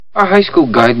Our high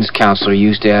school guidance counselor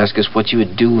used to ask us what you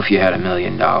would do if you had $1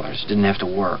 million. Didn't have to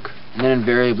work. And then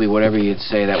invariably, whatever you'd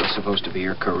say, that was supposed to be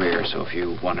your career. So if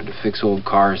you wanted to fix old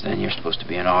cars, then you're supposed to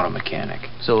be an auto mechanic.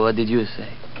 So what did you say?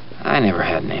 I never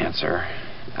had an answer.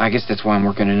 I guess that's why I'm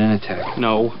working at Initech.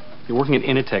 No, you're working at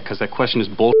Initech because that question is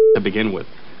bull to begin with.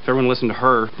 If everyone listened to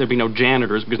her, there'd be no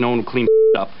janitors because no one would clean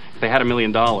up if they had $1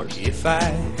 million. If I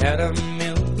had $1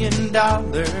 million,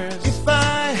 if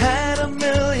I had $1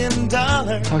 million.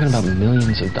 Talking about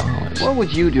millions of dollars. What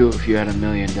would you do if you had $1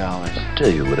 million? Tell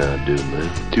you what I'd do,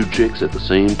 man. 2 chicks at the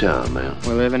same time, man.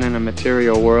 We're living in a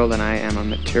material world, and I am a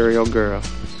material girl.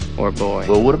 Or boy.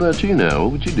 Well, what about you now?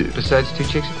 What would you do? Besides 2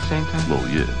 chicks at the same time? Oh,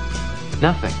 yeah.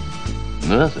 Nothing.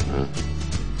 Nothing, huh?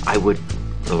 I would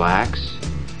relax.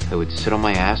 I would sit on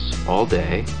my ass all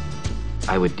day.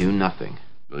 I would do nothing.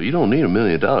 Well, you don't need $1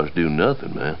 million to do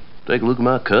nothing, man. Take a look at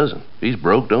my cousin. He's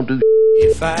broke, don't do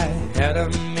If I had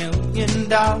 $1 million.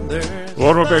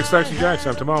 Welcome back, Stocks and Jocks.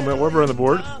 I'm Tom Matt Weber on the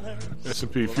board.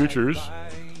 S&P futures.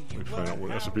 Let me find out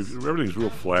what S&P. Everything's real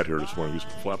flat here this morning.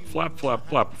 Just flap, flap, flap,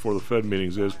 flap before the Fed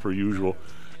meetings as per usual.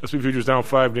 S&P futures down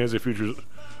 5. NASDAQ futures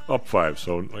up 5.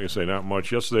 So, like I say, not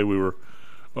much. Yesterday we were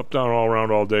up, down, all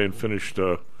around all day and finished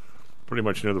pretty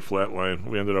much near the flat line.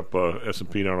 We ended up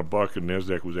S&P down $1, and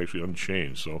NASDAQ was actually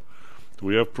unchanged. So, do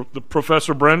we have the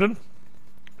Professor Brendan?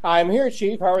 I'm here,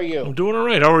 Chief. How are you? I'm doing all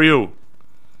right. How are you?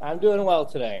 I'm doing well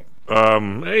today.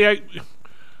 Hey,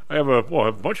 I have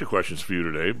a bunch of questions for you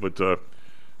today, but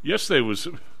yesterday was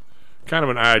kind of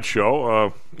an odd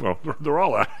show. Well, they're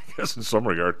all odd, I guess, in some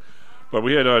regard. But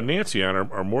we had Nancy on,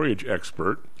 our mortgage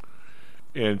expert,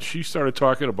 and she started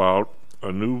talking about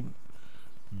a new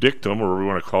dictum, or whatever we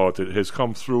want to call it, that has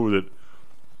come through that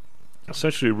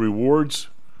essentially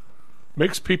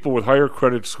makes people with higher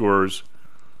credit scores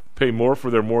pay more for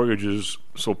their mortgages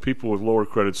so people with lower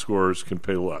credit scores can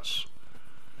pay less.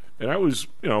 And I was,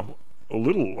 a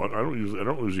little, I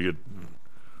don't usually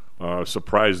get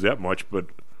surprised that much, but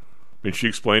I mean, she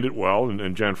explained it well,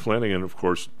 and John Flanagan, of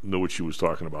course, knew what she was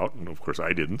talking about, and of course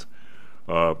I didn't,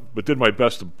 but did my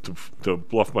best to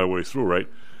bluff my way through, right?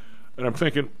 And I'm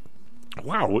thinking,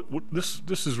 wow, this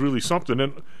is really something,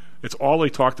 and it's all they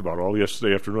talked about all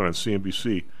yesterday afternoon on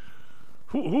CNBC.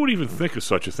 Who would even think of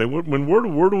such a thing?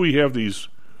 Where do we have these,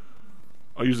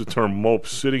 I'll use the term mopes,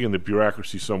 sitting in the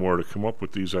bureaucracy somewhere to come up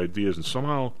with these ideas, and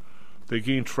somehow they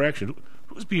gain traction?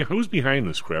 Who's behind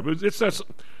this crap? It's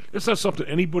not something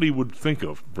anybody would think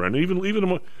of, Brendan.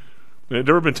 Even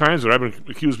there have been times that I've been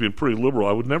accused of being pretty liberal.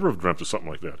 I would never have dreamt of something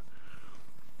like that.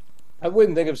 I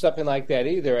wouldn't think of something like that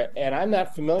either, and I'm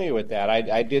not familiar with that.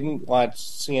 I didn't watch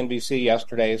CNBC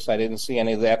yesterday, so I didn't see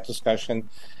any of that discussion,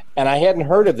 and I hadn't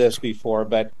heard of this before,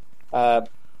 but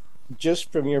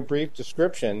just from your brief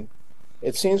description,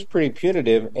 it seems pretty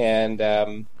punitive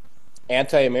and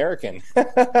anti-American.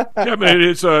 Yeah, I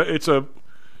mean,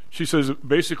 she says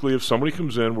basically if somebody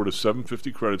comes in with a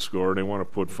 750 credit score and they want to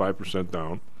put 5%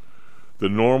 down, the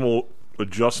normal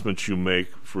adjustments you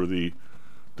make for the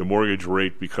mortgage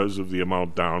rate because of the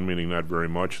amount down, meaning not very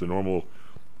much, the normal,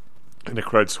 and the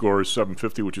credit score is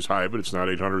 750, which is high, but it's not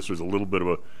 800, so there's a little bit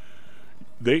of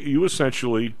you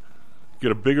essentially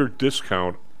get a bigger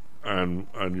discount on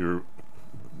your,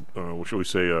 what shall we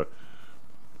say,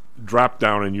 drop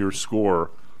down in your score,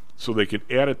 so they can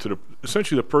add it to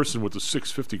essentially the person with the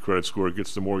 650 credit score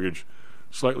gets the mortgage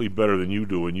slightly better than you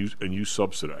do, and you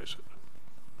subsidize it.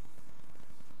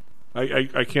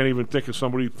 I can't even think of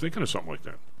somebody thinking of something like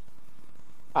that.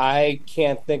 I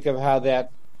can't think of how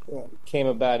that came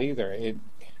about either.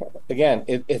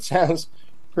 It sounds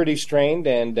pretty strained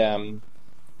and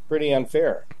pretty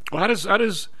unfair. Well, how does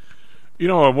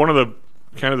one of the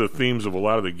kind of the themes of a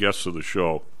lot of the guests of the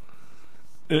show,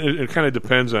 it kind of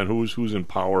depends on who's in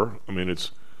power. I mean,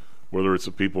 it's whether it's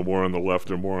the people more on the left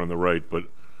or more on the right, but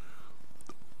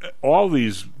all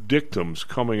these dictums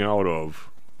coming out of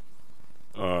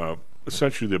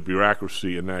essentially the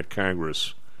bureaucracy in that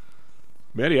Congress,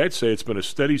 Maddie, I'd say it's been a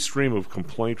steady stream of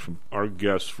complaint from our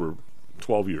guests for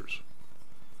 12 years.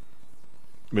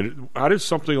 I mean, how did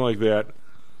something like that?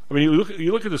 I mean,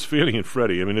 you look at this Fannie and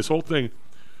Freddie. I mean, this whole thing.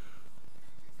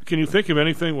 Can you think of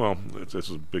anything? Well, this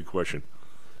is a big question.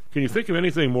 Can you think of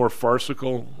anything more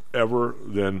farcical ever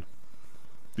than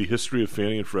the history of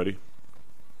Fannie and Freddie?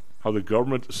 How the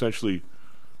government essentially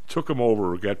took them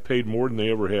over, got paid more than they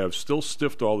ever have, still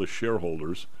stiffed all the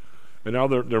shareholders, and now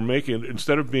they're making,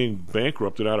 instead of being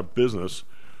bankrupted out of business,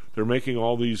 they're making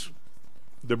all these.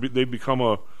 They become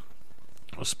a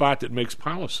spot that makes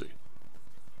policy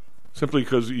simply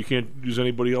because you can't use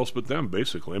anybody else but them.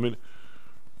 Basically, I mean,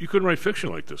 you couldn't write fiction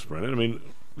like this, Brendan. I mean,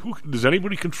 does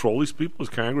anybody control these people? Does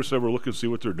Congress ever look and see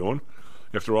what they're doing?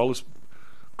 after all this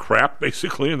crap,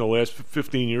 basically, in the last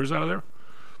 15 years out of there?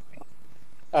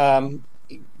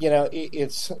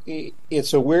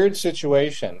 It's a weird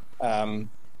situation, and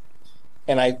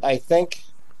I think,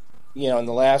 in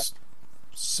the last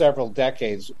several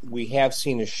decades, we have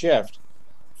seen a shift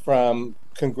from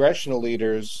congressional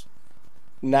leaders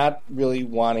not really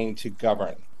wanting to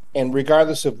govern, and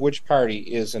regardless of which party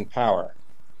is in power.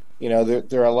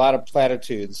 There are a lot of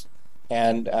platitudes,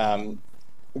 and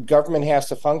government has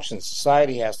to function,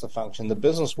 society has to function, the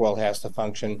business world has to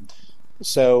function.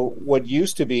 So what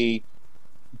used to be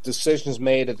decisions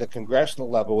made at the congressional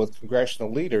level with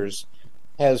congressional leaders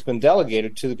has been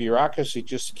delegated to the bureaucracy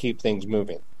just to keep things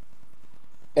moving.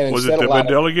 And was it been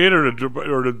delegated, or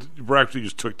the bureaucracy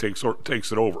just takes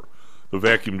it over? The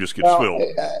vacuum just gets filled.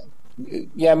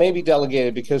 Yeah, maybe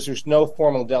delegated, because there's no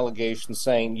formal delegation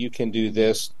saying you can do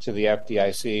this to the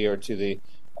FDIC or to the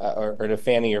or to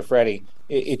Fannie or Freddie.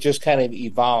 It just kind of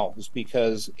evolves,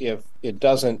 because if it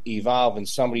doesn't evolve and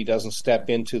somebody doesn't step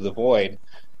into the void,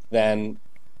 then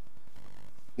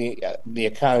the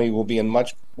economy will be in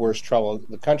much worse trouble.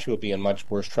 The country will be in much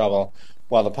worse trouble,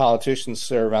 while the politicians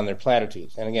serve on their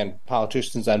platitudes. And again,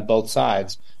 politicians on both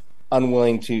sides,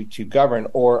 unwilling to govern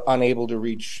or unable to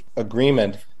reach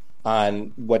agreement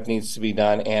on what needs to be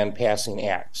done and passing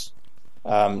acts.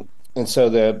 And so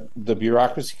the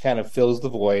bureaucracy kind of fills the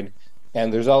void,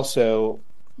 and there's also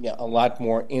a lot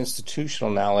more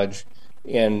institutional knowledge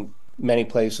in many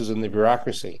places in the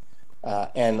bureaucracy.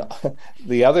 And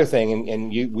the other thing,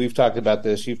 and we've talked about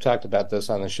this, you've talked about this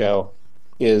on the show,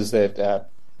 is that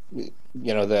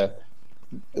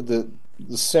the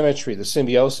symmetry, the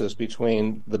symbiosis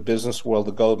between the business world,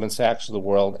 the Goldman Sachs of the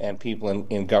world, and people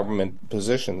in government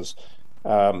positions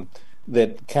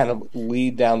that kind of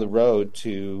lead down the road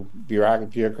to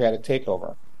bureaucratic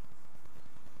takeover.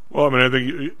 Well, I mean, I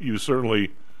think you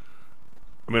certainly.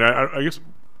 I mean, I guess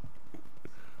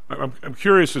I'm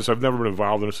curious, since I've never been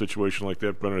involved in a situation like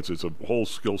that, Brennan. It's a whole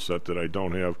skill set that I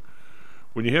don't have.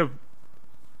 When you have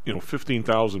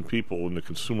 15,000 people in the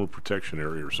consumer protection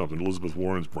area or something, Elizabeth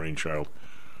Warren's brainchild.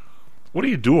 What do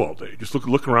you do all day? Just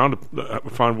look around to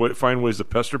find ways to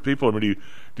pester people? I mean,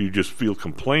 do you just field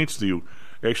complaints? Do you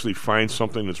actually find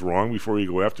something that's wrong before you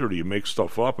go after it? Or do you make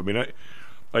stuff up? I mean,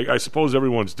 I suppose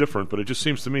everyone's different, but it just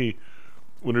seems to me,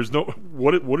 when there's no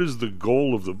what is the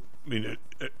goal of the? I mean,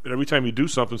 every time you do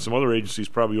something, some other agency's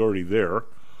probably already there.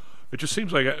 It just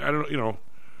seems like I don't.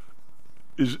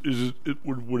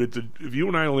 Would it, if you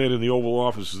and I land in the Oval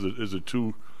Office as the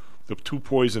two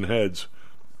poison heads,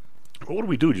 what do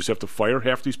we do? Just have to fire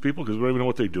half these people because we don't even know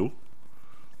what they do?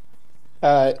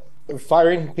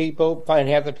 Firing half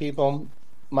the people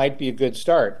might be a good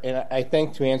start. And I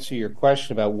think, to answer your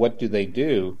question about what do they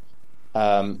do,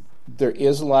 there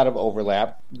is a lot of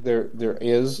overlap. There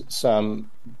is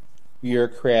some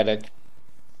bureaucratic,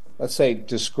 let's say,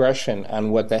 discretion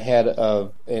on what the head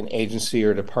of an agency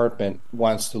or department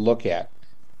wants to look at.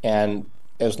 And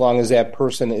as long as that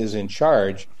person is in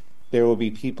charge, there will be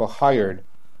people hired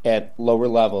at lower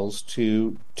levels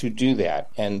to do that.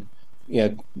 And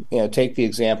take the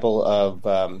example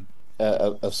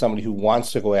of somebody who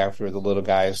wants to go after the little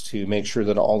guys to make sure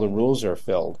that all the rules are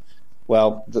filled.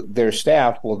 Well, their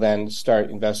staff will then start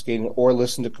investigating or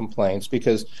listen to complaints,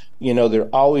 because there are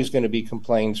always going to be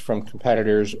complaints from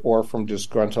competitors or from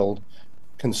disgruntled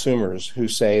consumers who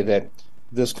say that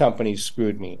this company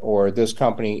screwed me or this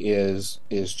company is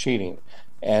cheating.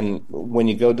 And when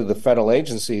you go to the federal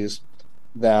agencies,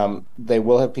 they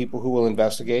will have people who will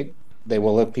investigate. They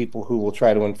will have people who will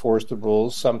try to enforce the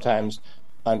rules, sometimes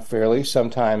unfairly,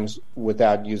 sometimes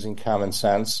without using common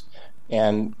sense.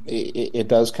 And it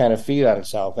does kind of feed on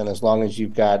itself. And as long as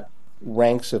you've got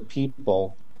ranks of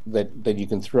people that you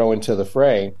can throw into the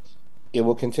fray, it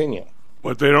will continue.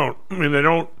 But they don't. I mean, they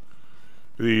don't.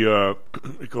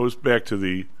 It goes back to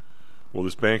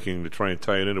this banking, to try and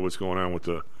tie it into what's going on with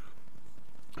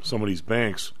some of these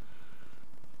banks.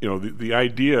 The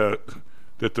idea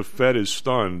that the Fed is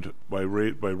stunned by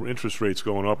interest rates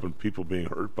going up and people being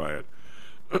hurt by it,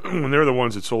 when they're the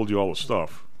ones that sold you all the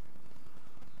stuff.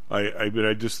 I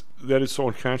mean, that is so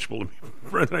unconscionable to me,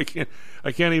 Brent.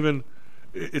 I can't even.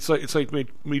 It's like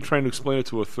me trying to explain it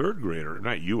to a third grader.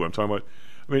 Not you. I'm talking about.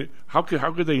 I mean, how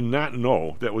could they not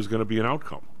know that was going to be an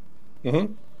outcome?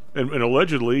 Mm-hmm. And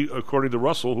allegedly, according to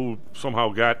Russell, who somehow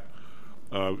got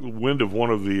wind of one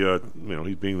of the,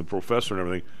 he being the professor and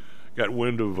everything, got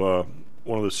wind of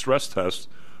one of the stress tests.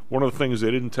 One of the things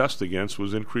they didn't test against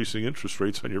was increasing interest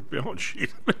rates on your balance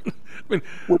sheet.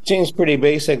 Which seems pretty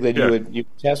basic that you would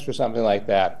test for something like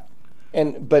that.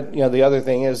 But the other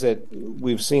thing is that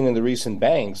we've seen in the recent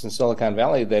banks in Silicon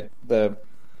Valley that the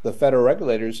the federal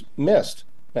regulators missed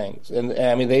things. And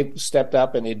I mean, they stepped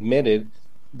up and admitted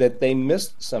that they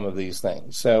missed some of these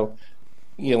things. So,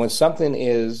 when something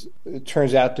it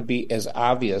turns out to be as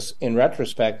obvious in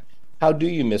retrospect, how do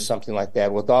you miss something like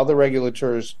that with all the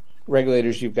regulators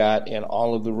you've got and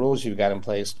all of the rules you've got in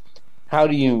place? How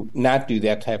do you not do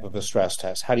that type of a stress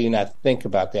test? How do you not think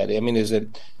about that? I mean, is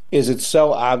it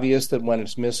so obvious that when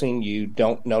it's missing, you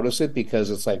don't notice it because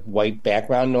it's like white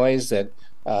background noise that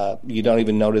you don't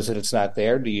even notice that it's not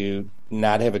there? Do you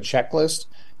not have a checklist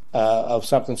of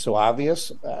something so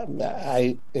obvious?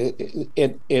 It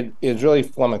is really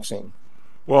flummoxing.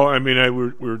 Well, I mean, we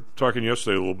were talking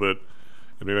yesterday a little bit,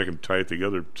 and maybe I can tie it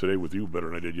together today with you better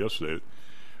than I did yesterday.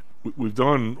 We've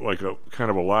done like a kind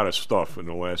of a lot of stuff in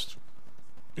the last,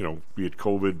 be it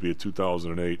COVID, be it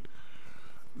 2008.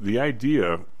 The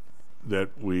idea that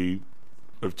we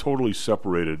have totally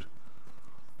separated.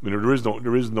 I mean,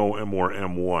 there is no M or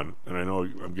M1, and I know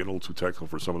I'm getting a little too technical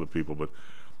for some of the people, but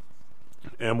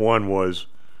M1 was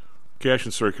cash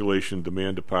in circulation,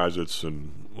 demand deposits,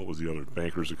 and what was the other?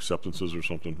 Bankers' acceptances or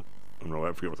something. I don't know.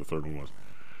 I forget what the third one was.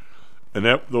 And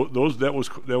that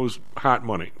was hot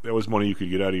money. That was money you could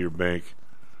get out of your bank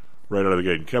right out of the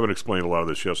gate. And Kevin explained a lot of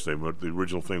this yesterday. But the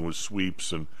original thing was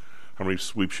sweeps and how many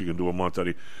sweeps you can do a month out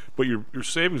of. But your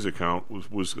savings account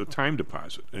was a time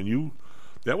deposit, and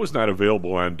that was not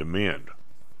available on demand.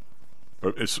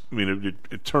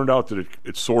 It turned out that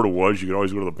it sort of was. You could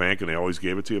always go to the bank and they always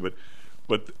gave it to you.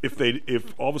 But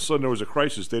if all of a sudden there was a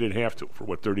crisis, they didn't have to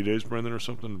for 30 days, Brendan, or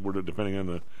something, depending on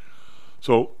the.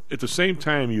 So at the same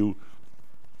time, you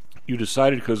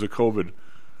decided because of COVID,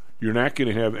 you're not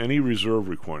going to have any reserve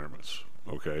requirements.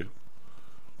 Okay,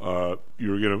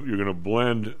 you're gonna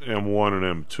blend M1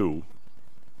 and M2.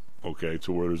 Okay,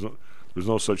 to where there's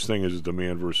no such thing as a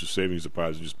demand versus savings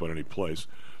deposit just about any place.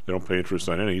 They don't pay interest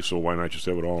on any, so why not just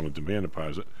have it all in a demand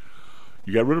deposit?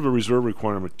 You got rid of a reserve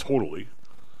requirement totally,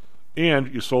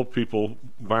 and you sold people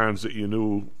bonds that you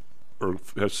knew or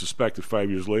had suspected 5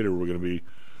 years later were going to be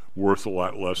worth a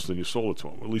lot less than you sold it to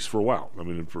them, at least for a while. I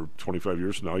mean, for 25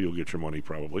 years from now, you'll get your money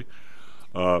probably.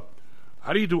 How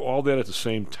do you do all that at the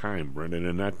same time, Brendan,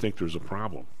 and not think there's a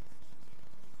problem?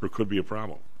 Or could be a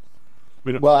problem?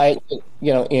 Well,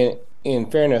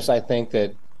 in fairness, I think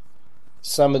that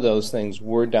some of those things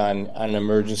were done on an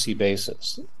emergency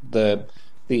basis. The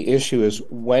issue is,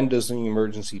 when does an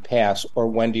emergency pass, or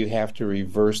when do you have to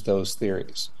reverse those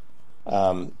theories?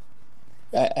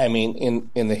 I mean,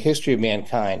 in the history of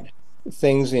mankind,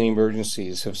 things in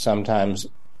emergencies have sometimes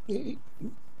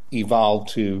evolved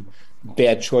to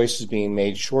bad choices being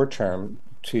made short term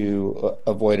to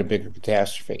avoid a bigger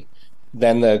catastrophe.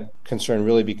 Then the concern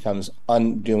really becomes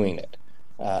undoing it.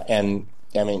 And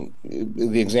I mean,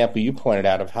 the example you pointed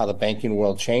out of how the banking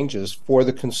world changes for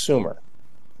the consumer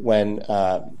when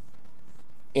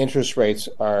interest rates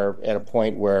are at a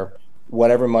point where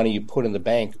whatever money you put in the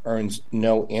bank earns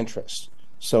no interest.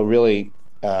 So really,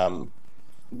 the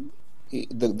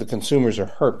consumers are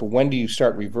hurt. But when do you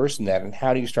start reversing that, and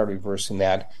how do you start reversing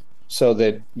that so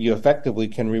that you effectively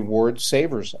can reward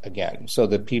savers again, so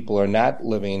that people are not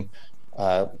living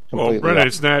completely... Well, Brennan,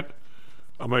 it's not...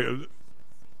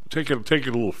 Take it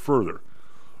a little further.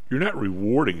 You're not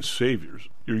rewarding saviors.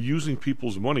 You're using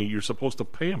people's money. You're supposed to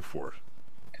pay them for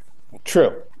it.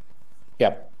 True.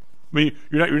 Yep. I mean,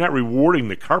 you're not rewarding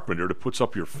the carpenter that puts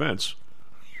up your fence.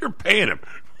 You're paying him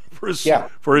for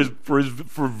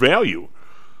value.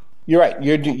 You're right.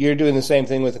 You're doing the same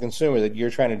thing with the consumer that you're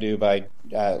trying to do by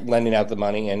lending out the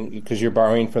money, and because you're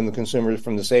borrowing from the consumers,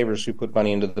 from the savers who put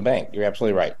money into the bank. You're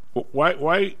absolutely right. Well,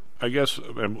 why? I guess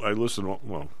I listen,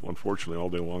 well, unfortunately, all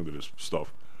day long to this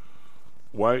stuff.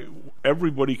 Why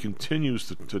everybody continues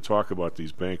to talk about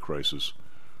these bank crises,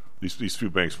 these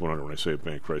few banks went under when I say a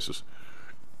bank crisis,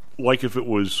 like if it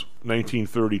was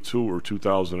 1932 or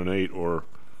 2008 or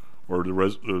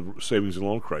the savings and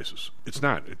loan crisis. It's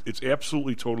not. It's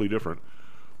absolutely totally different.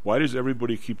 Why does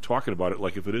everybody keep talking about it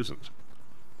like if it isn't?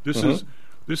 This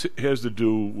has to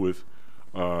do with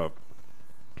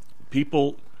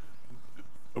people.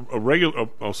 A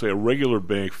regular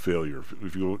bank failure.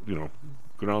 If you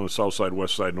go down the south side,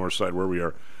 west side, north side, where we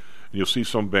are, and you'll see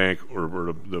some bank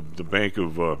or the bank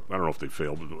of I don't know if they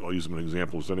failed, but I'll use them as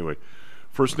examples anyway.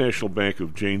 First National Bank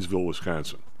of Janesville,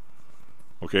 Wisconsin.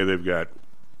 Okay, they've got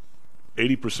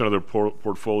 80% of their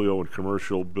portfolio in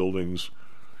commercial buildings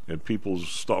and people's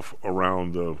stuff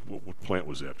around. What plant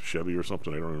was that? Chevy or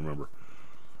something? I don't remember.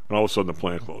 And all of a sudden, the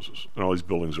plant closes, and all these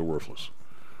buildings are worthless.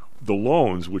 The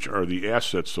loans, which are the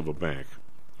assets of a bank,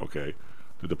 okay,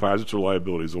 the deposits are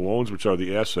liabilities. The loans, which are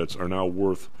the assets, are now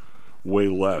worth way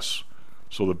less.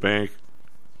 So the bank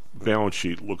balance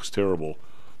sheet looks terrible.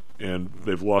 and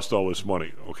they've lost all this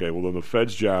money. Okay, well then the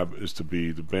Fed's job is to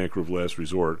be the banker of last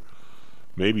resort.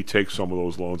 Maybe take some of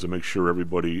those loans and make sure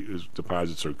everybody's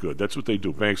deposits are good. That's what they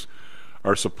do. Banks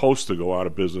are supposed to go out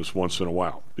of business once in a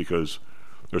while because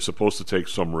they're supposed to take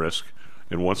some risk.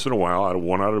 And once in a while,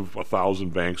 one out of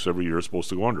 1,000 banks every year is supposed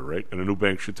to go under, right? And a new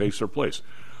bank should take their place.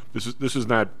 This is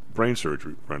not brain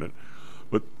surgery, Brendan.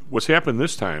 But what's happened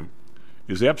this time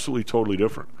is absolutely totally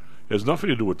different. It has nothing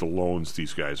to do with the loans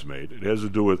these guys made. It has to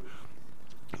do with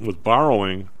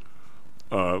borrowing,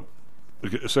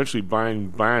 essentially buying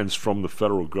bonds from the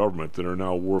federal government that are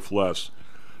now worth less.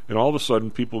 And all of a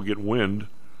sudden, people get wind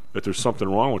that there's something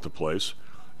wrong with the place.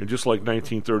 And just like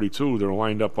 1932, they're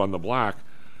lined up on the block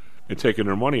and taking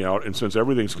their money out. And since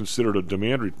everything's considered a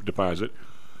demand deposit,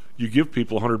 you give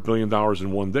people $100 billion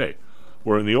in one day.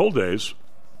 Where in the old days,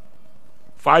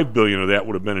 $5 billion of that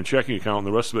would have been in checking account and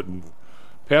the rest of it in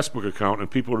passbook account,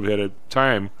 and people would have had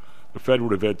the Fed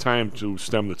would have had time to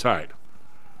stem the tide.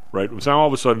 Right? So now all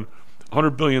of a sudden,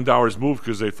 $100 billion moved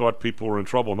because they thought people were in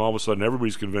trouble, and all of a sudden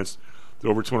everybody's convinced that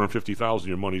over $250,000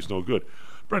 your money's no good.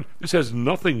 Brent, this has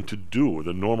nothing to do with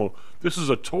the normal. This is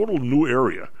a total new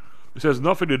area. This has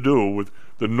nothing to do with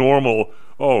the normal,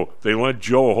 they lent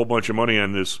Joe a whole bunch of money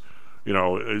on this,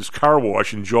 his car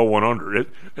wash and Joe went under. It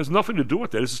has nothing to do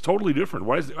with that. This is totally different.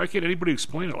 Why can't anybody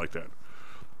explain it like that?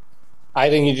 I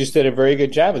think you just did a very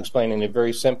good job explaining it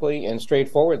very simply and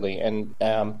straightforwardly. And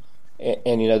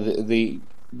the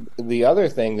other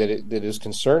thing that is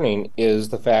concerning is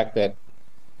the fact that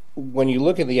when you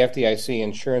look at the FDIC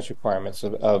insurance requirements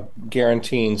of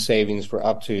guaranteeing savings for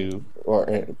up to,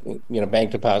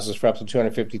 bank deposits for up to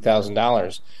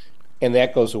 $250,000, and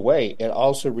that goes away, it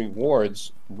also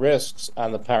rewards risks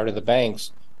on the part of the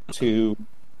banks to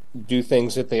do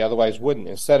things that they otherwise wouldn't.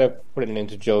 Instead of putting it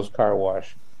into Joe's car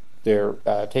wash, they're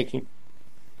taking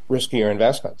riskier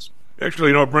investments.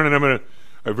 Actually, Brendan,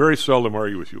 I very seldom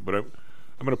argue with you, but I'm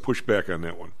going to push back on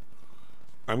that one.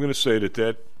 I'm going to say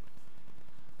that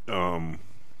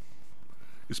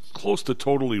is close to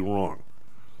totally wrong.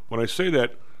 When I say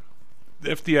that, the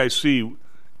FDIC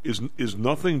is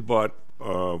nothing but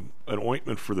an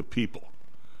ointment for the people.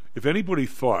 If anybody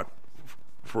thought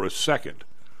for a second,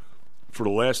 for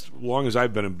the long as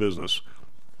I've been in business,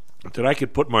 that I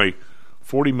could put my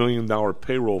 $40 million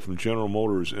payroll from General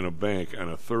Motors in a bank on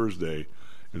a Thursday,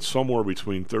 and somewhere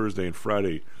between Thursday and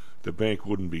Friday, the bank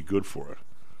wouldn't be good for it.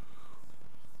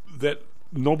 That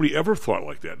nobody ever thought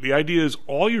like that. The idea is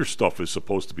all your stuff is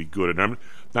supposed to be good, and I'm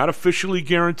not officially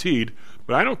guaranteed,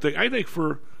 but I think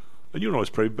for, and it's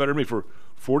probably better than me, for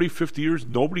 40, 50 years,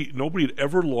 nobody had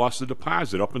ever lost a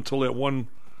deposit up until that one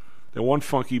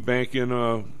funky bank in,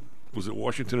 was it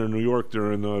Washington or New York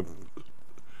during the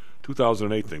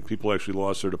 2008 thing. People actually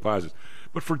lost their deposits.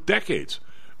 But for decades,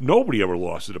 nobody ever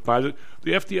lost a deposit.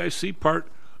 The FDIC part,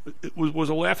 it was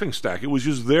a laughingstock. It was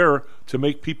just there to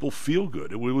make people feel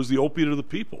good. It was the opiate of the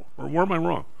people. Or where am I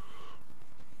wrong?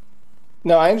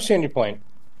 No, I understand your point.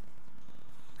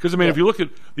 Because, if you look at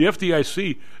the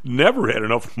FDIC, never had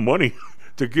enough money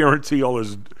to guarantee all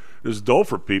this dough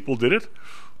for people, did it?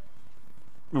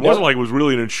 It wasn't like it was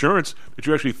really an insurance that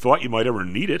you actually thought you might ever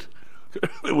need it.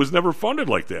 It was never funded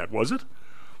like that, was it?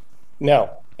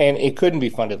 No, and it couldn't be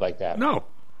funded like that. No.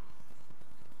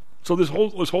 So this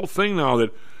whole thing now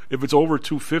that if it's over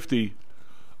 250,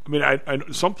 I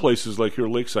some places like here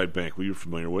Lakeside Bank, who you're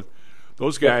familiar with,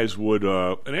 those guys would,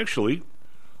 and actually,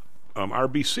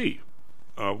 RBC,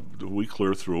 we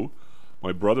clear through.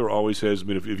 My brother always has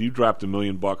been. If you dropped $1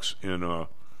 million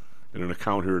in an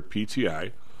account here at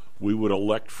PTI, we would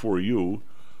elect for you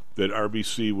that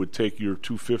RBC would take your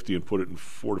 250 and put it in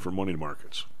 4 different money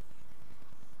markets.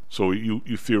 So you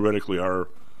theoretically are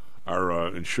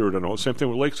insured on all. Same thing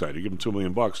with Lakeside. You give them $2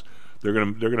 million,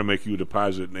 they're gonna make you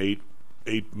deposit in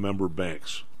eight member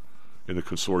banks in the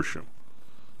consortium,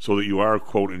 so that you are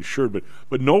quote insured.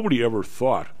 But nobody ever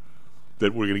thought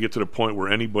that we're going to get to the point where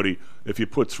anybody, if you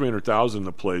put $300,000 in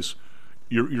the place,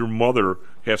 your mother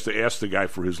has to ask the guy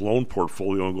for his loan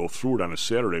portfolio and go through it on a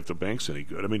Saturday if the bank's any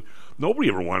good. Nobody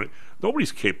ever wanted.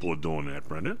 Nobody's capable of doing that,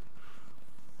 Brendan.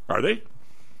 Are they?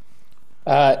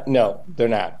 No, they're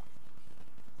not.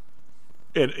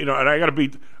 And and I got to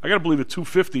believe that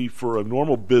 250 for a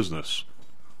normal business.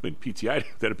 PTI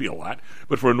that'd be a lot,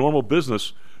 but for a normal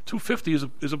business, 250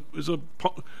 is a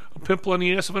pimple on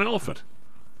the ass of an elephant.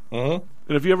 Mm-hmm.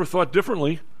 And if you ever thought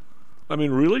differently,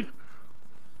 really?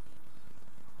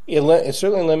 It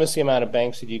certainly limits the amount of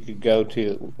banks that you could go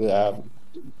to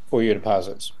for your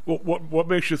deposits. Well, what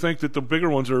makes you think that the bigger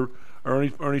ones are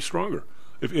any stronger?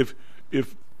 If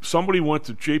somebody went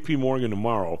to J.P. Morgan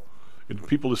tomorrow and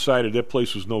people decided that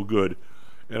place was no good,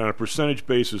 and on a percentage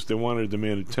basis, they wanted to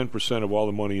demand 10% of all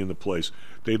the money in the place,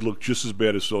 they'd look just as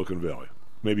bad as Silicon Valley,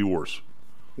 maybe worse.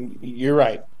 You're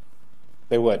right.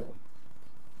 They would.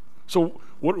 So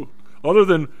what, other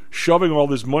than shoving all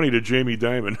this money to Jamie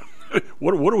Dimon,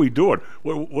 what are we doing?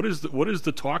 What is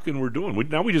the talking we're doing?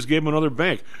 Now we just gave him another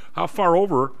bank. How far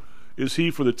over is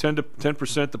he for the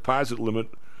 10% deposit limit?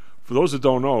 For those that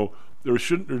don't know, there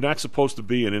not supposed to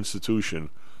be an institution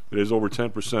that has over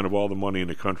 10% of all the money in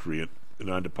the country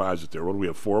on deposit there. What do we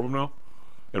have? 4 of them now,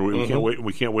 and we can't wait.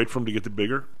 We can't wait for them to get the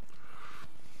bigger.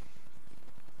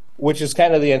 Which is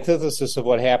kind of the antithesis of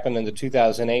what happened in the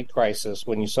 2008 crisis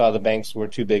when you saw the banks were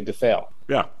too big to fail.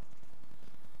 Yeah.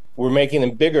 We're making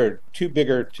them too big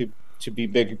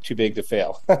to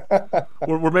fail.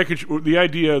 we're making the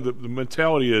idea, the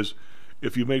mentality is,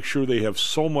 if you make sure they have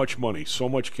so much money, so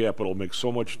much capital, make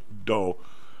so much dough,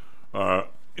 well,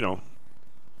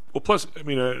 plus, I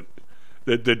mean,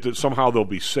 that somehow they'll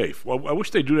be safe. Well, I wish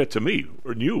they'd do that to me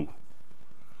or you.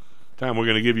 Tom, we're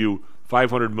going to give you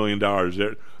 $500 million.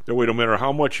 That way, no matter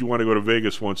how much you want to go to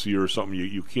Vegas once a year or something,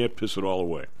 you can't piss it all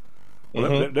away.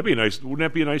 Well, that'd be nice. Wouldn't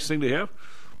that be a nice thing to have?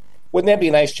 Wouldn't that be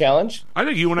a nice challenge? I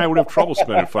think you and I would have trouble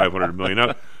spending $500 million.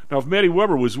 Now, if Matty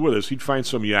Weber was with us, he'd find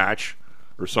some yacht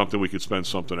or something we could spend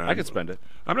something on. I could spend it.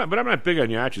 I'm not big on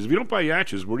yachts. If you don't buy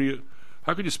yachts,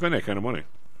 how could you spend that kind of money?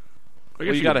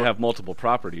 Well, you got to have multiple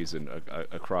properties and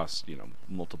across,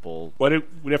 multiple. Well,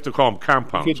 we'd have to call them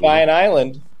compounds. You could buy an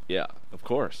island. Yeah, of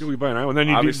course. Yeah, we buy an island. Then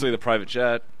obviously the private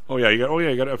jet. Oh yeah, you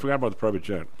got. I forgot about the private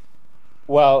jet.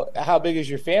 Well, how big is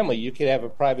your family? You could have a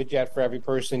private jet for every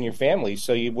person in your family,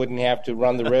 so you wouldn't have to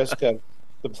run the risk of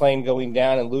the plane going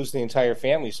down and losing the entire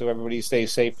family. So everybody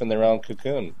stays safe in their own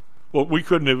cocoon. Well, we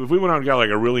couldn't have, if we went out and got like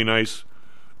a really nice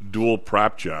dual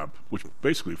prop job, which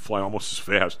basically fly almost as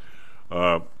fast.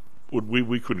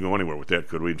 We couldn't go anywhere with that,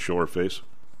 could we? And show our face?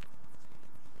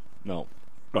 No,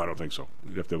 I don't think so.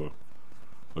 You'd have to have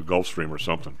a Gulfstream or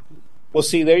something. Well,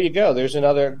 see, there you go. There's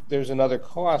another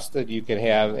cost that you could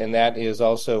have, and that is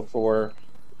also for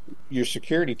your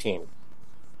security team.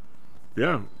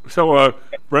 Yeah. So,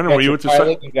 Brendan, were you at the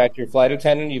pilot? You've got your flight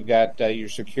attendant. You've got your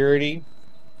security.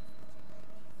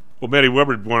 Well, Matty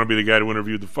Weber would want to be the guy to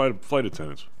interview the flight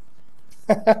attendants.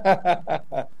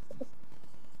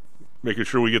 Making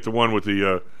sure we get the one with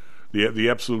the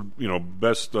absolute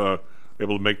best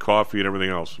able to make coffee and everything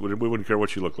else. We wouldn't care what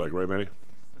she looked like, right, Matty?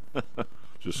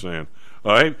 Just saying.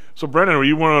 Hey, so Brendan, were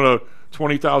you one of the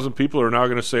 20,000 people who are now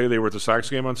going to say they were at the Sox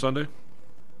game on Sunday?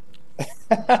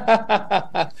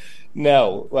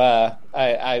 No,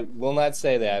 I will not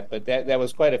say that. But that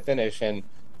was quite a finish, and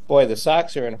boy, the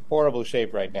Sox are in horrible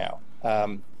shape right now.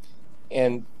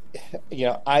 And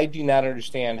I do not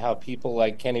understand how people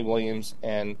like Kenny Williams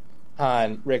and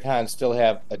Rick Hahn still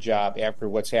have a job after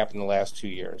what's happened the last 2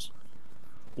 years.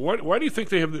 Why do you think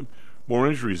they have more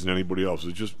injuries than anybody else? Is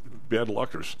it just bad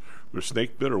luck or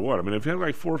snake bit or what? I mean, if you had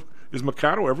like 4, is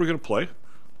Mikado ever going to play?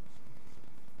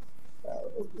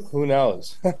 Who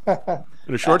knows? And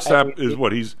the shortstop is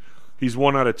what? He's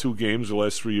 1 out of 2 games the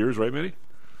last 3 years, right, Manny?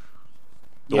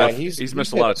 He's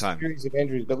missed a lot of time. Series of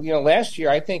injuries, but last year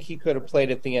I think he could have played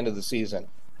at the end of the season.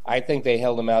 I think they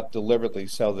held him out deliberately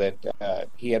so that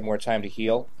he had more time to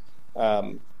heal,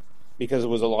 because it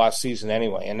was a lost season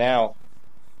anyway. And now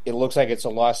it looks like it's a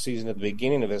lost season at the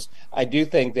beginning of this. I do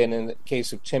think that in the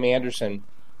case of Tim Anderson,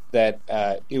 that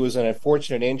it was an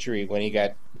unfortunate injury when he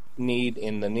got kneed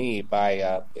in the knee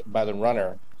by the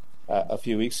runner a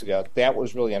few weeks ago. That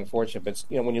was really unfortunate. But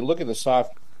when you look at the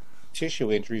soft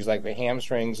tissue injuries like the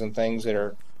hamstrings and things that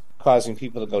are causing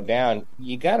people to go down,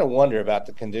 you got to wonder about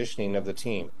the conditioning of the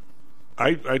team.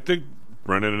 I think,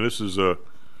 Brendan, and this is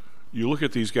you look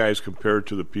at these guys compared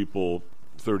to the people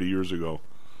 30 years ago.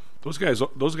 Those guys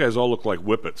all look like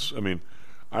whippets. I mean,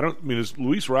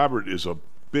 Luis Robert is a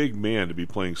big man to be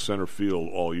playing center field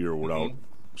all year without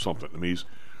something. I mean,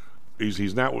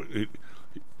 he's not.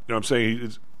 I'm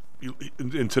saying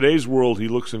in today's world, he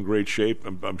looks in great shape.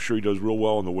 I'm sure he does real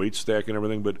well in the weight stack and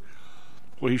everything. But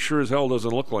he sure as hell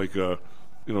doesn't look like some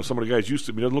of the guys used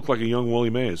to. He doesn't look like a young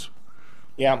Willie Mays.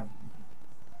 Yeah.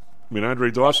 I mean, Andre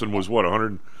Dawson was what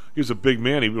 100. He was a big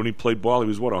man. When he played ball, he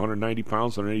was what 190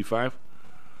 pounds, 185.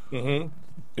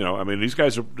 Mm-hmm. I mean, these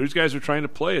guys are trying to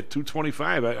play at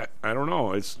 225. I don't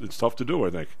know. It's tough to do. I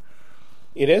think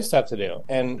it is tough to do,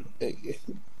 and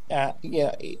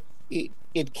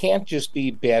it can't just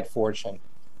be bad fortune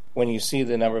when you see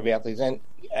the number of athletes. And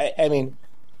I mean,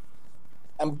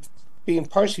 I'm being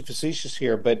partially facetious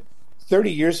here, but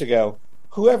 30 years ago,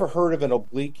 who ever heard of an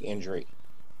oblique injury?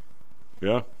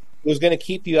 Yeah, it was going to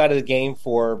keep you out of the game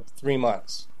for 3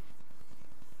 months.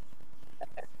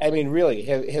 I mean, really,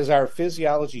 has our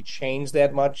physiology changed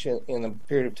that much in the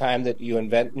period of time that you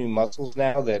invent new muscles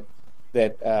now that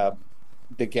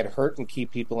get hurt and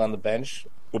keep people on the bench?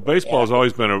 Well, baseball has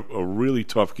always been a really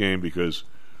tough game because,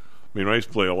 I mean, I used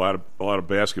to play a lot of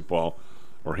basketball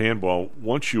or handball.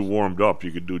 Once you warmed up,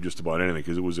 you could do just about anything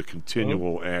because it was a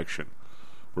continual action.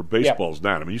 Where baseball's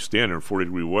not. I mean, you stand there in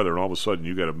 40-degree weather, and all of a sudden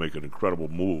you got to make an incredible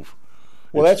move.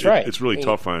 Well, that's right. It's really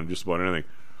tough on just about anything.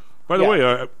 By the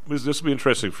way, this will be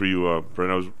interesting for you,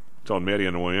 Brent. I was telling Maddie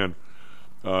on the way in.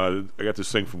 I got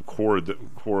this thing from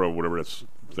Quora, whatever that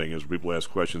thing is, where people ask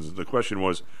questions. The question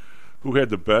was, who had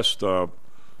the best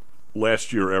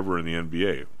last year ever in the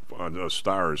NBA on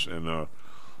stars? And,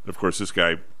 of course, this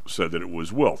guy said that it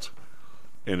was Wilt.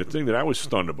 And the thing that I was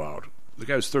stunned about, the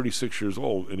guy was 36 years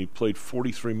old, and he played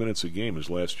 43 minutes a game his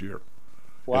last year.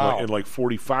 Wow. And like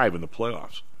 45 in the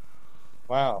playoffs.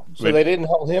 Wow. So they didn't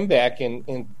hold him back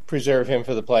and preserve him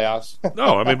for the playoffs.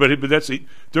 No, I mean, but that's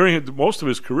during most of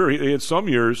his career. He had some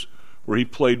years where he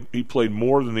played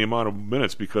more than the amount of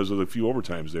minutes because of the few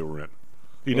overtimes they were in.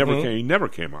 He never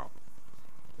came out.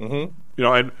 Mm-hmm. You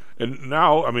know, and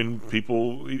now, I mean,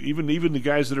 people, even the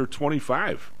guys that are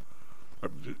 25,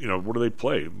 you know, what do they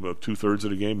play? 2/3 of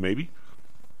the game, maybe.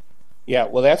 Yeah,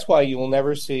 well, that's why you will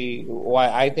never see. Why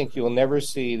I think you will never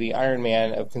see the Iron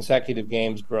Man of consecutive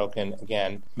games broken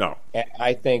again. No, and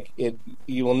I think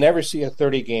you will never see a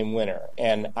 30-game winner,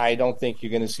 and I don't think you're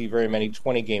going to see very many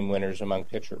 20-game winners among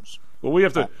pitchers. Well, we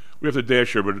have to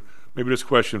dash here, but maybe this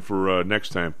question for next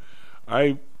time.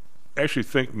 I actually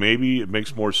think maybe it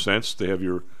makes more sense to have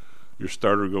your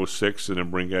starter go 6 and then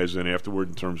bring guys in afterward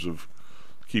in terms of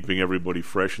keeping everybody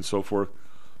fresh and so forth.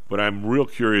 But I'm real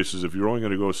curious is if you're only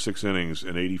going to go 6 innings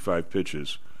and 85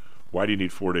 pitches, why do you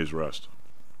need 4 days rest?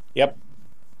 Yep.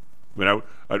 I mean,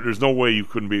 there's no way you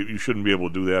shouldn't be able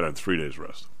to do that on 3 days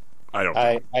rest.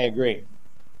 I agree.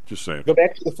 Just saying. Go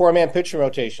back to the 4-man pitcher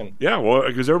rotation. Yeah, well,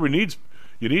 because everybody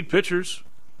need pitchers.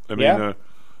 I mean,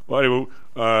 anyway,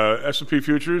 S&P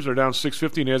futures are down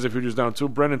 650 and NASDAQ futures down 2.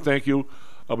 Brendan, thank you.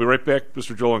 I'll be right back,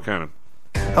 Mr. Joel and Cannon.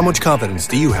 How much confidence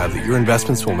do you have that your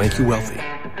investments will make you wealthy?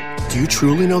 Do you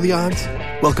truly know the odds?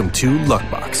 Welcome to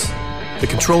Luckbox, the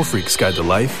control freak's guide to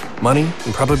life, money,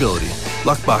 and probability.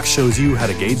 Luckbox shows you how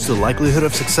to gauge the likelihood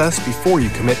of success before you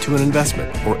commit to an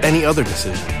investment or any other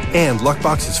decision. And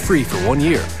Luckbox is free for 1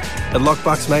 year at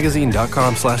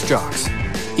luckboxmagazine.com/jocks.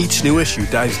 Each new issue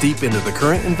dives deep into the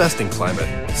current investing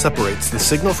climate, separates the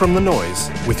signal from the noise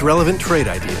with relevant trade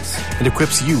ideas, and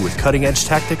equips you with cutting-edge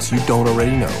tactics you don't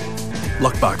already know.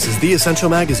 Luckbox is the essential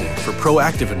magazine for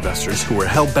proactive investors who are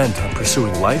hell-bent on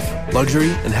pursuing life,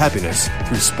 luxury, and happiness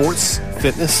through sports,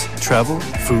 fitness, travel,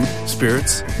 food,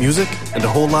 spirits, music, and a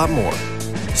whole lot more.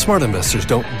 Smart investors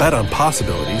don't bet on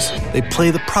possibilities, they play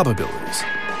the probabilities.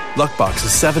 Luckbox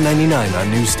is $7.99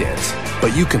 on newsstands,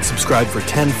 but you can subscribe for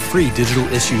 10 free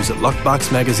digital issues at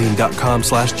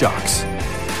luckboxmagazine.com/jocks.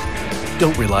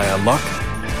 Don't rely on luck.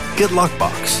 Get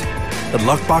Luckbox at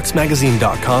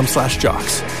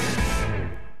luckboxmagazine.com/jocks.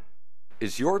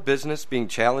 Is your business being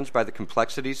challenged by the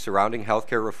complexities surrounding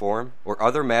healthcare reform or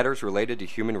other matters related to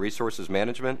human resources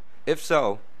management? If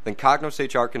so, then Cognos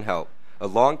HR can help. A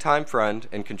longtime friend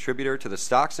and contributor to the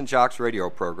Stocks and Jocks radio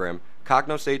program,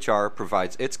 Cognos HR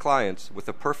provides its clients with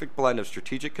a perfect blend of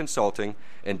strategic consulting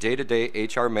and day-to-day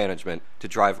HR management to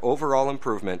drive overall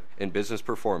improvement in business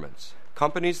performance.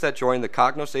 Companies that join the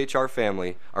Cognos HR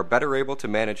family are better able to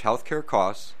manage healthcare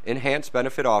costs, enhance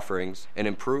benefit offerings, and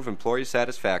improve employee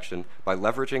satisfaction by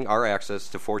leveraging our access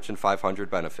to Fortune 500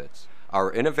 benefits.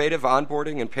 Our innovative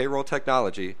onboarding and payroll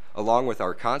technology, along with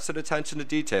our constant attention to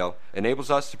detail, enables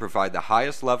us to provide the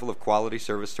highest level of quality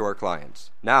service to our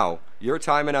clients. Now, your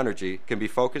time and energy can be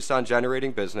focused on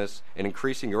generating business and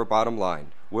increasing your bottom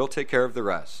line. We'll take care of the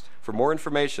rest. For more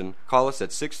information, call us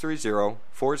at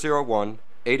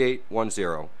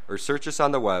 630-401-8810 or search us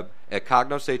on the web at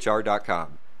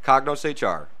cognoshr.com. Cognos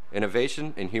HR,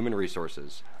 Innovation in Human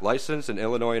Resources, licensed in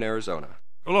Illinois and Arizona.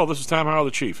 Hello, this is Tom Howell,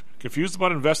 the Chief. Confused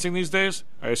about investing these days?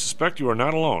 I suspect you are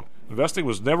not alone. Investing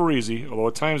was never easy, although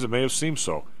at times it may have seemed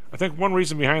so. I think one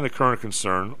reason behind the current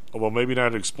concern, although maybe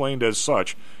not explained as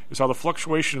such, is how the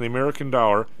fluctuation in the American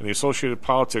dollar and the associated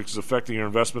politics is affecting your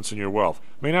investments and your wealth.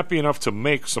 It may not be enough to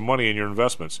make some money in your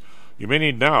investments. You may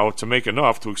need now to make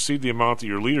enough to exceed the amount that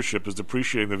your leadership is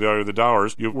depreciating the value of the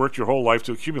dollars you've worked your whole life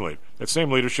to accumulate. That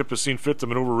same leadership has seen fit to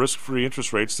maneuver risk-free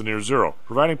interest rates to near zero.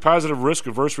 Providing positive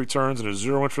risk-averse returns in a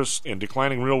zero-interest and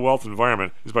declining real wealth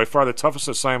environment is by far the toughest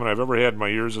assignment I've ever had in my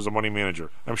years as a money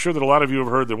manager. I'm sure that a lot of you have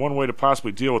heard that one way to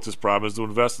possibly deal with this problem is to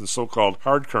invest in so-called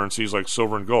hard currencies like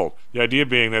silver and gold. The idea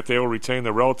being that they will retain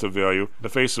their relative value in the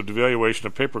face of devaluation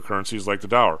of paper currencies like the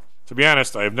dollar. To be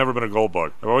honest, I have never been a gold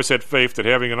bug. I've always had faith that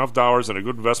having enough dollars and a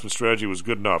good investment strategy was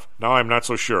good enough. Now I'm not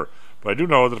so sure. But I do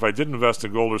know that if I did invest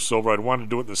in gold or silver, I'd want to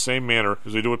do it in the same manner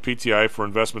as we do with PTI for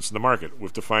investments in the market,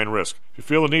 with defined risk. If you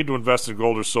feel the need to invest in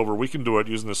gold or silver, we can do it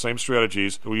using the same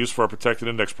strategies that we use for our protected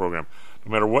index program.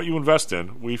 No matter what you invest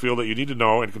in, we feel that you need to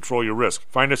know and control your risk.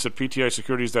 Find us at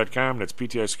PTIsecurities.com. That's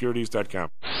PTIsecurities.com.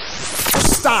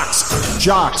 Stocks,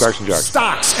 jocks, Stocks and jocks.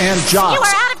 Stocks and jocks. You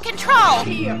are out of control.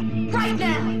 Here, right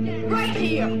now, right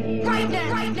here, right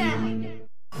now, right now.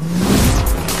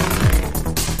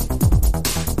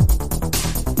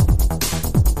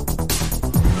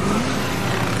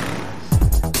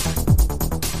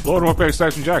 Hello and welcome back to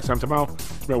Stocks and Jocks. I'm Tamal.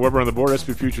 It's Matt Weber on the board.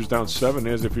 SP futures down 7.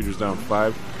 NASDAQ futures down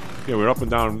 5. Yeah, we were up and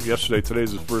down yesterday.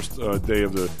 Today's the first day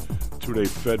of the 2-day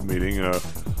Fed meeting.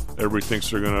 Everybody thinks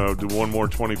they're going to do one more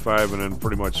 25 and then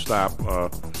pretty much stop.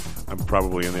 I'm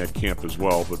probably in that camp as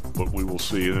well, but we will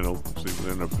see. And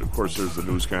then of course, there's the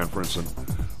news conference and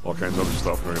all kinds of other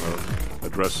stuff. They're going to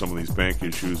address some of these bank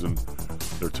issues and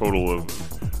their total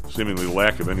seemingly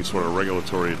lack of any sort of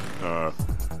regulatory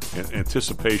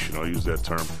anticipation. I'll use that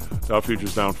term. Dow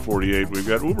futures down 48. We've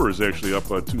got Uber is actually up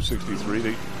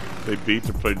 263. They beat.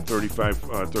 They're played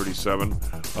 35-37.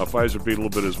 Pfizer beat a little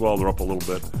bit as well. They're up a little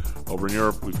bit. Over in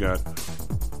Europe, we've got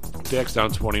DAX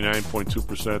down 29.2%.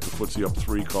 The FTSE up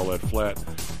 3. Call that flat.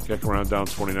 CAC around down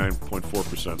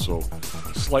 29.4%. So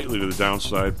slightly to the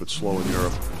downside, but slow in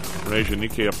Europe. In Asia,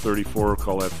 Nikkei up 34.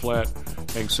 Call that flat.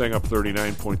 Hang Seng up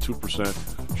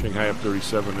 39.2%. Shanghai up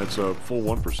 37. That's a full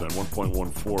 1%,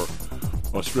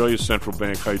 1.14. Australia's central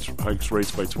bank hikes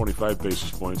rates by 25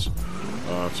 basis points.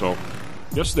 So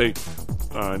yesterday,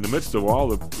 in the midst of all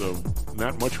the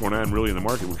not much going on really in the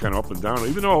market, we're kind of up and down.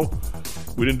 Even though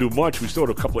we didn't do much, we still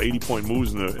had a couple of 80-point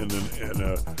moves in the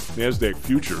NASDAQ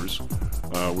futures.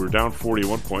 We were down 40 at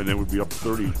one point, and then we'd be up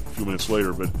 30 a few minutes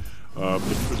later. But there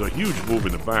was a huge move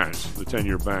in the bonds, the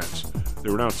 10-year bonds.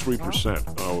 They were down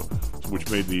 3%, which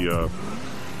made the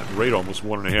rate almost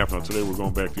 1.5. Now today we're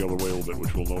going back the other way a little bit,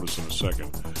 which we'll notice in a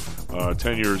second.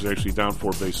 10 years actually down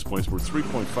 4 basis points. We're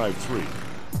 3.53.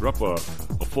 We're up a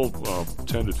full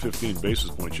 10 to 15 basis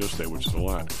points yesterday, which is a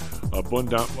lot. Bund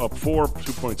down up 4,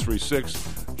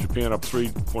 2.36. Japan up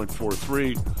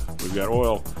 3.43. We've got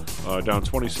oil down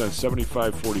 20 cents,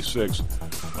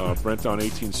 75.46. Brent down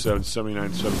 18 cents,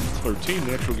 79.13.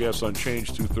 Natural gas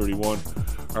unchanged, 2.31.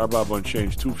 RBOB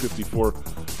unchanged, 2.54.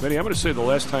 Manny, I'm going to say the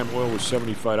last time oil was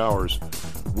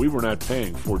 $75, we were not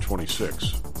paying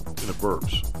 4.26 in the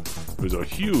burbs. There's a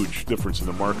huge difference in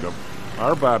the markup.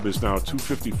 RBOB is now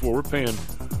 2.54. We're paying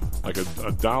like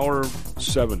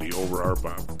 $1.70 over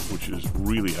RBOB, which is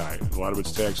really high. A lot of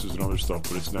it's taxes and other stuff,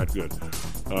 but it's not good.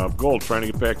 Gold trying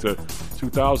to get back to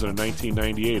 2000 in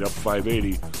 1998, up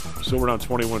 5.80. Silver down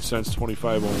 21 cents,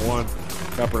 25.01.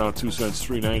 Copper down 2 cents,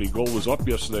 3.90. Gold was up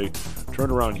yesterday,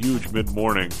 turned around huge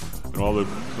mid-morning, and all the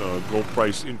gold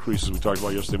price increases we talked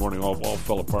about yesterday morning all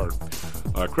fell apart.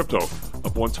 Crypto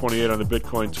up 128 on the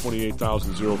Bitcoin,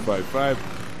 28,055.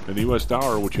 And the U.S.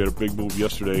 dollar, which had a big move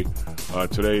yesterday,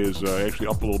 today is actually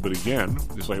up a little bit again,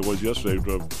 just like it was yesterday.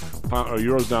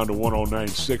 Euro's down to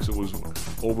 109.6. It was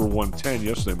over 110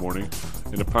 yesterday morning.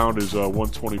 And the pound is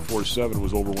 124.7. It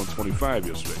was over 125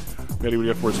 yesterday. Maddie, what do you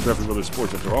have for us traffic with the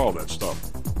sports after all that stuff?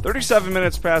 37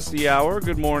 minutes past the hour.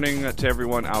 Good morning to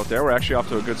everyone out there. We're actually off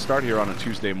to a good start here on a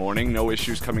Tuesday morning. No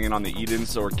issues coming in on the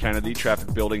Edens or Kennedy.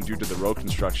 Traffic building due to the road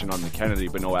construction on the Kennedy,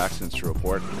 but no accidents to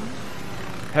report.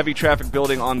 Heavy traffic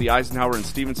building on the Eisenhower and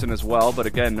Stevenson as well, but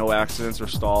again, no accidents or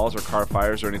stalls or car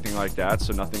fires or anything like that,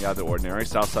 so nothing out of the ordinary.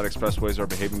 Southside expressways are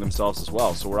behaving themselves as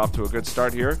well, so we're off to a good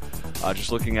start here.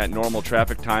 Just looking at normal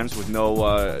traffic times with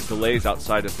no delays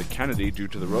outside of the Kennedy due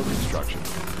to the road construction.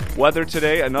 Weather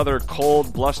today, another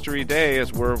cold, blustery day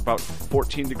as we're about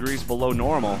 14 degrees below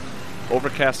normal.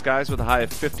 Overcast skies with a high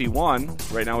of 51.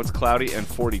 Right now it's cloudy and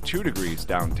 42 degrees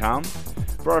downtown.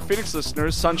 For our Phoenix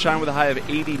listeners, sunshine with a high of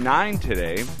 89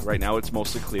 today. Right now it's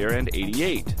mostly clear and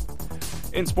 88.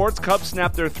 In sports, Cubs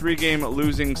snapped their 3-game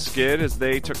losing skid as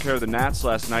they took care of the Nats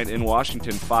last night in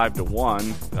Washington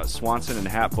 5-1. Swanson and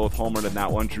Happ both homered in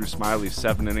that one. Drew Smyly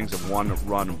 7 innings of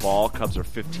 1-run ball. Cubs are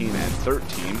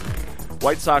 15-13.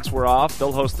 White Sox were off.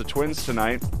 They'll host the Twins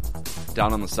tonight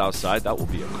down on the south side. That will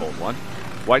be a cold one.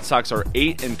 White Sox are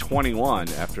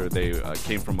 8-21 after they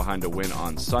came from behind a win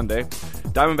on Sunday.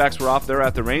 Diamondbacks were off. They're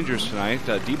at the Rangers tonight.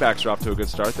 D-backs are off to a good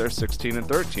start. They're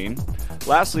 16-13.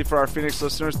 Lastly, for our Phoenix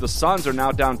listeners, the Suns are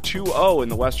now down 2-0 in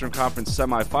the Western Conference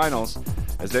semifinals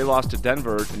as they lost to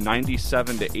Denver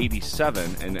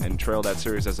 97-87 and trailed that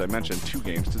series, as I mentioned,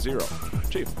 2-0.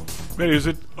 Chief. Man, is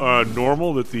it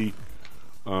normal that the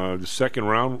The second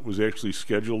round was actually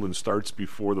scheduled and starts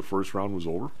before the first round was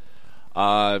over?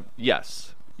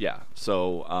 Yes. Yeah.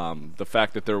 So the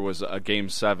fact that there was a Game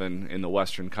 7 in the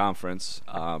Western Conference,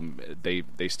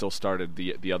 they still started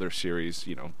the other series,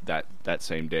 that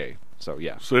same day. So,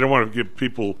 yeah. So they don't want to get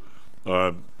people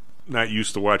not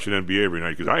used to watching NBA every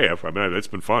night, because I have. I mean, it's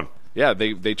been fun. Yeah,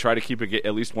 they try to keep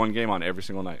at least one game on every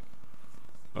single night.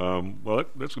 Well,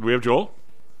 that's good. We have Joel.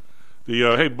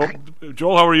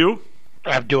 Joel, how are you?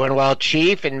 I'm doing well,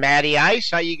 Chief and Matty Ice.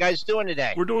 How you guys doing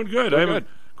today? We're doing good. I have a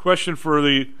question for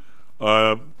the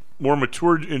more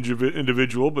mature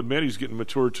individual, but Matty's getting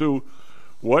mature too.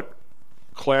 What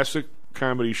classic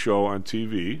comedy show on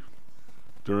TV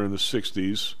during the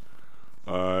 60s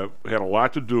had a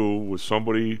lot to do with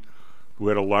somebody who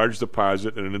had a large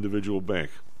deposit in an individual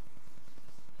bank?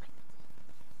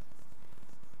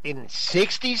 In the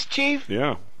 60s, Chief?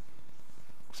 Yeah.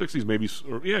 60s maybe,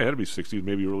 it had to be 60s,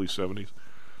 maybe early 70s.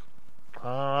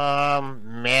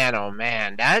 Man, oh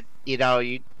man, that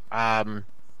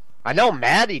I know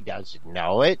Matty doesn't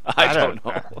know it. I don't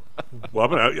know.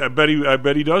 Well, I bet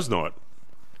he does know it.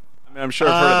 I mean, I'm sure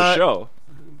I've heard of the show.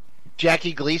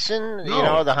 Jackie Gleason,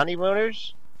 No. the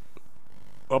Honeymooners.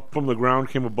 Up from the ground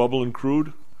came a bubbling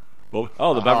crude. Well,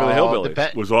 the Beverly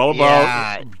Hillbillies. Was all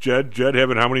about Jed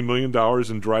having how many $1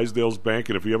 million in Drysdale's bank,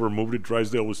 and if he ever moved it,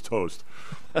 Drysdale was toast.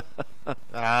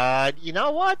 You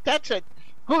know what? That's a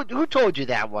who told you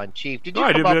that one, Chief? Did you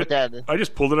No, come up with that? I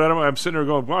just pulled it out of my. I'm sitting there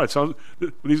going, wow, it sounds.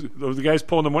 The guys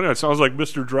pulling the money out, it sounds like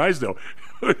Mr. Drysdale.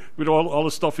 All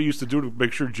the stuff he used to do to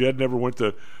make sure Jed never went to.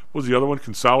 What was the other one?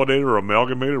 Consolidated or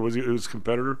Amalgamated? Or was he his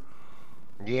competitor?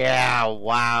 Yeah,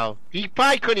 wow. He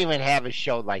probably couldn't even have a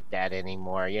show like that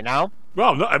anymore,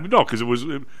 Well, no, because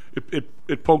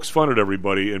it pokes fun at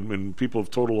everybody, and people have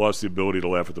totally lost the ability to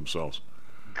laugh at themselves.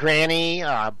 Granny,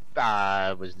 there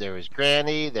was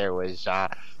Granny, there was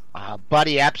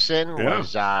Buddy Epson,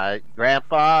 was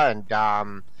Grandpa,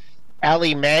 and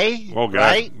Ellie Mae. Oh God,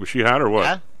 right? Was she hot or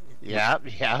what? Yeah.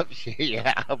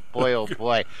 Boy, oh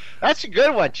boy, that's a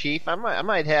good one, Chief. I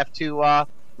might have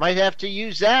to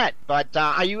use that. But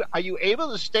are you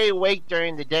able to stay awake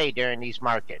during the day during these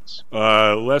markets?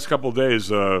 Last couple of days,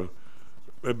 but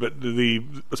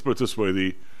let's put it this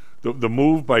way: the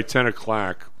move by 10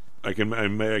 o'clock, I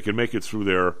can make it through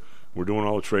there. We're doing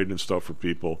all the trading and stuff for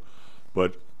people,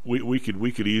 but we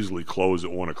could easily close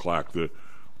at 1 o'clock. The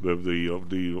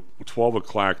 12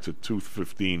 o'clock to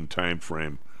 2:15 time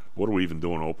frame. What are we even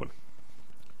doing open?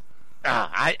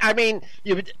 I mean,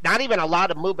 not even a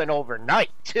lot of movement overnight,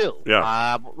 too.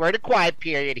 Yeah. We're in a quiet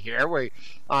period here. We're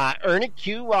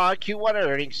Q1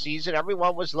 earnings season.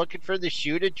 Everyone was looking for the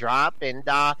shoe to drop, and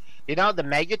the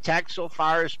mega tech so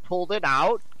far has pulled it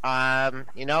out.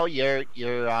 Your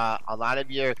a lot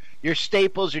of your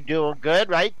staples are doing good,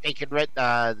 right? They can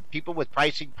people with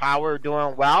pricing power are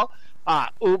doing well.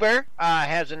 Uber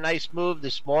has a nice move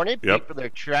this morning. Yep. People are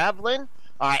traveling.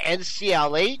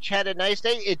 NCLH had a nice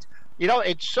day.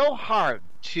 It's so hard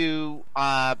to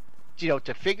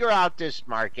figure out this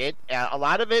market. A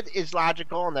lot of it is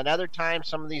logical, and then other times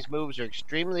some of these moves are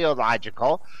extremely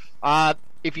illogical.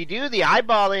 If you do the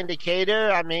eyeball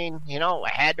indicator, I mean, I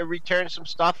had to return some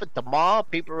stuff at the mall.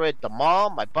 People were at the mall.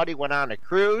 My buddy went on a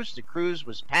cruise. The cruise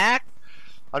was packed.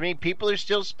 I mean, people are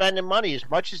still spending money. As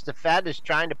much as the Fed is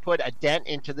trying to put a dent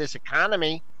into this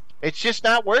economy, it's just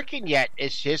not working yet.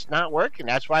 It's just not working.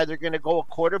 That's why they're going to go a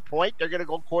quarter point. They're going to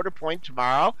go a quarter point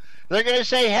tomorrow. They're going to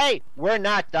say, hey, we're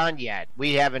not done yet.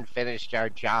 We haven't finished our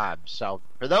job. So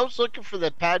for those looking for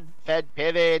the Fed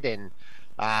pivot and,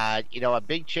 a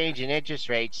big change in interest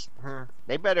rates,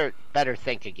 they better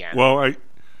think again. Well, I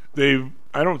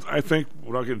think,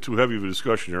 without getting too heavy of a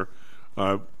discussion here,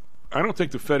 I don't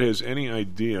think the Fed has any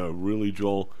idea, really,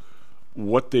 Joel,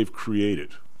 what they've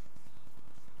created.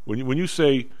 When you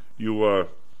say you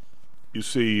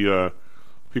see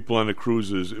people on the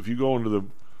cruises, if you go into the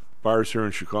bars here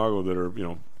in Chicago that are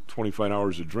 25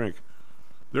 hours a drink,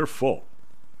 they're full.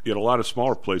 Yet a lot of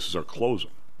smaller places are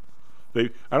closing. I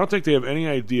don't think they have any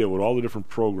idea with all the different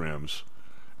programs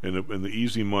and the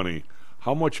easy money,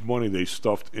 how much money they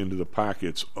stuffed into the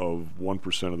pockets of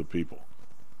 1% of the people.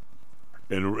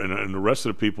 And the rest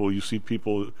of the people, you see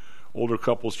people, older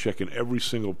couples checking every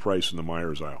single price in the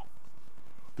Myers aisle.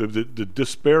 The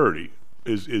disparity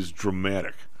is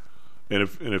dramatic, and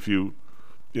if you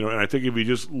and I think if you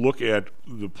just look at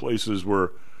the places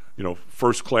where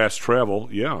first class travel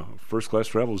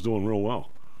is doing real well,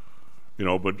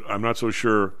 but I'm not so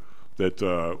sure that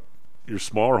your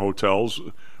smaller hotels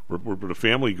where the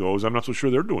family goes, I'm not so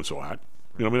sure they're doing so hot.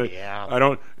 Yeah. I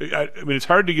mean, it's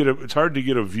hard to get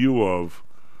a view of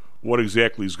what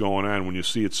exactly is going on when you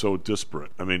see it so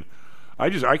disparate. I mean,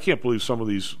 I can't believe some of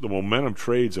the momentum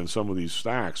trades on some of these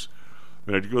stocks.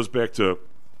 I mean, it goes back to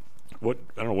what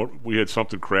we had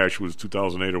something crash, it was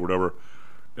 2008 or whatever,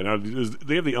 and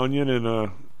they have the Onion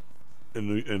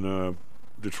in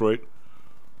Detroit.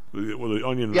 The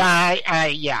Onion.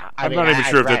 Yeah. I'm not even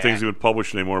sure if that thing's even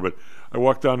published anymore. But I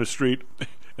walked down the street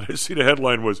and I see the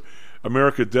headline was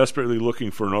 "America desperately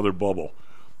looking for another bubble,"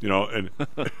 and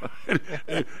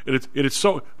it's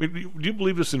so. I mean, do you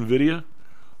believe this Nvidia?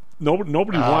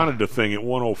 Nobody wanted the thing at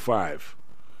 105,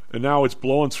 and now it's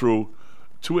blowing through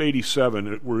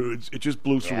 287. It just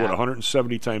blew through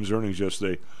 170 times earnings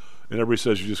yesterday, and everybody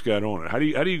says you just got to own it. How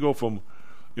do you go from,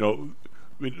 I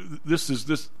mean,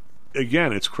 this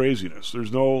again, it's craziness.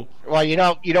 There's no. Well, you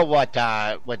know what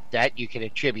that you can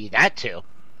attribute that to.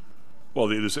 Well,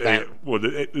 is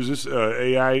this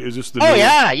AI? Is this the? Oh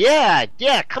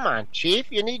yeah. Come on, Chief.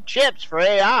 You need chips for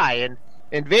AI, and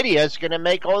NVIDIA is going to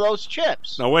make all those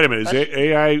chips. Now wait a minute. Is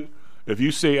AI? If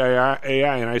you say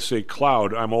AI and I say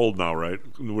cloud, I'm old now, right?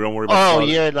 We don't worry about. Oh,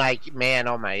 you're like, man.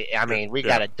 Oh my. I mean, we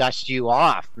got to dust you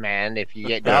off, man. If you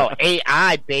get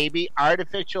AI, baby,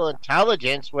 artificial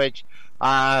intelligence, which.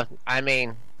 I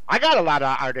mean, I got a lot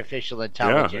of artificial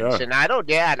intelligence, and I don't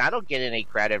get any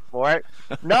credit for it.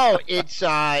 No, it's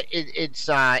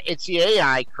the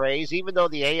AI craze. Even though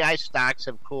the AI stocks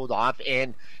have cooled off,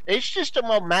 and it's just a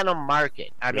momentum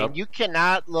market. I mean, you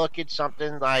cannot look at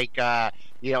something like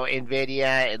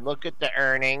Nvidia and look at the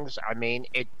earnings. I mean,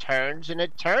 it turns and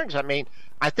it turns. I mean,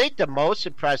 I think the most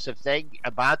impressive thing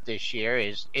about this year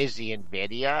is the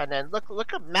Nvidia, and then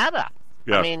look at Meta.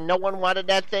 Yeah. I mean, no one wanted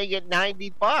that thing at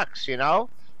 $90.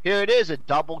 Here it is, a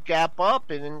double gap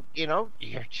up, and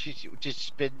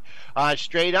just been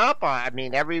straight up. I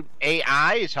mean, every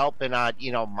AI is helping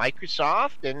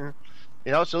Microsoft, and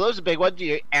so those are big ones.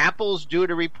 Apple's due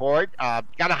to report. Got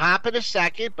to hop in a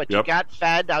second, but you got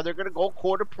Fed. Now they're going to go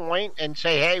quarter point and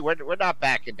say, hey, we're not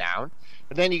backing down.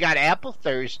 And then you got Apple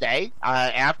Thursday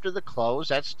after the close.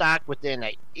 That stock within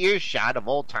an earshot of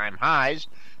all-time highs.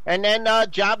 And then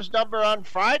jobs number on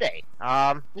Friday.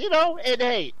 And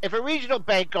hey, if a regional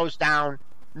bank goes down,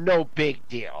 no big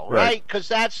deal, right? Because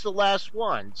that's the last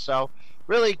one. So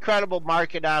really incredible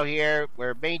market out here.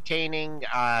 We're maintaining,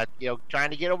 trying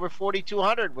to get over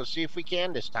 4,200. We'll see if we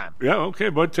can this time. Yeah, okay,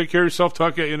 bud. Take care of yourself.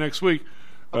 Talk at you next week.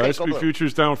 Okay, SP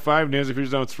Futures down 5, NASDAQ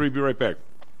Futures down 3. Be right back.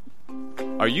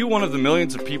 Are you one of the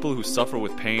millions of people who suffer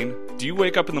with pain? Do you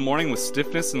wake up in the morning with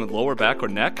stiffness in the lower back or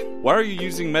neck? Why are you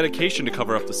using medication to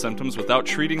cover up the symptoms without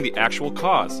treating the actual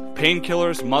cause?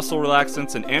 Painkillers, muscle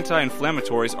relaxants, and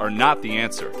anti-inflammatories are not the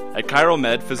answer. At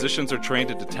ChiroMed, physicians are trained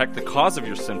to detect the cause of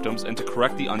your symptoms and to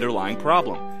correct the underlying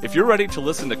problem. If you're ready to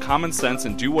listen to common sense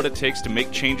and do what it takes to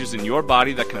make changes in your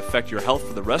body that can affect your health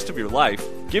for the rest of your life,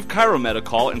 give ChiroMed a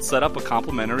call and set up a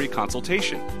complimentary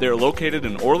consultation. They are located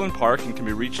in Orland Park and can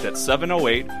be reached at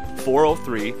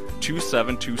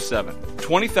 708-403-2727.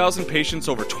 20,000 patients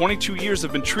over 22 years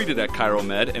have been treated at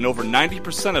ChiroMed, and over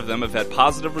 90% of them have had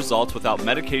positive results without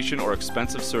medication or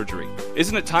expensive surgery.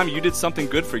 Isn't it time you did something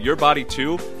good for your body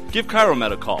too? Give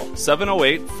ChiroMed a call,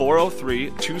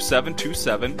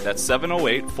 708-403-2727. That's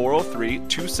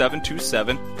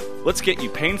 708-403-2727. Let's get you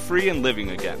pain-free and living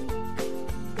again.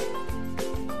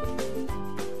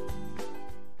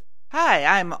 Hi,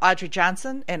 I'm Audrey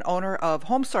Johnson, an owner of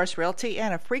Home Source Realty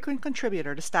and a frequent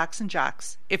contributor to Stocks and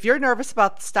Jocks. If you're nervous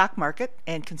about the stock market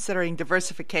and considering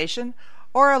diversification,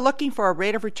 or are looking for a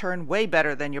rate of return way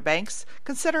better than your bank's,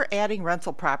 consider adding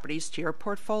rental properties to your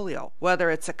portfolio. Whether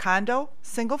it's a condo,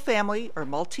 single family, or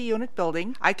multi-unit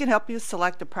building, I can help you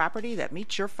select a property that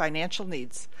meets your financial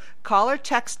needs. Call or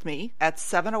text me at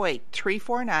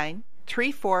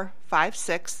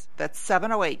 708-349-3456. That's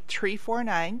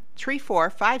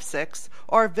 708-349-3456,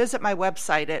 or visit my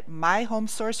website at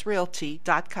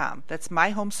myhomesourcerealty.com. That's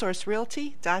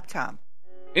myhomesourcerealty.com.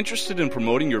 Interested in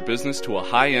promoting your business to a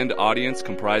high-end audience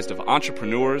comprised of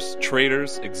entrepreneurs,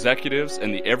 traders, executives,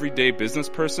 and the everyday business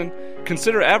person?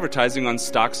 Consider advertising on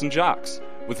Stocks and Jocks.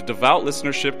 With a devout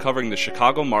listenership covering the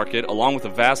Chicago market, along with a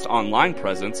vast online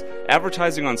presence,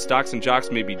 advertising on Stocks and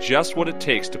Jocks may be just what it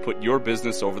takes to put your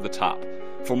business over the top.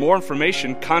 For more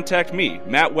information, contact me,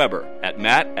 Matt Weber, at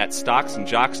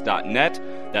matt@stocksandjocks.net.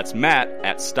 That's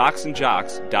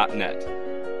matt@stocksandjocks.net.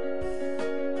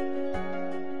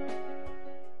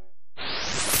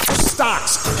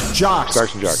 Stocks, jocks,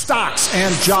 stocks and jocks. Stocks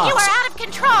and jocks. You are out of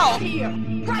control. Here,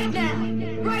 right now,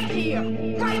 right here,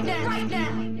 right now, right now.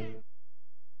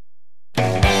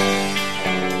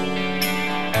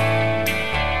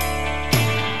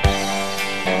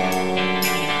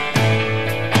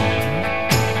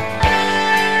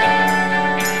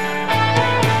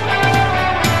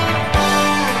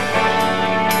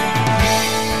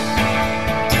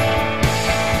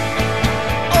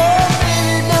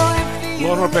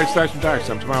 Stocks and Jocks.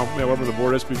 I'm tomorrow. However, the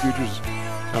board SP futures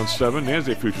down 7,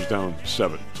 NASDAQ futures down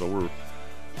 7. So we're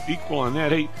equal on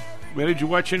that. Hey, man, did you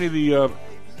watch any of the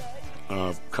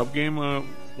Cub game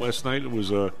last night? It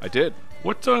was. I did.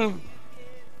 What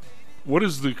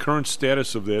is the current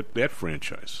status of that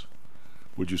franchise?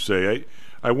 Would you say?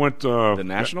 I went. The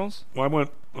Nationals? I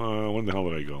went. When the hell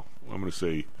did I go? I'm going to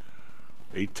say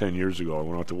 8-10 years ago. I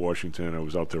went out to Washington. I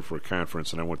was out there for a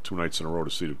conference, and I went 2 nights in a row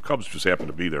to see the Cubs. Just happened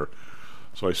to be there,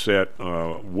 so I sat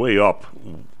way up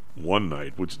one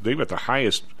night, which they've got the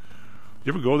highest.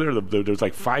 You ever go there? There's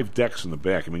like 5 decks in the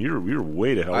back. I mean, you're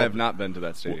way to hell. I have not been to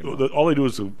that stadium. All they do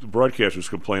is the broadcasters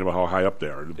complain about how high up they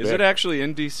are. Is it actually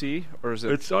in D.C. or is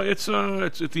it? It's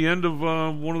at the end of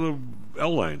one of the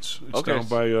L lines. It's okay. Down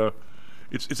by.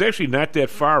 It's actually not that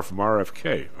far from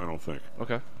RFK. I don't think.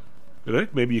 Okay. I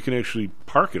think maybe you can actually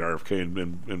park at RFK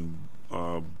and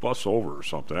bus over or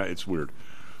something. It's weird,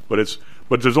 but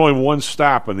there's only one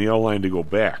stop on the L line to go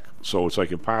back, so it's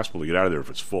like impossible to get out of there if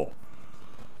it's full.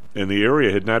 And the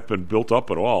area had not been built up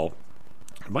at all.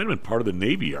 It might have been part of the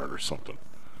Navy Yard or something.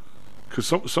 Because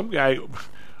some guy,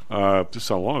 just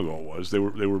how long ago it was, they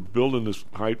were building this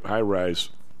high rise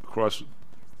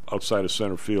outside of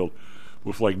center field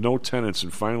with like no tenants,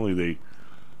 and finally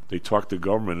they talked the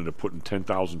government into putting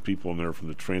 10,000 people in there from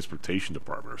the transportation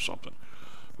department or something.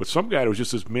 But some guy, there was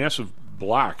just this massive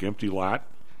block, empty lot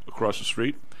across the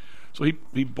street. So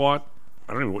he bought,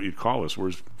 I don't know what you'd call this.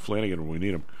 Where's Flanagan when we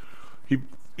need him?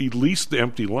 He leased the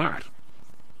empty lot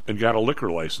and got a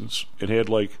liquor license and had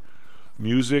like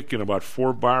music and about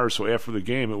 4 bars. So after the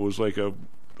game, it was like the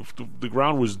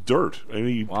ground was dirt, and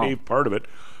he paved part of it.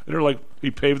 And they're like, he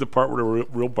paved the part where there were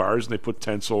real bars, and they put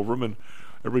tents over them, and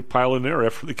everybody piled in there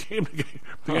after the game.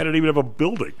 They didn't even have a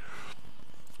building.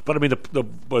 But I mean,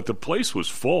 the place was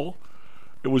full.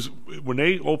 It was when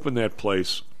they opened that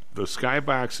place, the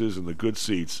skyboxes and the good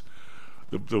seats.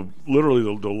 Literally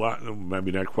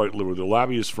maybe not quite literally, the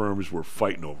lobbyist firms were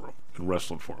fighting over them and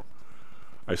wrestling for them.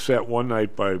 I sat one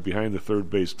night behind the third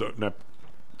base, not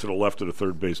to the left of the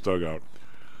third base dugout.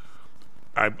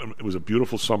 It was a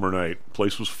beautiful summer night.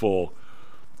 Place was full.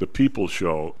 The People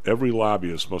Show, every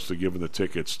lobbyist must have given the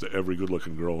tickets to every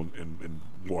good-looking girl in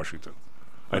Washington.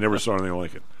 I never saw anything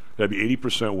like it. It had to be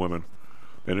 80% women,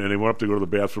 and they went up to go to the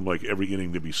bathroom like every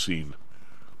inning to be seen.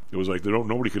 It was like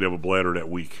nobody could have a bladder that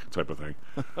week type of thing.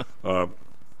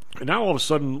 And now all of a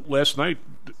sudden, last night,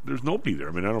 there's nobody there.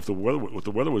 I mean, I don't know what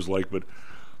the weather was like, but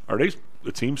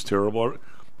the team's terrible?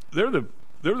 They're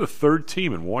the third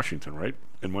team in Washington, right?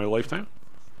 In my lifetime.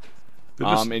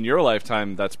 In your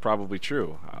lifetime, that's probably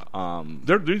true.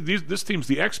 This team's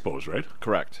the Expos, right?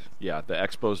 Correct. Yeah, the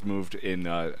Expos moved in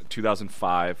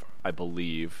 2005, I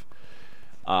believe.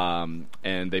 And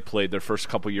they played their first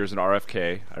couple years in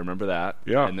RFK. I remember that.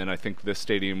 Yeah. And then I think this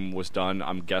stadium was done,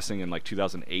 I'm guessing, in like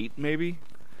 2008 maybe,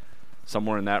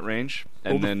 somewhere in that range.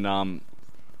 And then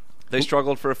they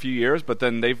struggled for a few years, but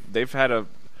then they've had a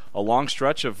long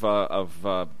stretch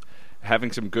of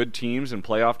having some good teams and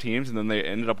playoff teams, and then they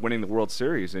ended up winning the World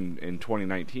Series in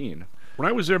 2019. When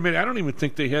I was there, man, I don't even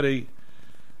think they had a.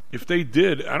 If they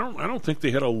did, I don't think they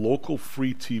had a local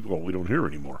free TV. Well, we don't hear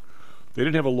anymore. They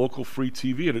didn't have a local free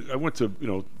TV, and I went to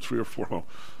 3 or 4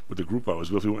 with the group I was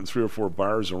with. We went in 3 or 4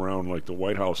 bars around like the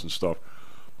White House and stuff.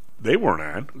 They weren't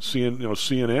on.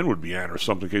 CNN would be on or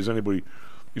something in case anybody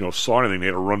saw anything. They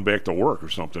had to run back to work or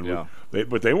something. Yeah.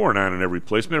 But they weren't on in every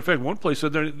place. Matter of fact, one place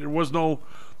said there was no.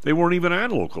 They weren't even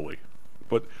on locally.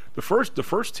 But the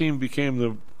first team became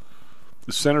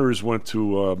the Senators went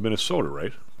to Minnesota,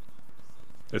 right?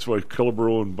 That's why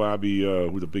Killebrew and Bobby,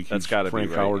 with the big huge Frank be right,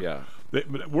 Howard. Yeah.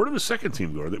 Where did the second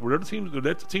team go? Were that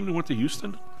the team that went to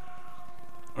Houston,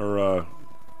 or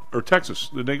Texas?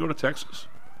 Did they go to Texas?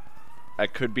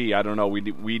 It could be. I don't know. We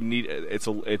need.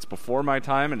 It's before my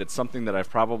time, and it's something that I've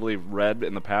probably read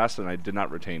in the past, and I did not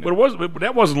retain it. But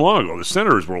that wasn't long ago. The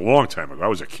Senators were a long time ago. I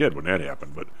was a kid when that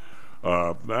happened. But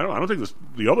I don't think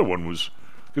the other one was,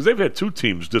 because they've had 2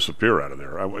 teams disappear out of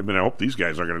there. I mean, I hope these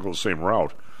guys aren't going to go the same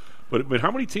route. But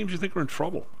how many teams do you think are in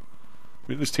trouble?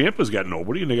 I mean, this Tampa's got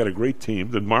nobody, and they got a great team.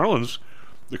 The Marlins,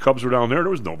 the Cubs were down there. There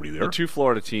was nobody there. The 2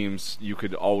 Florida teams, you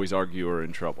could always argue, are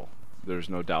in trouble. There's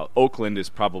no doubt. Oakland is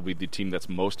probably the team that's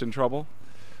most in trouble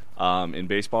in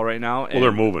baseball right now. Well,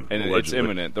 they're moving. And it's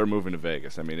imminent. They're moving to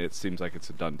Vegas. I mean, it seems like it's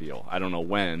a done deal. I don't know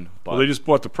when. But they just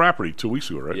bought the property 2 weeks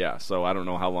ago, right? Yeah, so I don't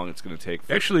know how long it's going to take.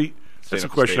 Actually, that's a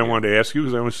question I wanted to ask you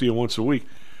because I only see you once a week.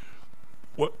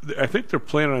 I think they're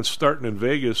planning on starting in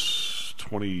Vegas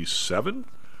 27.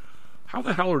 How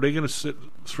the hell are they going to sit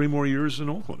 3 more years in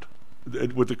Oakland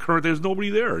with the current? There's nobody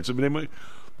there.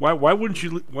 Why wouldn't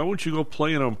you go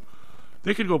play in them?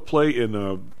 They could go play in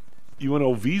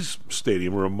UNLV's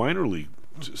stadium or a minor league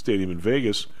stadium in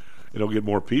Vegas, it'll get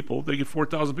more people. They get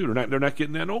 4,000 people. They're not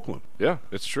getting that in Oakland. Yeah,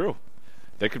 it's true.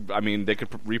 They could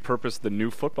repurpose the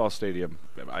new football stadium,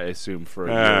 I assume, for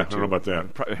a year or two. I don't know about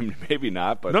that. Maybe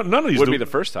not, but none of these would be the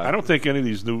first time. I don't think any of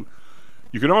these new.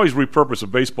 You can always repurpose a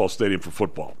baseball stadium for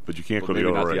football, but you can't go the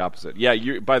other way. Maybe not the opposite.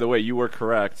 Yeah, by the way, you were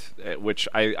correct, which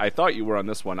I thought you were on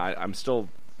this one. I'm still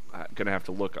going to have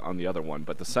to look on the other one,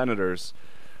 but the Senators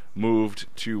moved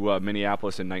to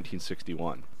Minneapolis in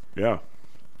 1961. Yeah.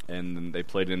 And then they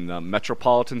played in the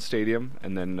Metropolitan Stadium,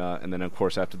 and then of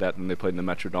course after that, then they played in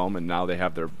the Metrodome, and now they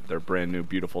have their brand new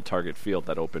beautiful Target Field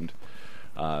that opened,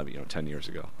 10 years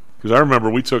ago. Because I remember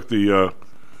we took the,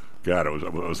 I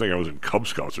was thinking I was in Cub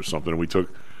Scouts or something, and we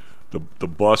took the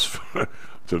bus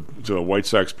to White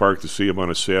Sox Park to see him on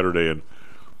a Saturday, and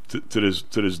to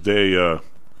this day,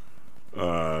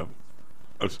 what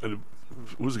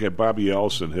was the guy? Bobby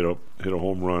Allison hit a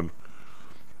home run.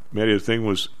 Matty, the thing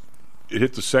was, it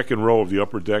hit the second row of the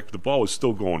upper deck. The ball was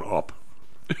still going up.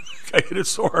 I hit it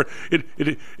so hard.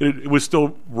 It was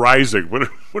still rising.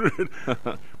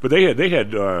 But they had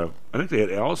I think they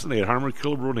had Allison, they had Harmon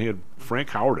Killebrew, and they had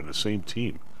Frank Howard in the same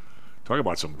team. Talk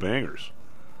about some bangers.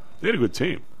 They had a good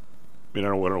team. I mean, I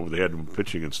don't know if they had them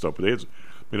pitching and stuff, but they had.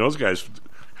 Those guys.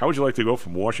 How would you like to go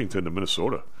from Washington to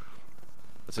Minnesota?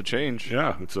 It's a change.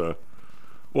 Yeah, it's a.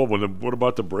 Well, what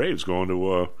about the Braves going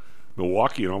to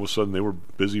Milwaukee, and all of a sudden they were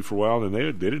busy for a while, and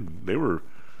they were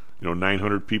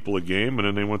 900 people a game, and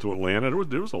then they went to Atlanta.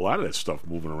 There was a lot of that stuff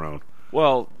moving around.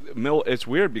 Well, it's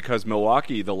weird because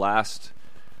Milwaukee,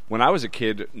 when I was a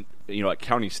kid, at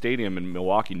County Stadium in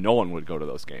Milwaukee, no one would go to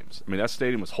those games. I mean, that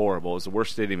stadium was horrible. It was the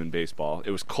worst stadium in baseball.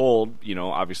 It was cold,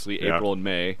 obviously April and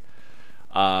May,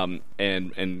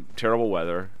 and terrible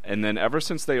weather. And then ever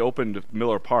since they opened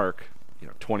Miller Park,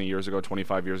 20 years ago,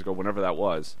 25 years ago, whenever that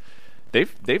was,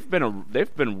 they've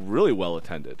been really well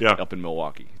attended up in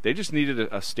Milwaukee. They just needed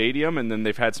a stadium, and then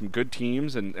they've had some good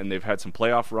teams, and they've had some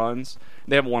playoff runs.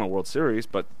 They haven't won a World Series,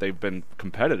 but they've been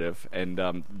competitive,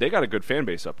 and they got a good fan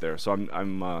base up there. So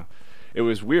it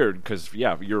was weird because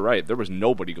you're right. There was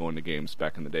nobody going to games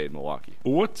back in the day in Milwaukee.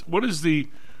 What is the?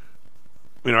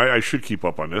 I should keep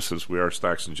up on this since we are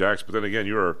Stocks and Jacks, but then again,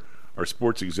 you're our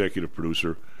sports executive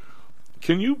producer.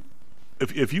 Can you,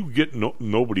 if you get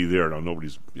nobody there now,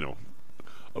 nobody's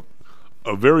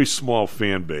a very small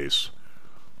fan base,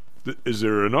 is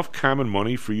there enough common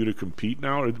money for you to compete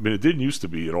now? I mean, it didn't used to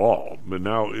be at all, but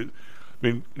now,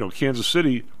 Kansas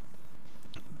City,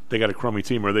 they got a crummy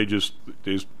team. Are they just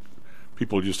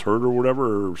people just hurt or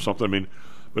whatever or something? I mean,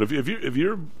 but if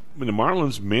the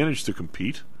Marlins managed to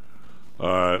compete,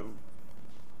 Tampa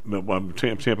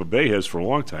Bay has for a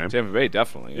long time. Tampa Bay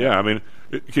definitely. Yeah, I mean,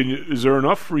 is there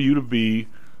enough for you to be?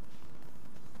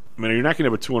 I mean, you're not going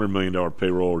to have a $200 million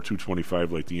payroll or $225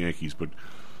 like the Yankees, but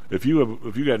if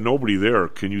you got nobody there,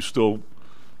 can you still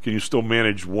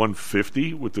manage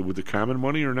 150 with the common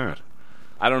money or not?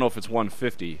 I don't know if it's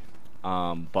 150,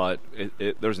 but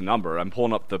there's a number. I'm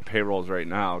pulling up the payrolls right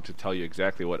now to tell you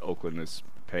exactly what Oakland is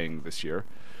paying this year,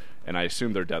 and I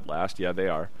assume they're dead last. Yeah, they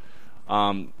are.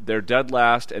 They're dead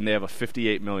last, and they have a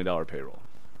 $58 million payroll.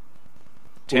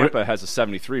 Tampa has a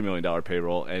 $73 million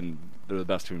payroll, and they're the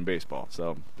best team in baseball.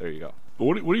 So there you go.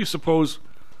 What do you suppose?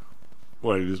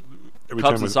 Cubs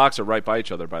and Sox are right by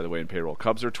each other, by the way, in payroll.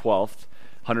 Cubs are 12th,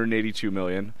 $182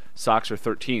 million. Sox are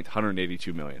 13th,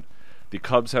 $182 million. The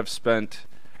Cubs have spent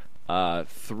it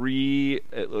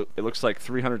looks like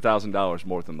 $300,000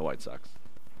 more than the White Sox.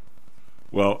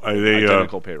 Well,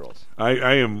 identical payrolls.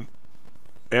 I am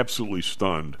absolutely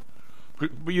stunned, but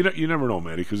you never know,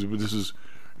 Matty, because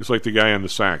it's like the guy on the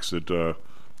Sox that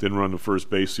didn't run the first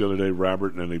base the other day,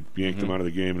 Robert, and then they yanked him out of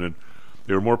the game, and then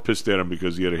they were more pissed at him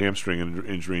because he had a hamstring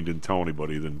injury and didn't tell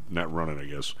anybody than not running, I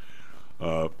guess.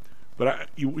 But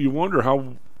you wonder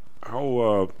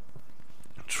how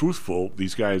truthful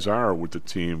these guys are with the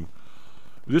team.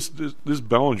 This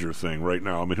Bellinger thing right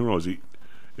now, I mean, who knows? It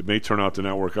may turn out to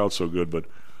not work out so good, but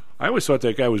I always thought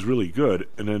that guy was really good,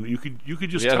 and then you could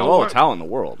just tell. He had all the talent in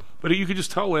the world, but you could just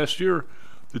tell last year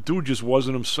the dude just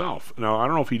wasn't himself. Now I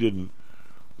don't know if he didn't.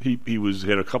 He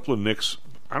had a couple of nicks.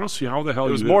 I don't see how the hell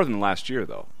it was more than last year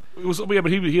though. It was,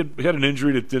 but he had an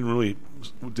injury that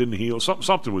didn't heal.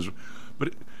 Something was,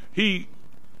 but he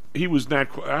was not.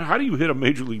 How do you hit a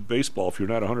Major League Baseball if you're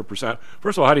not 100%?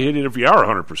 First of all, how do you hit it if you are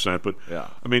 100%? But yeah,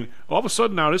 I mean, all of a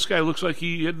sudden now this guy looks like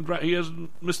he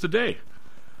hasn't missed a day.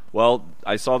 Well,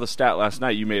 I saw the stat last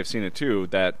night. You may have seen it too.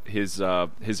 That his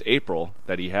April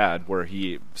that he had, where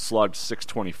he slugged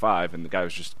 .625, and the guy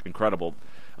was just incredible.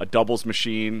 A doubles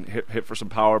machine, hit for some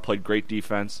power, played great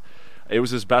defense. It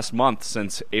was his best month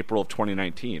since April of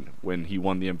 2019 when he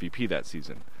won the MVP that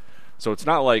season. So it's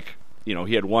not like,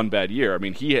 he had one bad year. I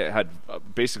mean, he had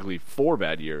basically 4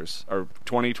 bad years, or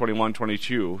 20, 21,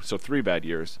 22, so 3 bad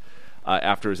years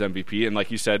after his MVP. And like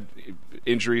you said,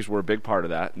 injuries were a big part of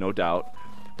that, no doubt.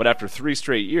 But after 3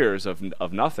 straight years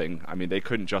of nothing, I mean, they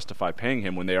couldn't justify paying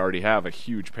him when they already have a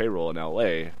huge payroll in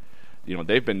L.A.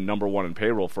 They've been number 1 in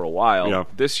payroll for a while. Yeah.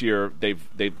 This year,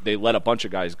 they let a bunch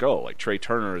of guys go. Like Trey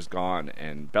Turner is gone,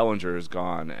 and Bellinger is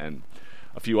gone, and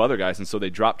a few other guys, and so they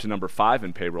dropped to number 5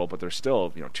 in payroll. But they're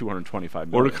still, $225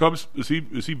 million. Or the Cubs? Is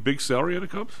he big salary at the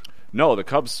Cubs? No, the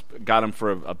Cubs got him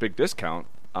for a big discount,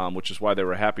 which is why they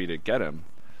were happy to get him.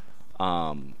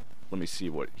 Let me see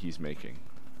what he's making.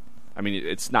 I mean,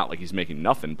 it's not like he's making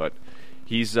nothing, but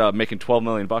he's making $12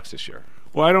 million this year.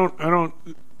 Well, I don't.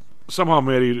 Somehow,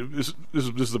 Matty, this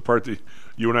is the part that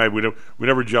you and I we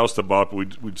never joust about,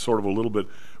 but we'd sort of a little bit.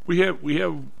 We have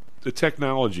the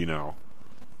technology now,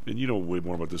 and you know way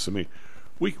more about this than me.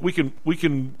 We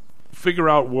can figure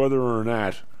out whether or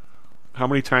not how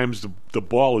many times the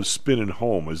ball is spinning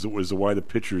home as to why the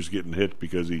pitcher is getting hit,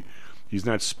 because he's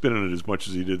not spinning it as much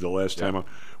as he did the last time out.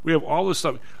 We have all this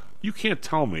stuff. You can't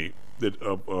tell me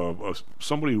that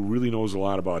somebody who really knows a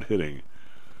lot about hitting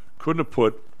couldn't have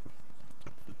put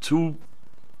two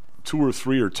or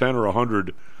 3 or 10 or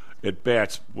 100 at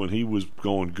bats when he was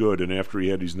going good and after he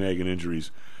had these nagging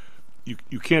injuries.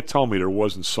 You can't tell me there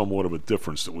wasn't somewhat of a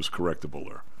difference that was correctable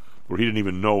there, where he didn't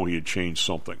even know he had changed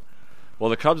something. Well,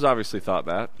 the Cubs obviously thought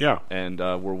that. Yeah. And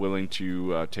were willing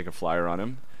to take a flyer on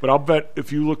him. But I'll bet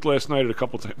if you looked last night at a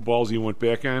couple balls he went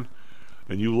back on,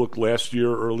 and you look last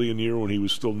year, early in the year when he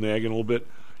was still nagging a little bit,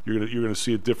 you're gonna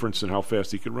see a difference in how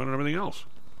fast he could run and everything else.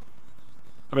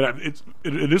 I mean,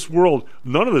 in this world,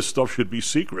 none of this stuff should be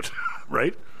secret,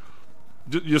 right?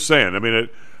 Just saying. I mean,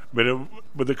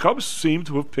 but the Cubs seem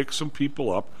to have picked some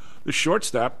people up. The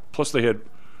shortstop, plus they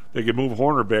could move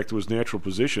Horner back to his natural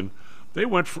position. They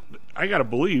went for, I got to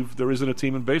believe there isn't a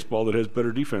team in baseball that has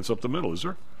better defense up the middle, is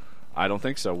there? I don't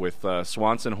think so. With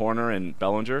Swanson, Horner, and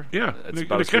Bellinger. Yeah, and the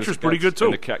catcher's pretty good,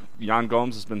 too. Jan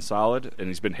Gomes has been solid, and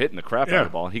he's been hitting the crap out of the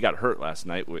ball. He got hurt last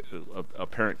night with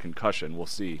apparent concussion. We'll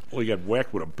see. Well, he got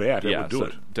whacked with a bat. That would do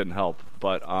it. Didn't help.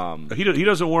 But he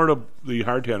doesn't wear the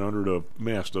hard hat under the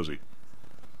mask, does he?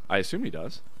 I assume he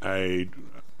does. I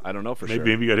don't know for sure.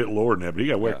 Maybe he got hit lower than that, but he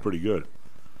got whacked pretty good.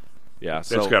 Yeah,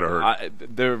 so that's got to hurt.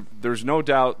 There's no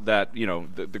doubt that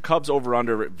the Cubs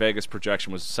over/under Vegas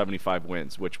projection was 75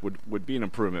 wins, which would be an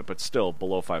improvement, but still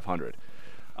below 500.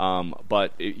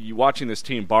 But you watching this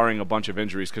team, barring a bunch of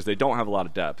injuries, because they don't have a lot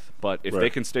of depth. But if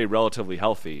they can stay relatively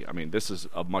healthy, I mean, this is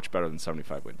a much better than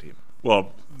 75 win team.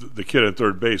 Well, the kid at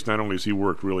third base, not only has he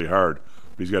worked really hard,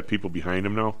 but he's got people behind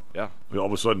him now. Yeah. All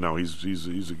of a sudden now he's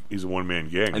a one-man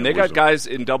gang. And they got guys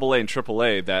in AA and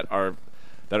AAA that are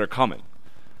coming.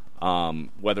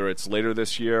 Whether it's later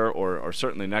this year or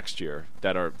certainly next year,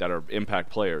 that are impact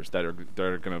players that are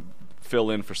going to fill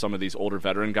in for some of these older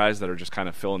veteran guys that are just kind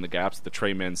of filling the gaps, the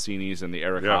Trey Mancinis and the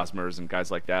Eric Hosmers and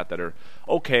guys like that are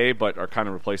okay but are kind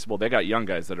of replaceable. They got young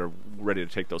guys that are ready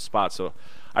to take those spots. So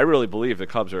I really believe the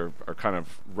Cubs are kind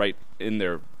of right in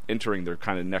there, entering their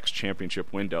kind of next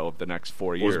championship window of the next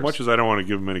 4 years. Well, as much as I don't want to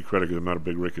give them any credit because I'm not a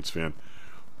big Ricketts fan,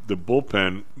 the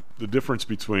bullpen, the difference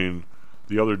between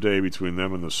the other day between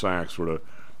them and the Sox, where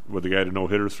the guy had a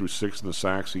no-hitter through 6 in the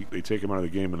Sox, they take him out of the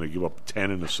game and they give up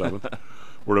 10 in the 7th.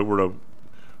 where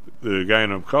the guy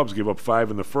in the Cubs gave up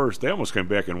 5 in the first. They almost came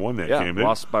back and won that game. Yeah,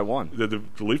 lost by 1. The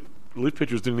Leaf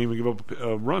pitchers didn't even give up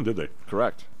a run, did they?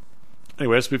 Correct.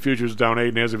 Anyway, SP Futures down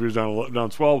 8, NASDAQ Futures down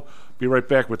 12. Be right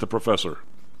back with the professor.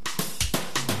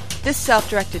 This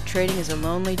self-directed trading is a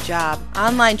lonely job.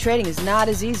 Online trading is not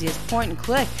as easy as point and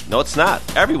click. No, it's not.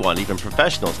 Everyone, even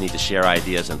professionals, need to share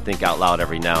ideas and think out loud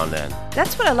every now and then.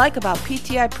 That's what I like about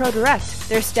PTI Pro Direct.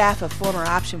 Their staff of former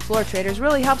option floor traders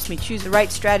really helps me choose the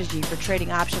right strategy for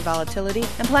trading option volatility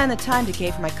and plan the time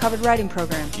decay for my covered writing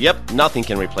program. Yep, nothing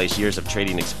can replace years of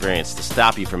trading experience to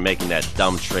stop you from making that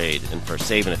dumb trade and for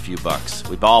saving a few bucks.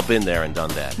 We've all been there and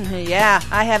done that. Yeah,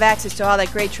 I have access to all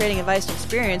that great trading advice and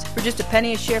experience for just a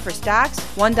penny a share for stocks,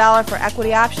 $1 for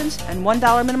equity options, and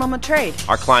 $1 minimum a trade.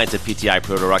 Our clients at PTI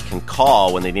Pro Direct can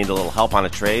call when they need a little help on a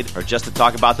trade or just to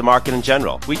talk about the market in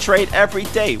general. We trade every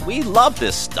day. We love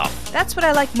this stuff. That's what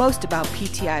I like most about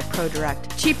PTI Pro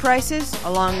Direct. Cheap prices,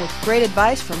 along with great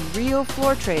advice from real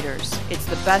floor traders. It's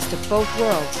the best of both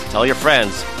worlds. Tell your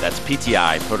friends. That's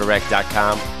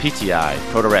PTIProDirect.com,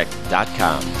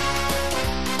 PTIProDirect.com.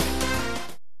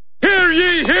 Hear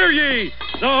ye, hear ye!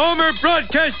 The Homer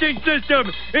Broadcasting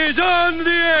System is on the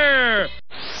air!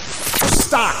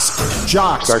 Stocks,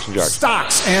 jocks, Starks and jocks.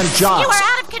 stocks and jocks. You are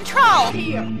out of control.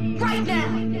 Here, right now,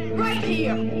 right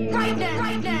here, right now,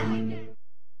 right now.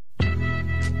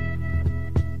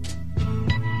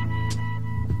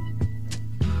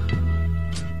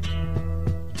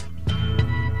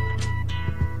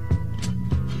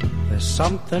 There's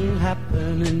something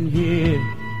happening here.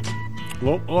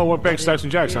 Hello, welcome back to Stocks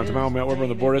and Jocks. I'm tomorrow, Matt Weber on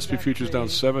the board. SP futures down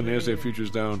 7, NASDAQ futures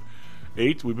down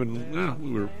 8. We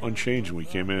were unchanged when we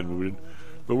came in,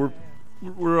 but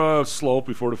we're slow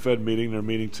before the Fed meeting. They're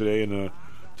meeting today, and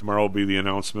tomorrow will be the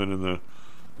announcement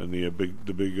and the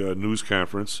big news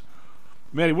conference.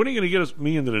 Matty, when are you going to get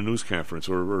me into the news conference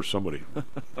or somebody?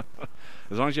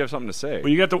 As long as you have something to say. Well,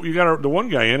 you got the one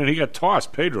guy in, and he got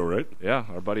tossed, Pedro, right? Yeah,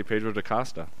 our buddy Pedro da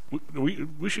Costa.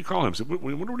 We should call him.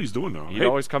 We wonder what he's doing now. He'd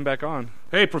always come back on.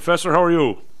 Hey, Professor, how are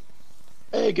you?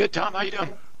 Hey, good, Tom. How you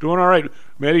doing? Doing all right.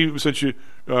 Matty, since you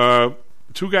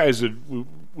two guys that we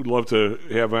would love to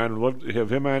have on, would love to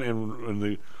have him on,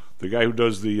 and the guy who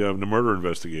does the murder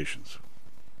investigations.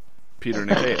 Peter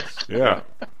Nicaeus. Yeah.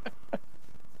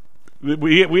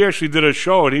 We actually did a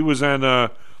show, and he was on.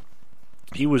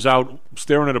 He was out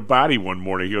staring at a body one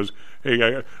morning. He goes,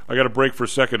 "Hey, I got to break for a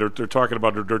second. They're talking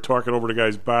about they're talking over the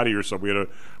guy's body or something.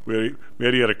 We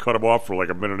had to cut him off for like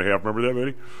a minute and a half. Remember that,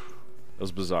 Matty? That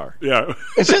was bizarre. Yeah.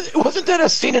 Wasn't that a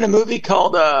scene in a movie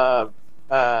called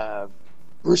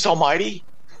Bruce Almighty?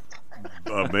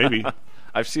 Maybe.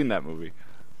 I've seen that movie.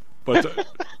 But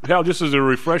Hal, just as a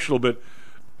refresh a little bit,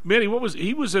 Manny,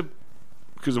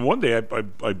 because one day I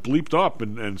bleeped up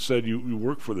and said you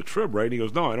work for the Trib, right? And he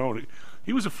goes, no, I don't.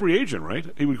 He was a free agent, right?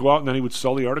 He would go out and then he would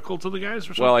sell the article to the guys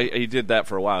or something? Well, he did that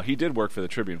for a while. He did work for the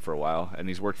Tribune for a while, and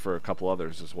he's worked for a couple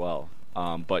others as well.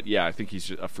 But yeah, I think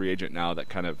he's a free agent now that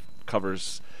kind of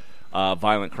covers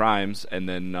violent crimes and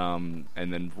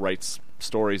then writes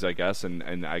stories, I guess,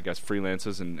 and I guess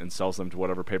freelances and sells them to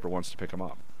whatever paper wants to pick them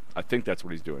up. I think that's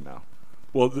what he's doing now.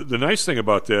 Well, the nice thing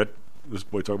about that, this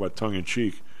boy talk about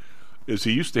tongue-in-cheek, is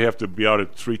he used to have to be out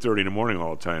at 3:30 in the morning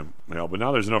all the time, but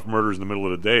now there's enough murders in the middle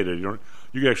of the day that you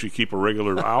can actually keep a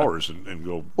regular hours and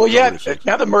go. Well, yeah.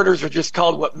 Now the murders are just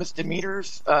called what,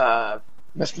 misdemeanors,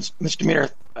 misdemeanor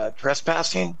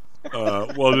trespassing.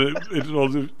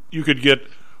 You could get,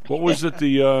 what was it,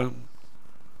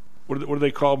 what do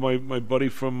they call my buddy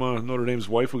from Notre Dame's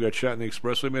wife who got shot in the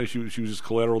expressway? Man, she was just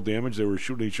collateral damage. They were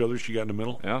shooting each other. She got in the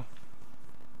middle. Yeah.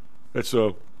 It's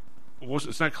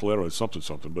not collateral. It's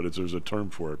something. But there's a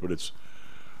term for it. But it's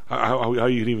how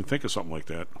you can even think of something like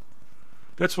that.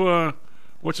 That's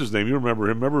what's his name? You remember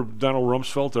him? Remember Donald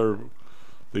Rumsfeld?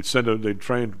 They'd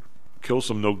try and kill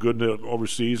some no good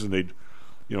overseas, and they'd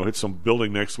hit some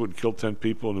building next to it and kill 10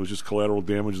 people, and it was just collateral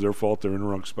damage. Their fault. They're in the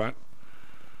wrong spot.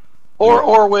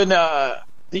 Or when the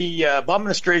Obama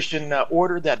administration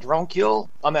ordered that drone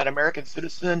kill on that American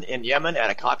citizen in Yemen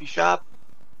at a coffee shop,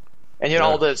 and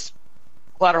all this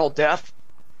collateral death,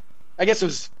 I guess it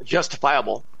was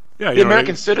justifiable. Yeah, the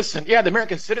American citizen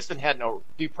had no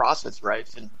due process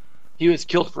rights, and he was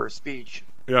killed for his speech.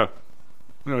 Yeah,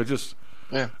 it is.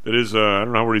 I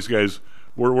don't know where these guys,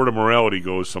 where the morality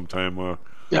goes sometime. I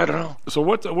don't know. So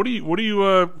what are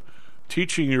you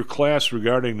teaching your class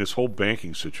regarding this whole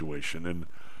banking situation? And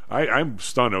I'm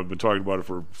stunned. I've been talking about it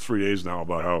for 3 days now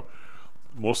about how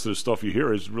most of the stuff you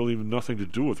hear has really nothing to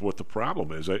do with what the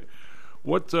problem is.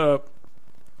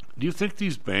 Do you think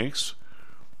these banks,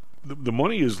 the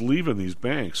money is leaving these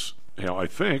banks? I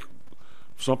think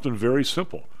something very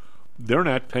simple. They're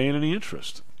not paying any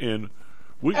interest. And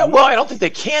I don't think they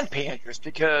can pay interest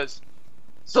because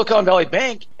Silicon Valley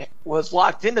Bank was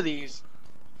locked into these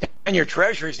 10-year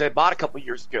treasuries they bought a couple of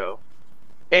years ago,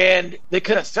 and they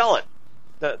couldn't sell it.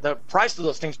 The price of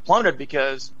those things plummeted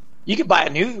because you could buy a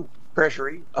new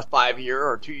treasury, a 5-year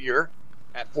or 2-year,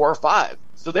 at 4 or 5.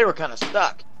 So they were kind of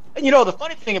stuck. And the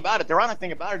funny thing about it, the ironic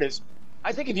thing about it is,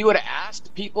 I think if you would have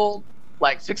asked people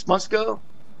like 6 months ago,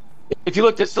 if you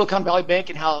looked at Silicon Valley Bank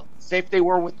and how safe they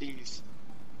were with these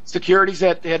securities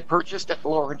that they had purchased at the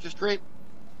lower interest rate,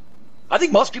 I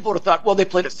think most people would have thought, well, they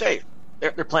played it safe.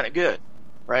 They're playing it good,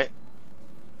 right?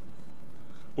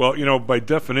 Well, by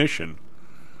definition,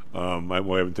 I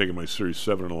haven't taken my Series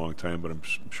 7 in a long time, but I'm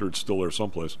sure it's still there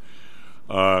someplace.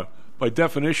 By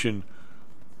definition,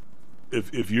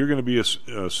 if you're going to be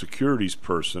a securities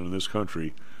person in this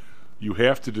country, you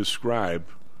have to describe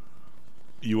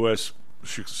U.S.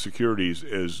 securities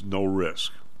as no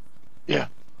risk. Yeah.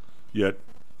 Yet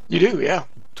you do, yeah.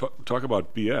 Talk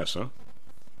about BS, huh?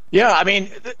 Yeah, I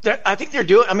mean, I think they're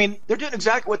doing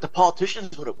exactly what the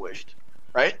politicians would have wished,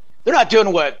 right? They're not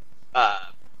doing what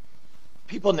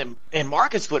people in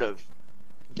markets would have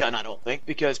done, I don't think,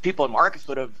 because people in markets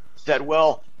would have said,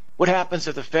 well, what happens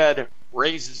if the Fed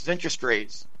raises interest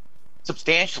rates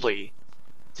substantially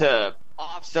to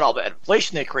offset all the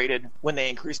inflation they created when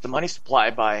they increased the money supply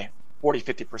by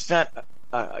 40-50%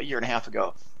 a year and a half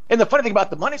ago. And the funny thing about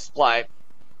the money supply,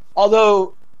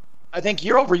 although I think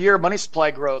year over year money supply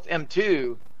growth,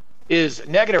 M2, is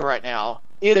negative right now,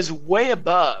 it is way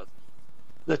above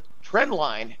the trend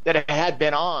line that it had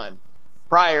been on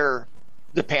prior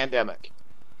to the pandemic.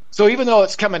 So even though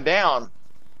it's coming down,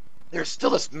 there's still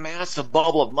this massive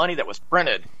bubble of money that was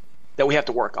printed that we have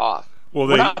to work off. Well,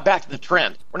 we're not back to the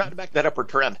trend. We're not back to that upward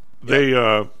trend.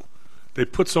 They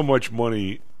put so much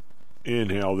money in,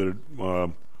 Hal, that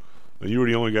and you were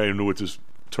the only guy who knew what this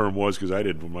term was, because I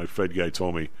did when my Fed guy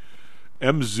told me.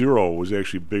 M0 was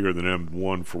actually bigger than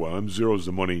M1 for a while. M0 is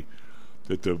the money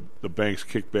that the banks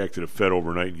kick back to the Fed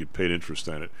overnight and get paid interest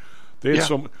on it. They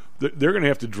had they're going to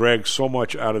have to drag so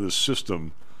much out of the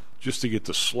system just to get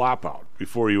the slop out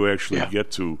before you actually get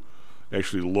to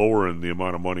actually lowering the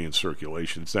amount of money in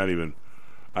circulation. It's not even,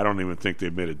 I don't even think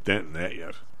they've made a dent in that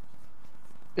yet.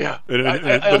 Yeah, I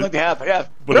don't think they have. Yeah,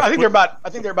 but I think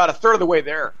they're about a third of the way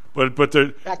there. But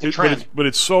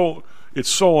it's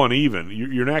so uneven.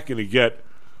 You're not going to get,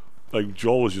 like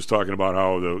Joel was just talking about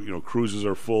how the cruises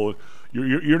are full.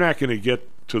 You're not going to get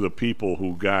to the people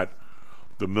who got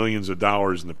the millions of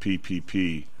dollars in the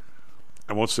PPP.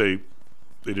 I won't say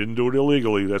they didn't do it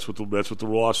illegally. That's what the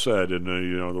law said, and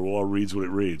the law reads what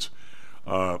it reads.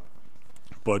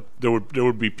 But there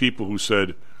would be people who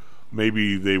said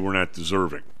maybe they were not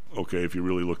deserving. Okay, if you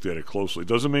really looked at it closely, it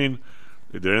doesn't mean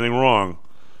they did anything wrong.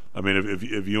 I mean,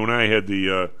 if you and I had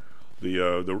the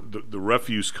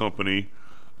refuse company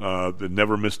that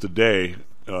never missed a day,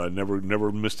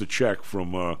 never missed a check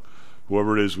from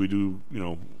whoever it is we do,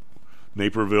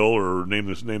 Naperville or name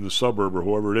the suburb or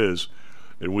whoever it is,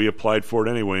 and we applied for it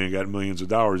anyway and got millions of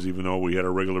dollars, even though we had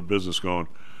our regular business going.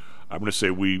 I'm going to say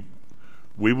we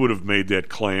would have made that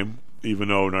claim, even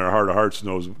though in our heart of hearts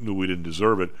knew we didn't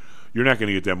deserve it. You're not going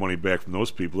to get that money back from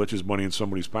those people. That's just money in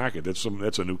somebody's pocket. That's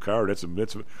a new car.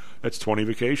 That's 20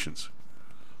 vacations.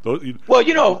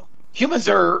 Well, humans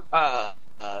are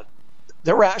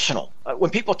they're rational.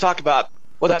 When people talk about,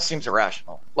 well, that seems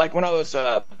irrational. Like when I was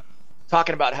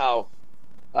talking about how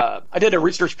I did a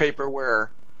research paper where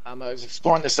I was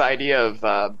exploring this idea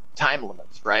of time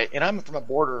limits, right? And I'm from a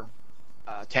border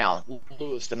town,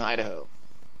 Lewiston, Idaho.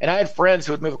 And I had friends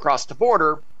who would move across the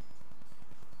border.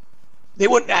 They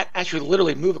wouldn't actually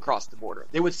literally move across the border.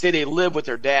 They would say they live with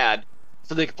their dad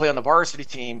so they could play on the varsity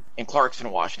team in Clarkston,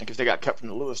 Washington, because they got cut from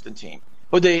the Lewiston team.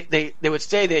 But they would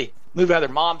say they moved out of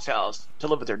their mom's house to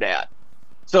live with their dad.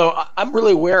 So I'm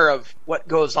really aware of what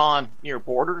goes on near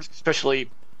borders, especially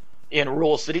in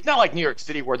rural cities. Not like New York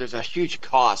City where there's a huge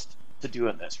cost to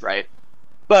doing this, right?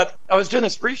 But I was doing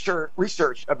this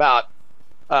research about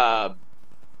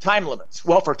time limits,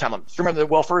 welfare time limits. Remember the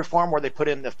welfare reform where they put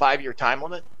in the 5-year time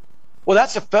limit? Well,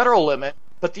 that's a federal limit,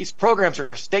 but these programs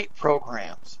are state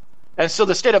programs. And so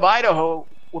the state of Idaho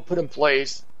would put in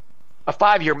place a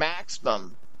 5-year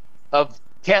maximum of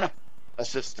TANF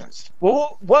assistance.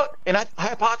 Well, and I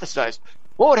hypothesized,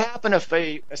 what would happen if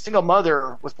a single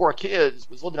mother with 4 kids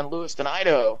was living in Lewiston,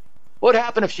 Idaho? What would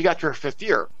happen if she got to her 5th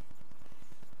year?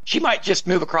 She might just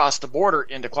move across the border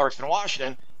into Clarkston,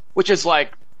 Washington, which is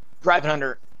like driving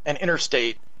under an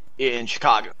interstate in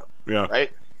Chicago. Yeah.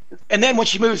 Right? And then when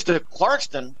she moves to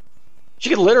Clarkston, she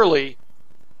could literally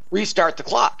restart the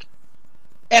clock.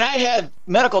 And I had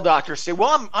medical doctors say,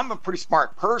 well, I'm a pretty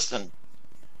smart person,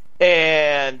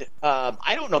 and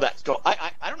I don't know that.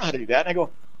 I don't know how to do that. And I go,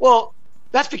 well,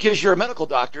 that's because you're a medical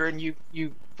doctor, and you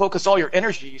focus all your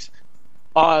energies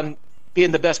on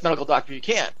being the best medical doctor you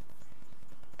can.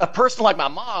 A person like my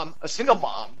mom, a single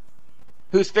mom,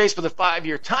 who's faced with a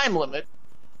 5-year time limit,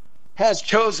 has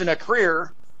chosen a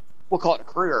career, we'll call it a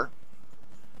career,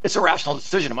 it's a rational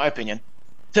decision in my opinion,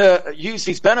 to use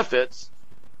these benefits.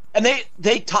 And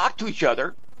they talk to each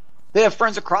other, they have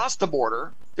friends across the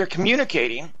border, they're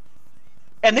communicating,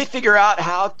 and they figure out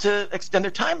how to extend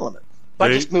their time limit by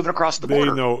just moving across the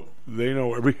border. They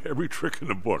know every trick in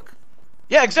the book.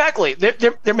 Yeah, exactly.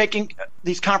 They're making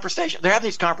these conversations. They're having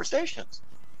these conversations.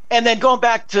 And then going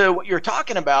back to what you're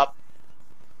talking about,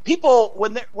 people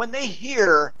when they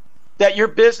hear that your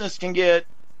business can get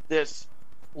this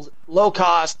low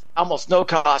cost, almost no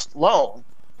cost loan,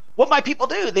 what might people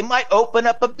do? They might open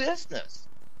up a business.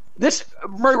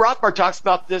 Murray Rothbard talks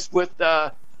about this with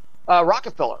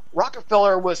Rockefeller.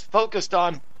 Rockefeller was focused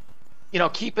on,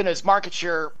 keeping his market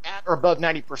share at or above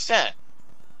 90%,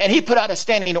 and he put out a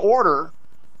standing order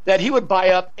that he would buy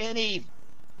up any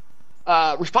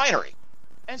refinery.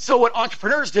 And so what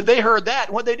entrepreneurs did, they heard that,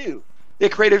 and what they do? they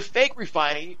created fake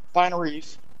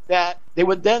refineries that they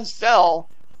would then sell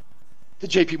to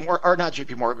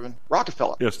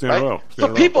Rockefeller. Yeah, Standard Oil.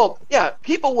 So people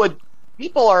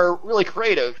are really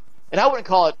creative, and I wouldn't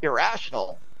call it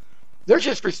irrational. They're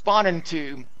just responding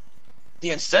to the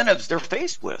incentives they're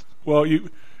faced with. Well,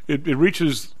 it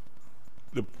reaches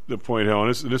the point, Helen.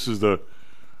 This is the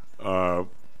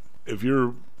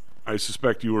I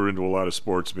suspect you were into a lot of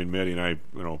sports. I mean, Maddie and I,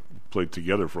 played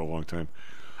together for a long time.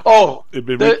 Oh,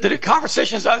 the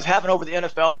conversations I was having over the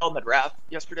NFL and the draft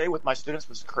yesterday with my students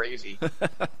was crazy.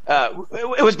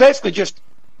 It was basically just,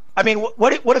 I mean,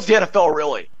 what is the NFL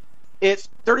really? It's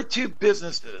 32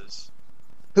 businesses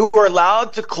who are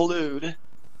allowed to collude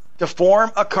to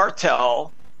form a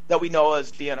cartel that we know as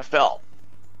the NFL.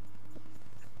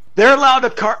 They're allowed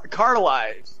to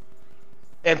cartelize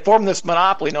and form this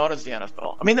monopoly known as the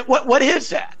NFL. I mean, what is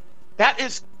that? That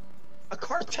is a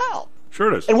cartel.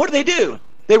 Sure it is. And what do?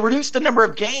 They reduce the number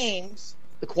of games,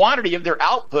 the quantity of their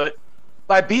output,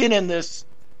 by being in this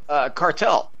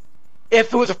cartel.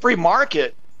 If it was a free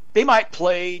market, they might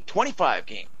play 25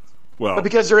 games. Well, but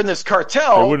because they're in this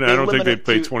cartel, I don't think they'd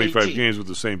play 25 18. games with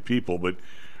the same people, but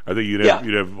I think you'd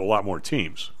have a lot more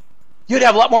teams. You'd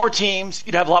have a lot more teams.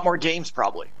 You'd have a lot more games,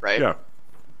 probably, right? Yeah.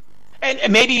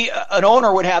 And maybe an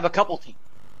owner would have a couple teams,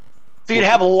 so you'd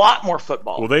have a lot more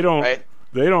football. Well, they don't. Right?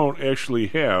 They don't actually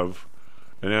have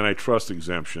an antitrust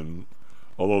exemption,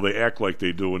 although they act like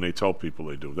they do and they tell people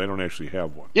they do. They don't actually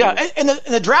have one. Yeah, and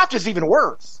the draft is even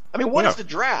worse. I mean, what is the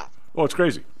draft? Well, it's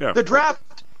crazy. Yeah. The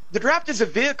draft is a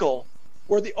vehicle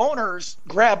where the owners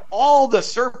grab all the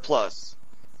surplus,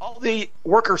 all the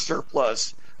worker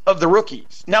surplus of the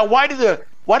rookies. Now, why do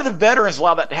the veterans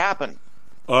allow that to happen?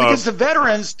 Because the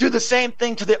veterans do the same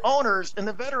thing to the owners in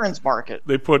the veterans market.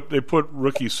 They put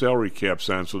rookie salary caps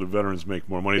on so the veterans make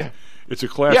more money. Yeah. It's a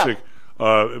classic. Yeah.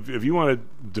 If you want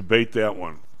to debate that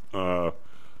one,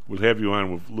 we'll have you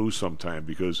on with Lou sometime,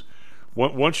 because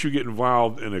once you get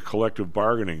involved in a collective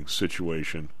bargaining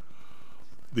situation,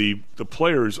 the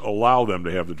players allow them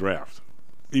to have the draft,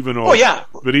 even though. Oh yeah.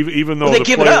 But even though they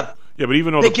give it up. Yeah, but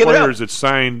even though the players that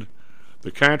signed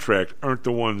the contract aren't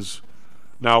the ones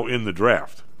now in the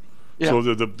draft. Yeah. So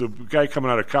the guy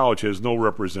coming out of college has no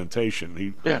representation.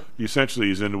 He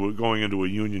essentially is going into a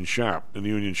union shop, and the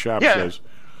union shop says,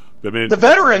 the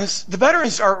veterans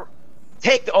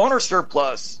take the owner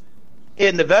surplus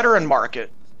in the veteran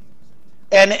market,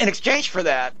 and in exchange for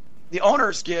that, the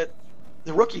owners get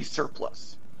the rookie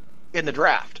surplus in the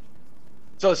draft.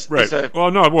 So it's right.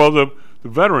 The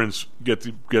veterans get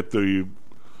the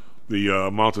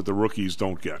amount that the rookies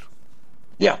don't get.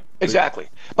 Yeah, exactly.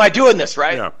 By doing this,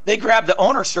 right, they grab the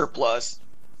owner surplus,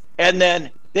 and then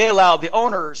they allow the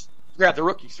owners to grab the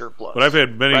rookie surplus. But I've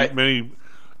had many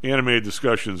animated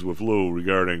discussions with Lou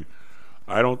regarding.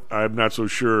 I'm not so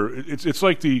sure. It's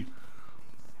like and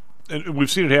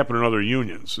we've seen it happen in other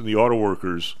unions. And the auto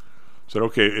workers said,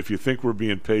 "Okay, if you think we're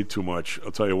being paid too much,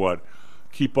 I'll tell you what,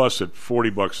 keep us at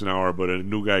 $40 an hour, but a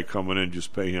new guy coming in,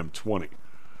 just pay him $20."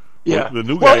 Yeah. The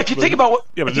new guy. If you think about what,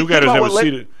 the new guy doesn't have a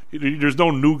seat. There's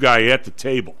no new guy at the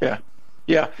table. Yeah.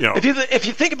 Yeah. If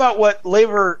you think about what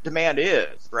labor demand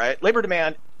is, right? Labor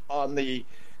demand on the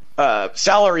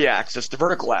salary axis, the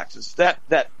vertical axis,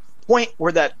 that point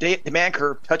where that demand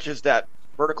curve touches that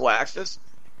vertical axis,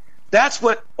 that's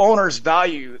what owners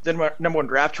value the number one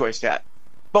draft choice at.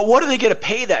 But what do they get to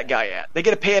pay that guy at? They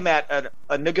get to pay him at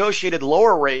a negotiated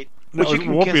lower rate, which you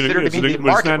can consider to be the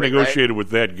market it's not rate, negotiated right? with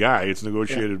that guy. It's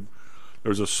negotiated. Yeah.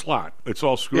 There's a slot. It's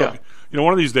all screwed up.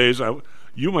 One of these days,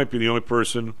 you might be the only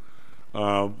person.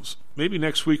 Maybe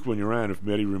next week when you're on, if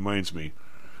Maddie reminds me,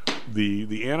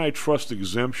 the antitrust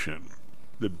exemption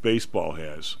that baseball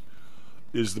has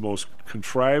is the most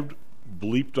contrived,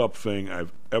 bleeped up thing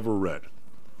I've ever read.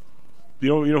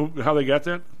 You know how they got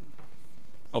that?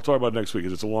 I'll talk about it next week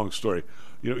because it's a long story.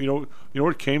 You know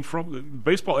where it came from?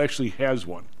 Baseball actually has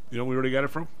one. You know where they got it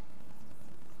from?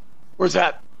 Where's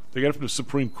that? They got it from the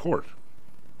Supreme Court.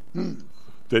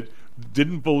 That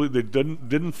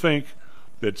didn't think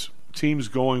that teams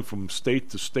going from state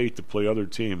to state to play other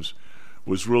teams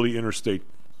was really interstate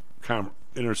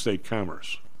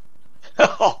commerce.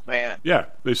 Oh man! Yeah,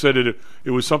 they said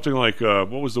it was something like what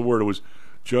was the word? It was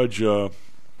Judge. The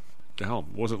hell,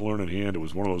 it wasn't Learned Hand. It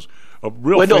was one of those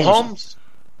real Wendell famous, Holmes.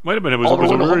 Might have been. It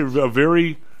was a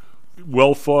very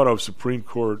well thought of Supreme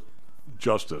Court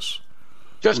justice.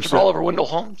 Justice Oliver Wendell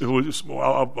Holmes.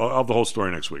 I'll have the whole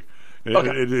story next week.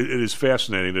 Okay. It is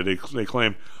fascinating that they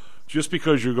claim just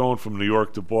because you're going from New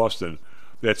York to Boston,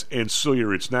 that's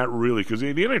ancillary. It's not really, because the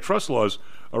antitrust laws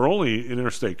are only in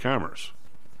interstate commerce.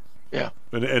 Yeah.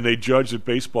 And they judged that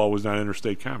baseball was not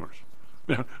interstate commerce.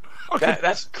 Yeah.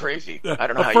 That's crazy. I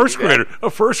don't know how first you do that. grader, a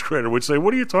first grader would say,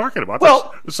 "What are you talking about?"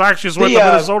 Well, the Sox just went to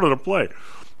Minnesota to play.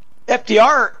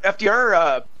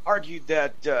 FDR argued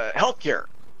that healthcare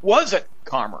wasn't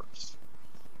commerce,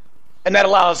 and that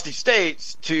allows the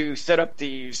states to set up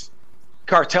these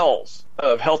cartels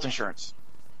of health insurance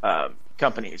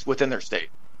companies within their state.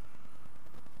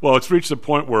 Well, it's reached a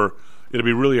point where it'll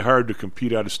be really hard to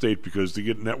compete out of state because to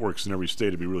get networks in every state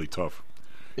would be really tough.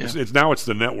 Yeah. It's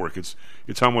the network. It's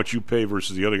how much you pay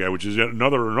versus the other guy, which is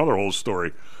another whole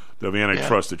story of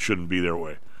antitrust that shouldn't be their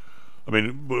way. I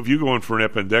mean, if you go in for an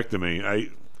appendectomy,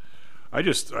 I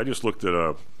just looked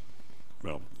at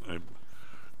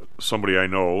somebody I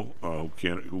know who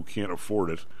can't afford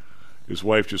it. His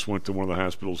wife just went to one of the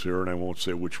hospitals here, and I won't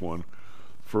say which one,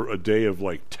 for a day of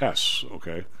tests.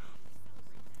 Okay,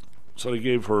 so they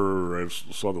gave her, I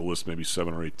saw the list, maybe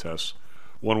 7 or 8 tests.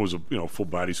 One was a full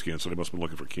body scan, so they must have been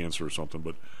looking for cancer or something.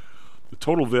 But the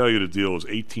total value of the deal is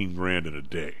 $18,000 in a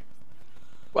day.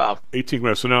 Wow,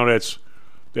 $18,000. So now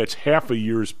that's half a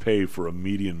year's pay for a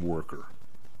median worker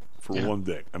for one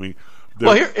day. I mean,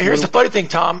 well, here's the funny thing,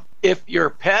 Tom. If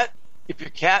your cat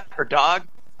or dog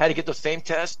had to get those same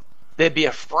tests, they'd be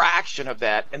a fraction of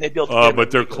that, and they'd be able to.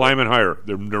 But they're climbing higher.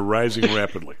 They're rising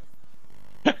rapidly.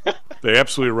 They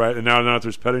absolutely rise. And now that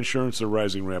there's pet insurance, they're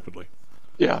rising rapidly.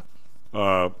 Yeah.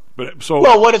 Well,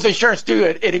 what does insurance do?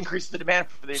 It increases the demand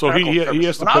for the medical services. He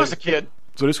has to when I was a kid.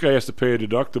 So this guy has to pay a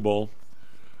deductible,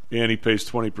 and he pays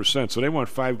 20%. So they want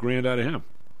 $5,000 out of him.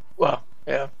 Well,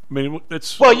 yeah. I mean,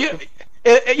 it's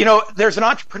there's an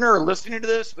entrepreneur listening to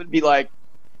this would be like,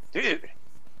 dude,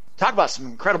 talk about some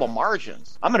incredible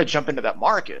margins. I'm going to jump into that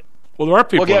market. Well, there are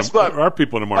people. Guess what? There are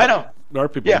people in the market. I know. There are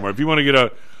people in the market. If you want to get an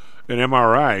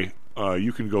MRI,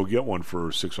 you can go get one for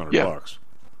 $600.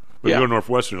 But if you go to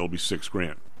Northwestern, it'll be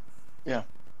 $6,000. Yeah.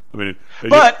 I mean,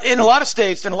 but in a lot of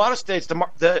states,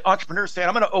 the entrepreneurs saying,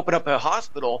 "I'm going to open up a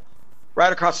hospital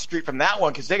right across the street from that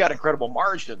one because they got incredible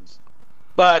margins."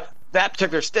 But that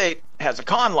particular state has a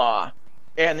con law,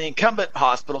 and the incumbent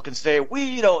hospital can say,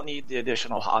 "We don't need the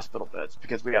additional hospital beds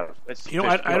because we have."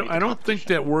 I don't think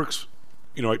that works.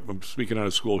 I'm speaking out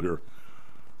of school here.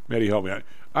 Maddie, help me.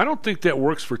 I don't think that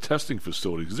works for testing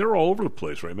facilities. They're all over the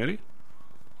place, right, Maddie?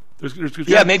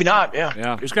 Maybe not.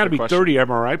 Yeah. There's got to be 30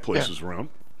 MRI places around.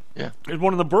 Yeah. There's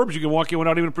one in the burbs you can walk in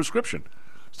without even a prescription.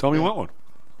 Just tell me you want one.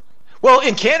 Well,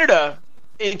 in Canada,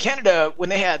 when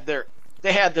they had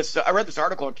this. I read this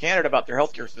article in Canada about their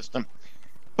healthcare system,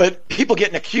 but people get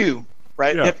in a queue,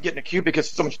 right? Yeah. They have to get in a queue because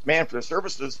there's so much demand for their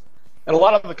services, and a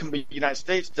lot of them come to the United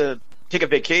States to take a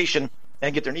vacation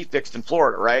and get their knee fixed in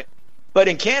Florida, right? But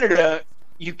in Canada,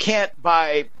 you can't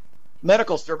buy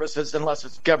medical services unless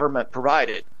it's government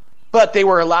provided. But they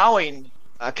were allowing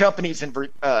companies in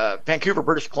Vancouver,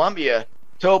 British Columbia,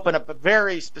 to open up a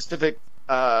very specific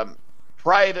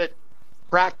private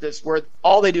practice where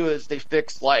all they do is they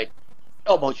fix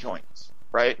elbow joints,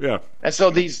 right? Yeah. And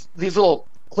so these little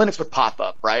clinics would pop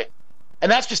up, right?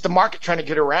 And that's just the market trying to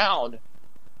get around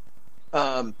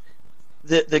the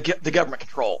government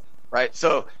control, right?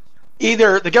 So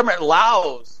either the government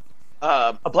allows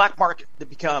a black market to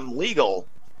become legal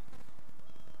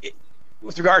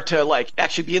with regard to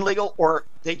actually being legal, or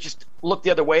they just look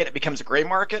the other way and it becomes a gray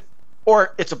market,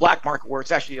 or it's a black market where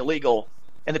it's actually illegal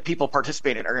and the people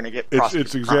participating are going to get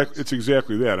prosecuted. It's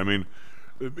exactly that. I mean,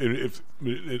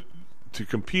 to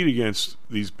compete against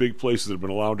these big places that have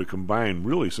been allowed to combine,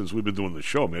 really, since we've been doing the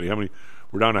show, Maddie,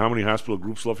 we're down to how many hospital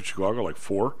groups left in Chicago?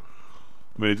 4?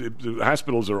 I mean, the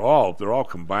hospitals they're all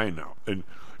combined now, and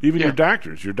even your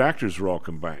doctors are all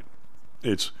combined.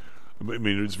 It's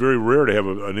very rare to have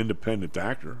an independent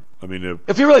doctor. I mean,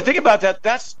 if you really think about that,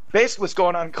 that's basically what's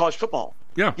going on in college football.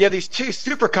 Yeah, you have these 2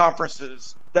 super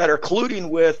conferences that are colluding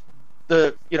with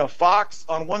the Fox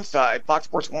on one side, Fox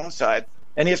Sports on one side,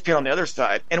 and ESPN on the other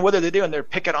side. And what are they doing? They're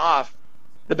picking off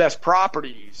the best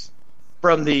properties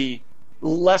from the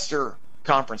lesser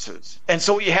conferences. And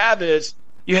so what you have is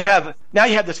you have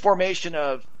this formation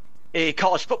of a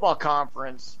college football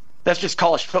conference that's just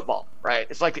college football, right?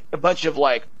 It's like a bunch of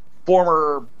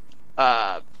former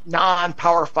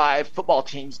non-Power 5 football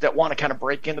teams that want to kind of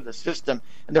break into the system,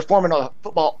 and they're forming a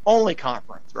football-only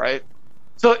conference, right?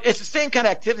 So it's the same kind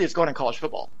of activity that's going on in college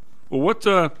football. Well, what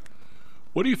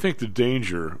do you think the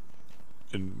danger,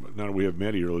 and now that we have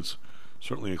Maddie here, let's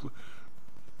certainly include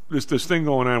this thing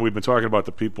going on. We've been talking about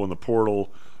the people in the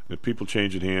portal, and people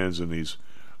changing hands, and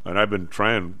I've been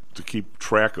trying to keep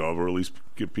track of, or at least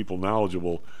get people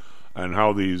knowledgeable on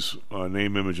how these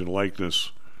name, image, and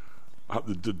likeness,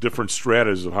 the different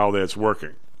stratas of how that's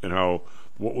working, and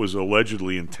what was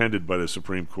allegedly intended by the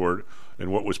Supreme Court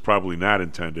and what was probably not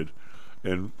intended.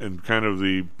 and kind of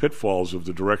the pitfalls of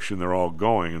the direction they're all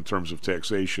going in terms of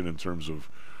taxation, in terms of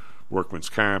workman's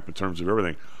comp, in terms of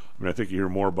everything. I mean, I think you hear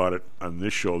more about it on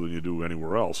this show than you do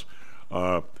anywhere else.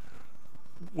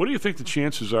 What do you think the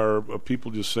chances are of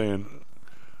people just saying,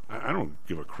 I don't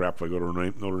give a crap if I go to a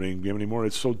Notre Dame game anymore.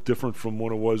 It's so different from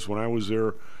what it was when I was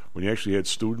there, when you actually had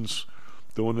students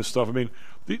doing this stuff. I mean,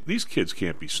 these kids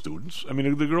can't be students. I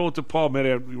mean, the girl at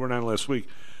DePaul, we were on last week,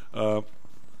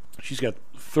 she's got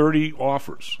 30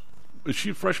 offers. Is she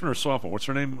a freshman or a sophomore? What's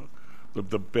her name?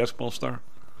 The basketball star?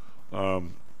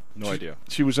 No idea.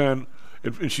 She was on,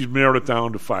 and she's narrowed it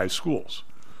down to 5 schools.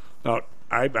 Now,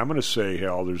 I'm going to say,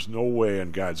 Hal, there's no way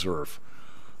on God's earth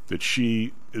that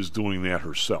she is doing that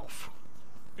herself.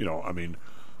 You know, I mean,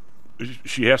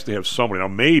 she has to have somebody. Now,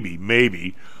 maybe,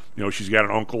 you know, she's got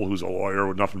an uncle who's a lawyer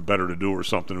with nothing better to do or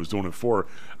something who's doing it for her.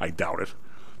 I doubt it.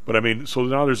 But, I mean, so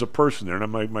now there's a person there.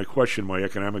 And my question, my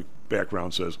economic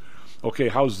background says, okay,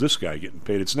 how's this guy getting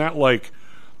paid? It's not like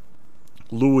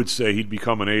Lou would say he'd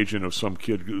become an agent of some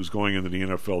kid who's going into the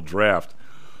NFL draft,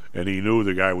 and he knew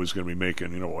the guy was going to be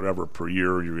making, you know, whatever per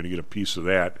year, you're going to get a piece of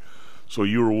that. So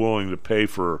you were willing to pay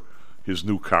for his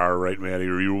new car, right, Matty?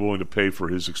 Or you were willing to pay for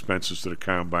his expenses to the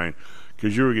combine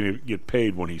because you were going to get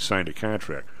paid when he signed a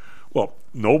contract. Well,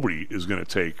 nobody is going to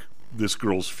take this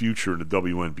girl's future in the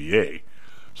WNBA.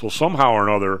 So somehow or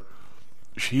another,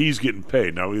 he's getting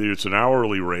paid. Now, either it's an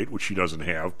hourly rate, which she doesn't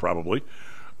have probably,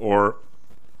 or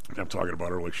I'm talking about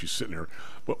her like she's sitting there,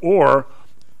 or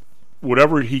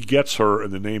whatever he gets her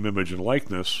in the name, image, and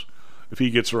likeness. If he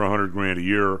gets her $100,000 a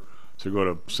year to go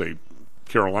to, say,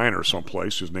 Carolina or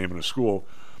someplace, his name in a school,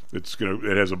 it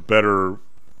has a better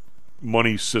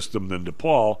money system than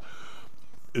DePaul.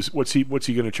 What's he going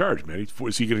to charge, man?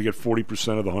 Is he going to get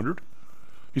 40% of the 100?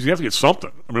 He's going to have to get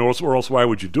something. I mean, or else why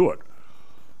would you do it?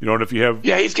 You know, and if you have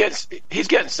he's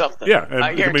getting something. Yeah, and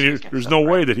I mean, there's no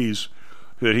way right? that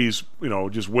he's you know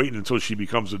just waiting until she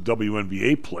becomes a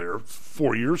WNBA player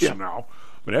 4 years from now.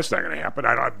 I mean, that's not going to happen.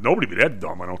 Nobody be that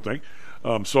dumb, I don't think.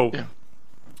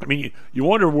 I mean, you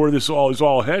wonder where this is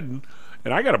all heading,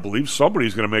 and I got to believe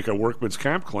somebody's going to make a workman's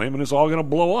comp claim, and it's all going to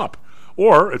blow up,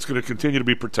 or it's going to continue to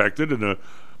be protected, and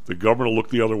the government will look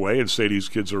the other way and say these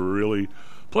kids are really.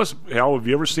 Plus, Hal, have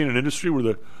you ever seen an industry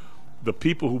where the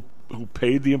people who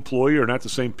paid the employee are not the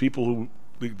same people who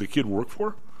the kid worked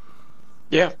for?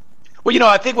 Yeah. Well, you know,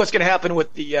 I think what's going to happen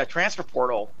with the transfer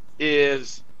portal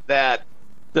is that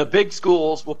the big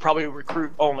schools will probably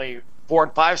recruit only 4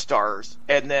 and 5 stars,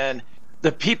 and then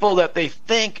the people that they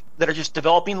think that are just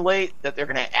developing late, that they're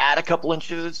going to add a couple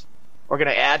inches or going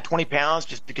to add 20 pounds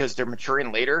just because they're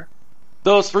maturing later,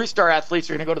 those 3-star athletes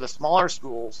are going to go to the smaller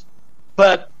schools.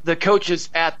 But the coaches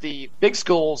at the big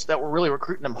schools that were really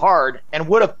recruiting them hard and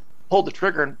would have pulled the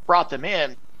trigger and brought them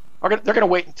in, they're going to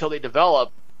wait until they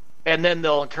develop, and then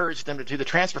they'll encourage them to do the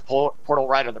transfer portal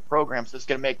right on the program. So it's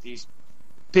going to make these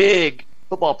big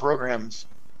football programs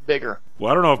bigger.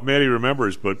 Well, I don't know if Matty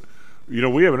remembers, but you know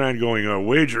we have an ongoing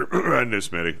wager on this,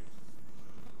 Matty,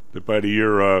 that by the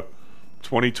year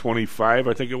 2025,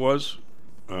 I think it was,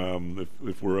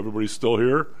 if everybody's still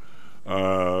here.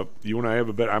 You and I have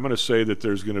a bet. I'm going to say that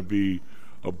there's going to be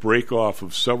a break off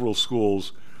of several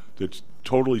schools that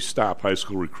totally stop high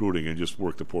school recruiting and just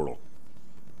work the portal.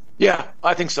 Yeah,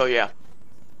 I think so. Yeah.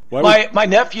 My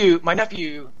nephew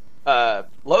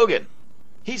Logan,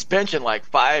 he's benching like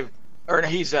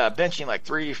benching like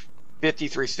 350,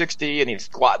 360, and he's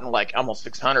squatting like almost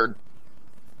 600.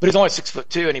 But he's only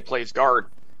 6'2" and he plays guard.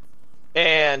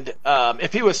 And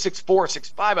if he was 6'4",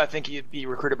 6'5", I think he'd be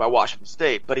recruited by Washington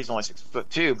State. But he's only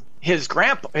 6'2". His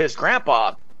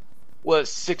grandpa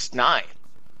was 6'9".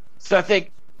 So I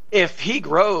think if he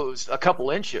grows a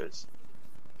couple inches,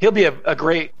 he'll be a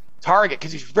great target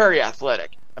because he's very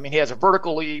athletic. I mean, he has a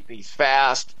vertical leap. He's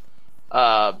fast.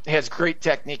 He has great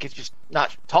technique. He's just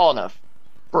not tall enough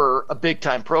for a big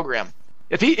time program.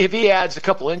 If he adds a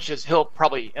couple inches, he'll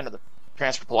probably enter the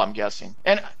transfer pool, I'm guessing.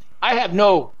 And I have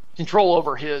no control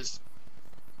over his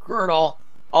career at all.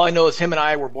 All I know is him and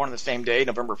I were born on the same day,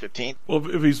 November 15th. Well,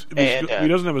 if he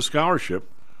doesn't have a scholarship.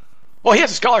 Well, he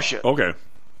has a scholarship. Okay.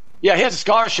 Yeah, he has a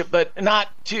scholarship, but not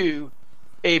to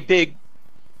a big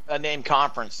name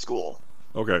conference school.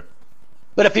 Okay.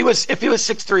 But if he was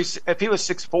 6'3", if he was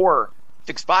 6'4",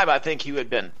 6'5", I think he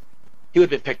would have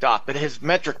been picked off. But his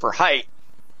metric for height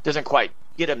doesn't quite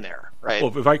get him there, right?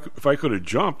 Well, if I could have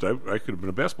jumped, I could have been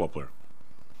a basketball player.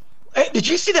 Hey, did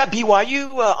you see that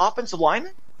BYU offensive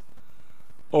lineman?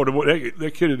 Oh, that kid,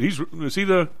 that kid's He's really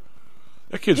the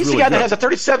guy good. that has a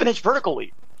 37-inch vertical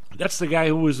leap. That's the guy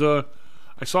who was, I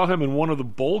saw him in one of the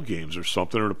bowl games or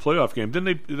something, or the playoff game.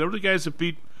 They were the guys that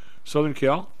beat Southern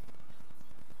Cal?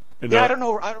 And, I don't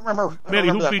know. I don't remember. Manny,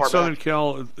 who that beat part Southern back.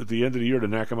 Cal at the end of the year to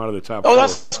knock him out of the top? Oh, four?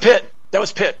 that's Pitt. That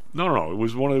was Pitt. No. It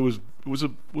was one of it was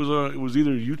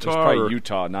either Utah It was probably or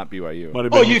Utah, not BYU. might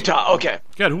have been Utah. Okay.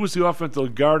 God, who was the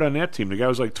offensive guard on that team? The guy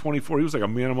was like 24. He was like a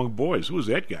man among boys. Who was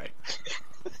that guy?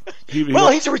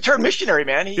 He's a returned missionary,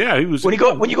 man. He was. When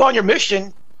you go on your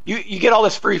mission, you get all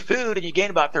this free food and you gain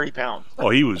about 30 pounds.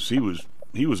 Oh, he was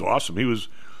awesome. He was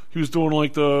doing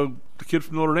like the kid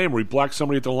from Notre Dame where he blocks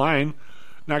somebody at the line,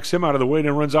 knocks him out of the way, and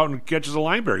then runs out and catches a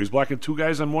linebacker. He's blocking two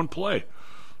guys on one play.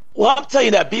 Well, I'm telling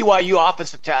you, that BYU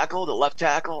offensive tackle, the left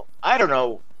tackle, I don't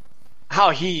know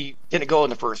how he didn't go in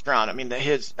the first round. I mean,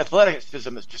 his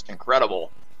athleticism is just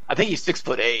incredible. I think he's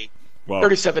 6'8", wow.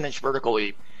 37-inch vertical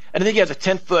leap, and I think he has a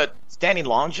 10-foot standing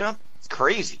long jump. It's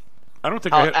crazy. I don't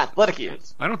think how athletic he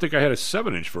is. I don't think I had a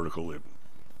 7-inch vertical leap.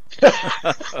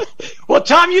 Well,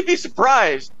 Tom, you'd be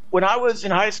surprised. When I was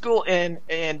in high school and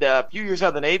a few years out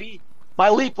of the Navy, my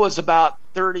leap was about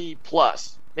 30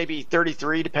 plus, maybe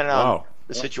 33, depending on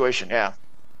the situation. Yeah,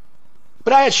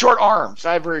 but I had short arms.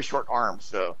 I have very short arms,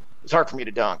 so it's hard for me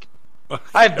to dunk.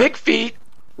 I have big feet,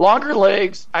 longer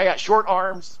legs. I got short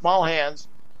arms, small hands,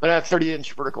 but I have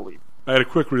 30-inch vertical leap. I had a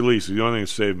quick release. It's the only thing that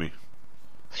saved me.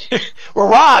 Well,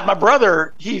 Rod, my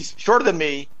brother, he's shorter than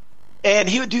me, and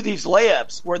he would do these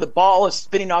layups where the ball is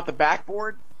spinning off the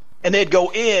backboard, and they'd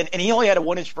go in, and he only had a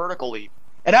 1-inch vertical leap.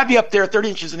 And I'd be up there 30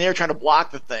 inches in the air trying to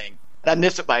block the thing, and I'd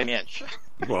miss it by an inch.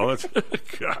 Well, that's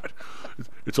God.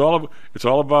 It's all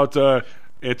about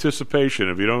anticipation.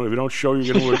 If you don't show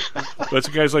you're going to, that's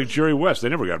the guys like Jerry West. They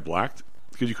never got blocked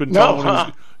because you couldn't tell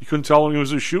when he was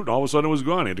just shooting. All of a sudden it was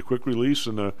gone. He had a quick release,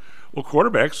 and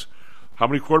quarterbacks. How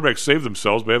many quarterbacks save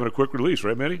themselves by having a quick release,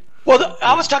 right, Manny? Well,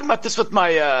 I was talking about this with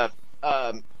my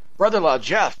brother-in-law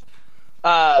Jeff.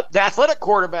 The athletic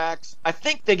quarterbacks, I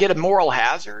think they get a moral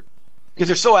hazard because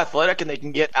they're so athletic and they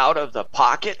can get out of the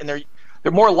pocket, and they're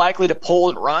more likely to pull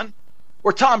and run.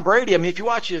 Or Tom Brady, I mean, if you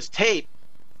watch his tape,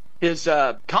 his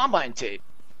combine tape,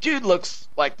 dude looks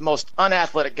like the most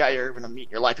unathletic guy you're ever going to meet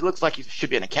in your life. He looks like he should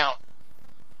be an accountant.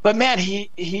 But, man,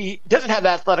 he doesn't have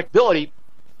that athletic ability.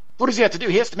 What does he have to do?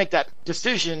 He has to make that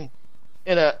decision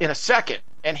in a second,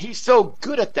 and he's so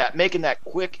good at that, making that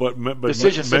quick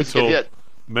decision.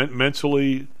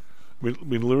 Mentally, I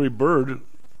mean, Larry Bird.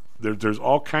 There's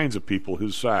all kinds of people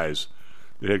his size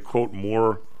that had quote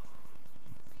more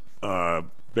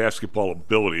basketball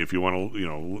ability, if you want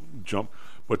to jump.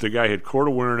 But the guy had court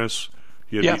awareness.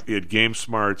 He had game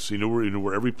smarts. He knew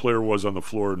where every player was on the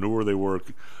floor. Knew where they were.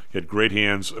 He had great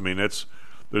hands. I mean, there's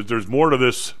more to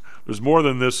this. There's more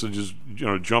than this than just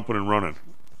jumping and running.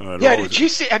 Have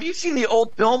you seen the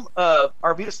old film of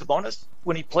Arvydas Sabonis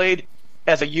when he played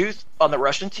as a youth on the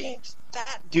Russian teams?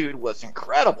 That dude was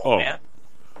incredible, man.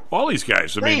 All these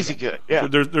guys, crazy good. Yeah,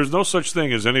 there's no such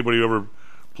thing as anybody who ever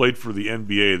played for the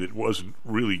NBA that wasn't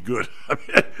really good.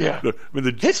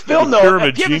 His film, though.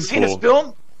 If you haven't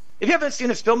seen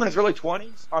his film in his early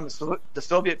 20s on the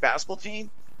Soviet basketball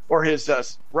team or his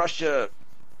Russia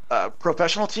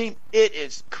professional team, it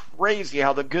is crazy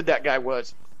how good that guy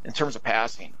was in terms of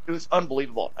passing. It was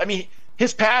unbelievable. I mean,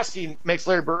 his passing makes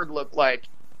Larry Bird look like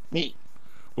me.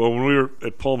 Well, when we were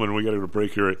at Pullman, we got to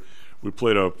break here. We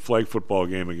played a flag football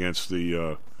game against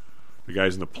the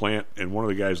guys in the plant, and one of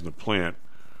the guys in the plant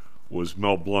was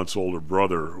Mel Blunt's older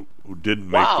brother, who didn't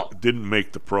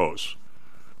make the pros.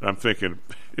 And I'm thinking,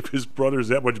 if his brother's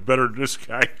that much better than this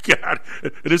guy, God,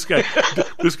 this guy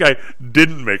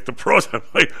didn't make the pros. I'm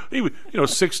like, he was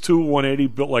 6'2", 180,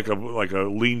 built like a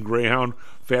lean greyhound,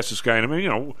 fastest guy. And I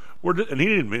mean, and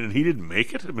he didn't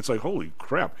make it. It's like, holy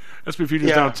crap. SP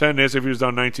Futures down 10, NASDAQ Futures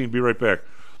down 19. Be right back.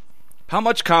 How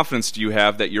much confidence do you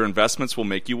have that your investments will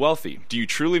make you wealthy? Do you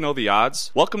truly know the odds?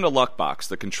 Welcome to Luckbox,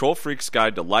 the control freak's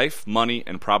guide to life, money,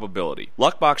 and probability.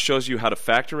 Luckbox shows you how to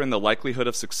factor in the likelihood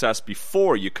of success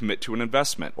before you commit to an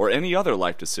investment or any other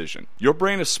life decision. Your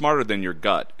brain is smarter than your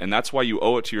gut, and that's why you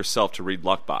owe it to yourself to read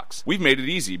Luckbox. We've made it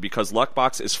easy because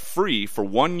Luckbox is free for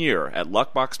 1 year at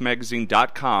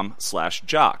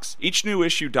luckboxmagazine.com/jocks. Each new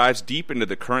issue dives deep into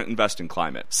the current investing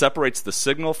climate, separates the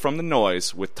signal from the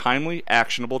noise with timely,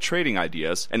 actionable trading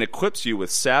ideas, and equips you with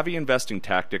savvy investing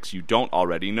tactics you don't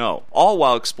already know, all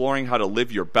while exploring how to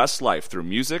live your best life through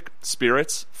music,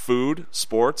 spirits, food,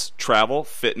 sports, travel,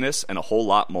 fitness, and a whole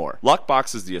lot more.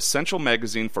 Luckbox is the essential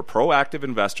magazine for proactive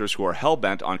investors who are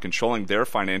hell-bent on controlling their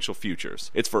financial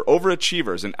futures. It's for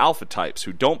overachievers and alpha types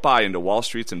who don't buy into Wall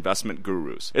Street's investment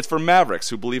gurus. It's for mavericks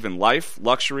who believe in life,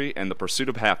 luxury, and the pursuit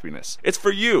of happiness. It's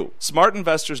for you. Smart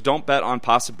investors don't bet on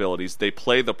possibilities, they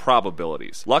play the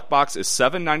probabilities. Luckbox is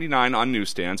 $7.99 online on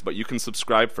newsstands, but you can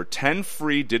subscribe for 10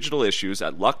 free digital issues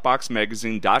at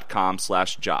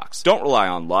luckboxmagazine.com/jocks. Don't rely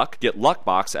on luck. Get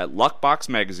Luckbox at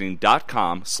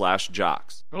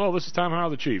luckboxmagazine.com/jocks. Hello, this is Tom Howell,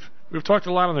 the Chief. We've talked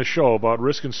a lot on the show about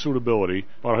risk and suitability,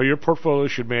 about how your portfolio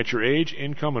should match your age,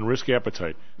 income, and risk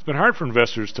appetite. It's been hard for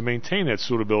investors to maintain that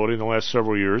suitability in the last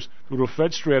several years due to a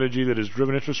Fed strategy that has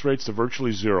driven interest rates to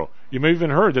virtually zero. You may have even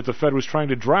heard that the Fed was trying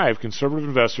to drive conservative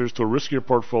investors to a riskier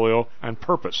portfolio on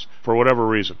purpose, for whatever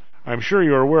reason. I'm sure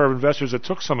you are aware of investors that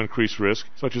took some increased risk,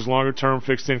 such as longer-term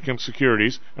fixed-income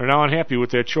securities, and are now unhappy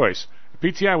with that choice. At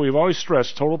PTI, we've always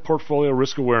stressed total portfolio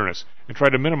risk awareness and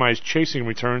tried to minimize chasing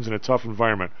returns in a tough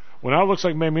environment. Well, now it looks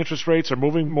like maybe interest rates are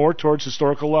moving more towards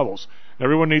historical levels.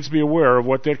 Everyone needs to be aware of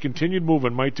what that continued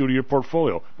movement might do to your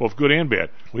portfolio, both good and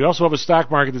bad. We also have a stock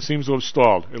market that seems to have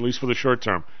stalled, at least for the short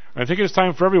term. I think it's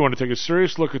time for everyone to take a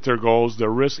serious look at their goals,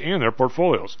 their risks, and their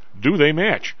portfolios. Do they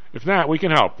match? If not, we can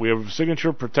help. We have a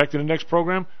signature protected index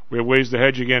program. We have ways to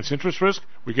hedge against interest risk.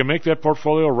 We can make that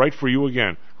portfolio right for you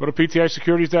again. Go to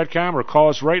PTIsecurities.com or call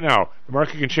us right now. The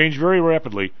market can change very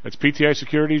rapidly. That's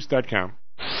PTIsecurities.com.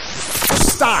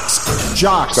 Stocks,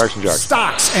 jocks, stocks and jocks.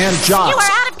 Stocks and jocks. You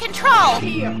are out of control. Right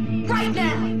here, right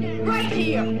now, right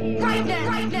here, right now,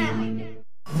 right now.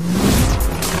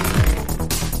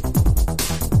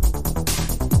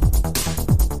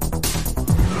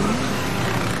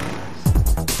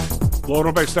 Low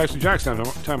and back stocks and jocks.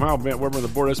 Time Howell, Matt Weber, the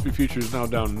board. SP futures is now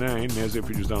down 9. NASDAQ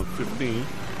futures down 15.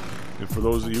 And for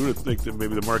those of you that think that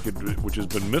maybe the market, which has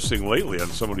been missing lately on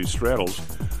some of these straddles,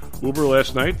 Uber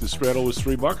last night, the straddle was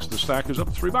 $3. The stock is up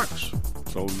 $3.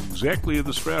 So exactly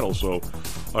the straddle. So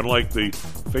unlike the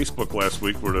Facebook last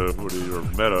week where the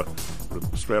Meta, the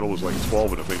straddle was like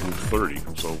 12 and I think moved 30.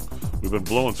 So we've been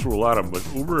blowing through a lot of them. But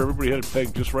Uber, everybody had it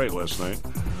pegged just right last night.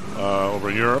 Over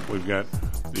in Europe, we've got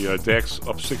the DAX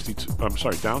up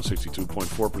down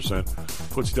 62.4%,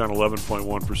 FTSE down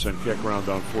 11.1%, CAC around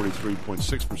down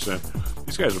 43.6%.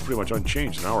 These guys are pretty much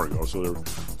unchanged an hour ago, so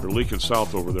they're leaking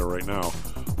south over there right now.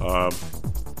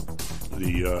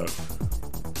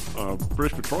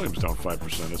 British Petroleum's down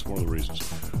 5%. That's one of the reasons.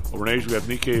 Over in Asia, we have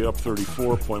Nikkei up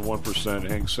 34.1%,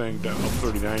 Hang Seng down up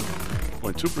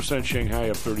 39.2%, Shanghai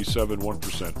up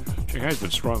 37.1%. Shanghai's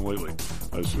been strong lately,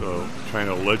 as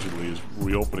China allegedly is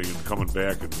reopening and coming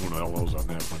back, and who the hell knows on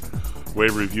that one.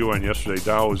 Wave review on yesterday,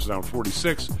 Dow was down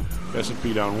 46,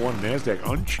 S&P down 1, NASDAQ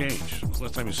unchanged. When was the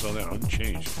last time you saw that?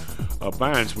 Unchanged.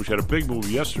 Bonds, which had a big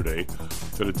move yesterday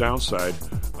to the downside,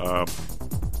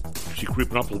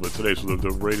 creeping up a little bit today, so the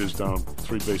rate is down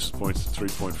 3 basis points to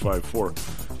 3.54.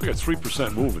 We got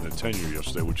 3% move in the 10-year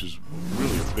yesterday, which is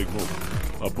really a big move.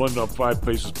 Bund up 5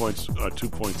 basis points,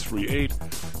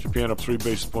 2.38. Japan up 3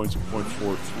 basis points,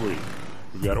 0.43.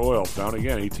 We've got oil down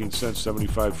again, 18 cents,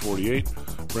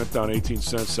 75.48. Brent down 18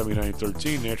 cents,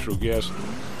 79.13. Natural gas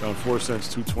down 4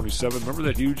 cents, 2.27. Remember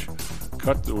that huge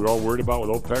cut that we're all worried about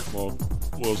with OPEC? Well,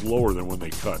 oil's lower than when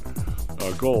they cut.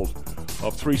 Gold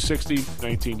up 360,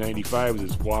 1995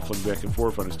 is waffling back and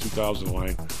forth on his 2000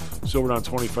 line. Silver down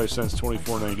 25 cents,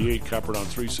 24.98. Copper down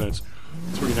 3 cents,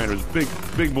 39. There was a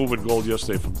big move in gold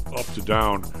yesterday from up to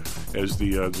down as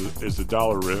the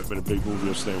dollar made a big move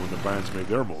yesterday when the bonds made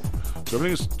their move. So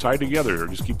everything is tied together here.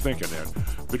 Just keep thinking that.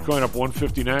 Bitcoin up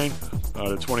 159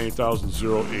 to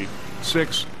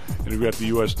 28,086. And we've got the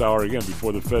U.S. dollar again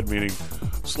before the Fed meeting,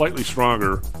 slightly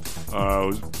stronger.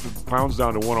 Pounds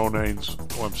down to 109.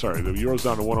 Oh, I'm sorry. The euro's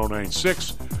down to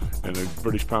 109.6, and the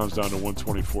British pound's down to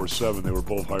 124.7. They were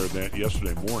both higher than that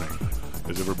yesterday morning,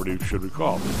 as everybody should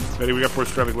recall. Eddie, we got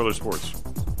first traffic, weather, sports.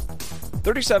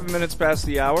 37 minutes past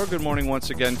the hour. Good morning once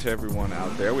again to everyone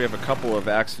out there. We have a couple of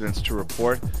accidents to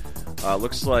report.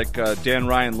 Looks like Dan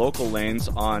Ryan local lanes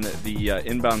on the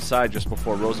inbound side just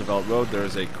before Roosevelt Road. There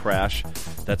is a crash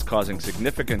that's causing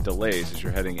significant delays as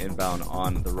you're heading inbound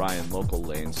on the Ryan local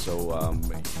lane. So I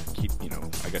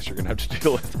guess you're going to have to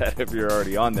deal with that if you're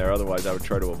already on there. Otherwise, I would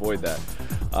try to avoid that.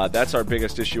 That's our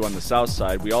biggest issue on the south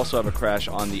side. We also have a crash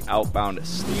on the outbound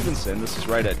Stevenson. This is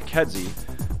right at Kedzie,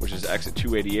 which is exit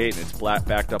 288, and it's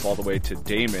backed up all the way to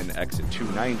Damon, exit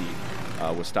 290.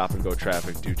 With stop-and-go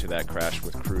traffic due to that crash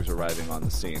with crews arriving on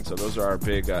the scene. So those are our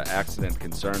big accident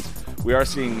concerns. We are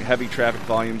seeing heavy traffic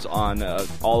volumes on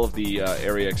all of the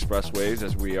area expressways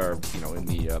as we are, in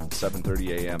the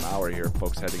 7:30 a.m. hour here,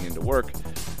 folks heading into work.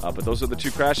 But those are the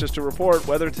two crashes to report.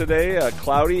 Weather today,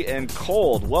 cloudy and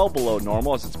cold, well below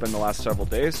normal as it's been the last several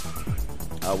days.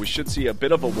 We should see a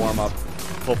bit of a warm-up,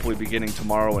 hopefully beginning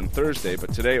tomorrow and Thursday,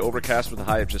 but today overcast with a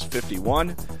high of just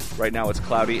 51. Right now it's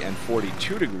cloudy and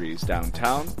 42 degrees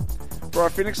downtown. For our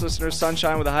Phoenix listeners,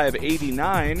 sunshine with a high of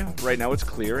 89. Right now it's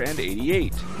clear and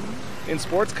 88. In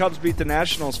sports, Cubs beat the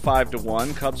Nationals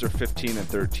 5-1. Cubs are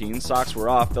 15-13. Sox were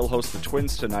off. They'll host the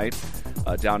Twins tonight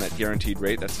down at guaranteed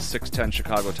rate. That's a 6:10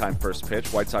 Chicago time first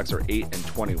pitch. White Sox are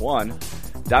 8-21.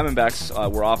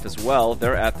 Diamondbacks were off as well.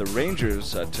 They're at the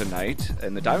Rangers tonight,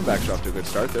 and the Diamondbacks are off to a good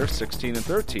start. They're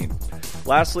 16-13.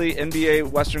 Lastly,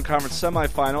 NBA Western Conference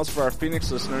semifinals for our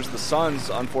Phoenix listeners. The Suns,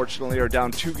 unfortunately, are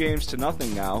down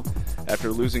 2-0 now after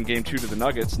losing Game 2 to the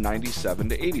Nuggets,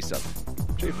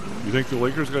 97-87. Chief. You think the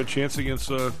Lakers got a chance against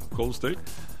Golden State?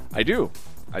 I do.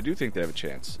 I do think they have a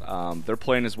chance. They're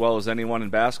playing as well as anyone in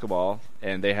basketball,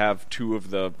 and they have two of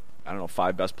the,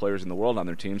 5 best players in the world on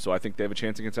their team, so I think they have a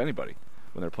chance against anybody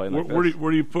when they're playing like this.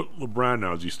 Where do you put LeBron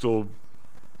now? Is he still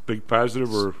big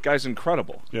positive? Or this guy's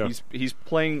incredible. Yeah. He's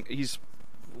playing,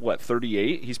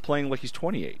 38? He's playing like he's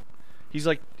 28.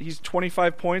 He's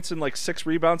 25 points and 6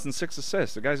 rebounds and 6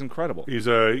 assists. The guy's incredible.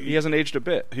 He hasn't aged a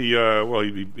bit. He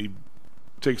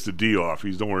takes the D off.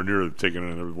 He's nowhere near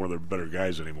taking one of the better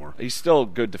guys anymore. He's still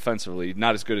good defensively,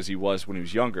 not as good as he was when he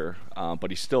was younger, but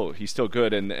he's still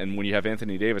good. And when you have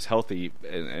Anthony Davis healthy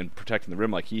and protecting the rim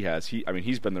like he has,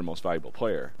 he's been their most valuable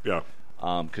player. Yeah.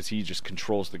 Because he just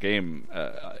controls the game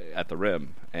at the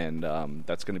rim, and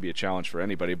that's going to be a challenge for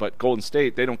anybody. But Golden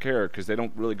State, they don't care because they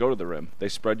don't really go to the rim. They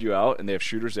spread you out, and they have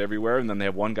shooters everywhere, and then they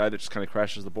have one guy that just kind of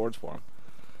crashes the boards for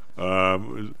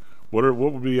them. What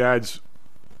would be the odds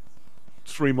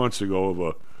 3 months ago of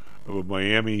a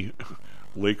Miami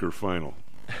Laker final?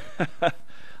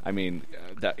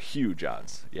 That huge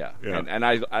odds, yeah. And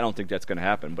I don't think that's going to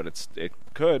happen, but it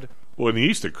could. Well, in the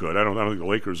East it could. I don't think the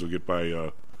Lakers will get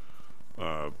by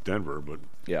Denver, but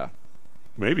yeah,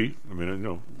 maybe.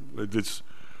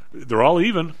 They're all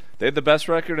even. They had the best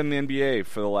record in the NBA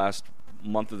for the last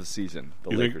month of the season.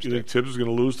 The Lakers. You think Tibbs is going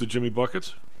to lose to Jimmy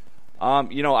Buckets?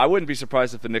 I wouldn't be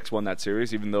surprised if the Knicks won that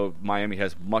series, even though Miami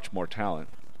has much more talent.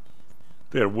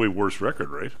 They had a way worse record,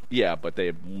 right? Yeah, but they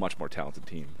have a much more talented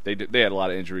team. They had a lot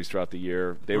of injuries throughout the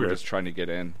year. They were just trying to get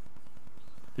in.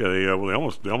 Yeah, they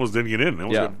almost didn't get in. They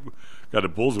almost got the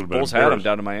Bulls. Bulls had them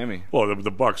down to Miami. Well, the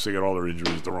Bucks, they got all their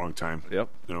injuries at the wrong time. Yep.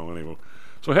 Anyway.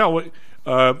 So, Hal,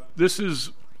 this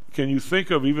is. Can you think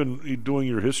of, even doing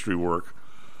your history work?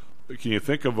 Can you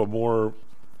think of a more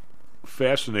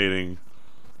fascinating,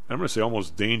 I'm going to say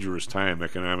almost dangerous time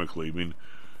economically? It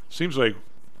seems like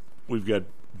we've got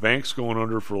banks going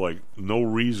under for no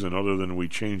reason other than we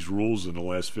changed rules in the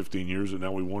last 15 years, and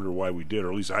now we wonder why we did, or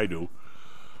at least I do.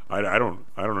 I don't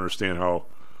understand how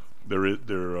there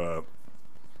isn't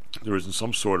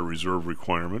some sort of reserve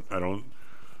requirement. I don't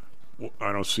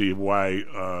see why.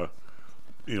 All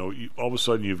of a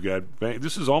sudden you've got bank.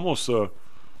 This is almost for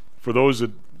those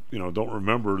that don't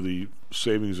remember the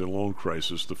savings and loan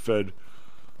crisis. The Fed,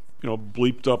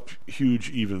 bleeped up huge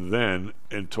even then,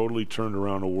 and totally turned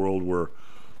around a world where,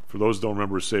 for those who don't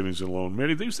remember savings and loan,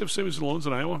 Manny, they used to have savings and loans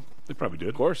in Iowa. They probably did.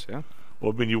 Of course, yeah.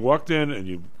 Well, you walked in and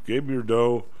you gave them your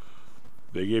dough.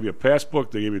 They gave you a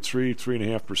passbook. They gave you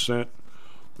 3.5%.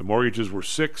 The mortgages were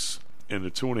 6%, and the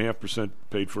 2.5%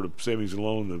 paid for the savings and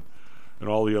loan and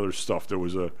all the other stuff.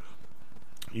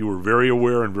 You were very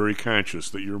aware and very conscious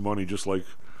that your money, just like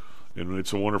in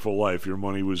It's a Wonderful Life, your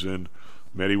money was in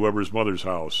Maddie Weber's mother's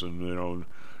house and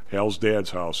Hal's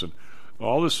dad's house, and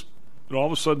all this. And all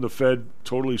of a sudden, the Fed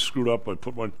totally screwed up by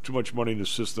putting too much money in the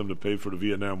system to pay for the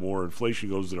Vietnam War. Inflation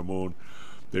goes to the moon.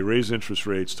 They raise interest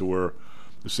rates to where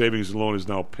the savings and loan is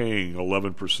now paying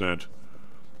 11%,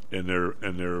 and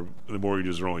the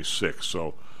mortgages are only 6%.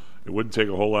 So it wouldn't take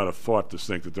a whole lot of thought to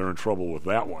think that they're in trouble with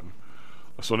that one.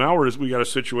 So now we got a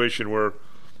situation where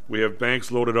we have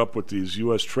banks loaded up with these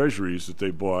U.S. Treasuries that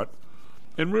they bought,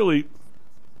 and really,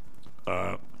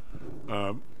 I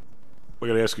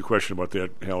got to ask you a question about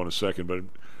that, Hal, in a second. But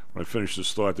when I finish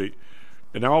this thought, and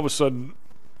now all of a sudden,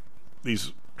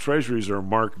 these treasuries are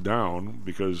marked down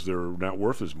because they're not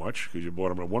worth as much because you bought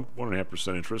them at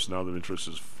 1.5% interest. Now the interest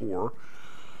is 4%.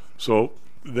 So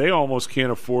they almost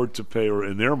can't afford to pay, or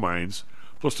in their minds,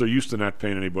 plus they're used to not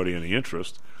paying anybody any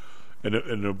interest, and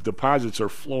the deposits are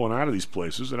flowing out of these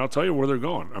places. And I'll tell you where they're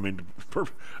going.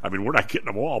 We're not getting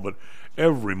them all, but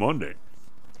every Monday,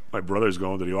 my brother's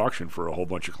going to the auction for a whole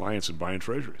bunch of clients and buying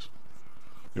treasuries.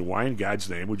 Why in God's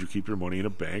name would you keep your money in a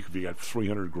bank if you got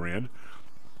 $300,000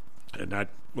 and not?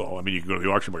 Well, you can go to the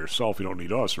auction by yourself. You don't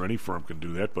need us, or any firm can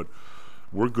do that. But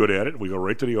we're good at it. We go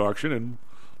right to the auction, and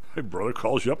my brother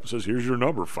calls you up and says, "Here's your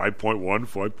number, 5.1,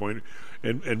 5 point,"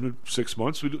 and in 6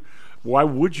 months. Why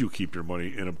would you keep your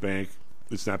money in a bank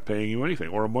that's not paying you anything,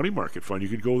 or a money market fund? You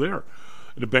could go there.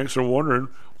 And the banks are wondering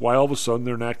why all of a sudden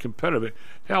they're not competitive.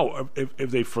 Hell,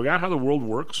 if they forgot how the world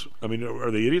works, are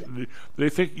they idiots? Do they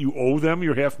think you owe them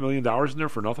your $500,000 in there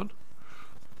for nothing?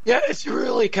 Yeah, it's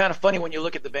really kind of funny when you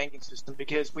look at the banking system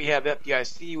because we have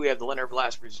FDIC, we have the lender of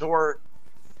last resort,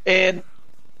 and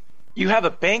you have a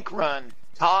bank run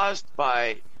caused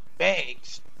by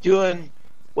banks doing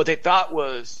what they thought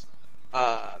was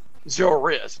zero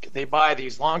risk. They buy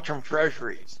these long-term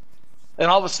treasuries, and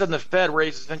all of a sudden the Fed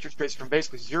raises interest rates from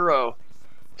basically 0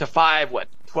 to 5,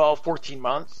 12, 14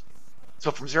 months. So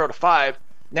from 0 to 5,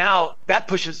 now that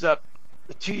pushes up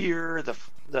the 2-year,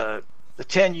 the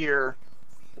 10-year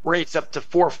rates up to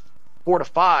 4 to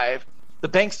 5. The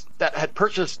banks that had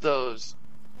purchased those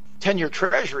 10-year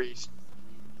treasuries,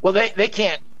 well, they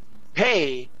can't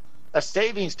pay a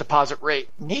savings deposit rate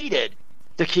needed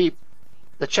to keep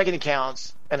the checking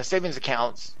accounts and the savings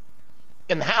accounts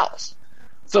in the house.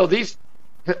 So these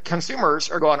consumers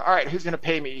are going, all right, who's going to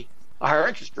pay me a higher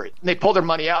interest rate? And they pull their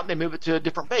money out and they move it to a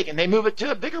different bank, and they move it to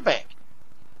a bigger bank.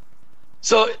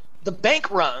 So the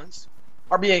bank runs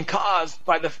are being caused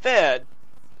by the Fed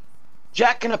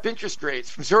jacking up interest rates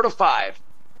from 0 to 5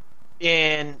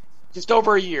 in just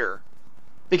over a year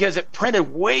because it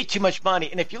printed way too much money.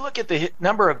 And if you look at the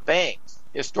number of banks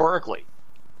historically,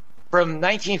 from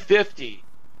 1950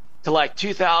 to like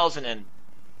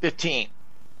 2015,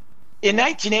 in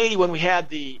 1980 when we had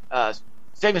the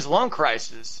savings and loan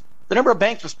crisis, the number of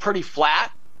banks was pretty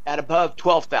flat at above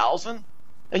 12,000.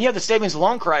 And you have the savings and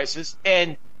loan crisis,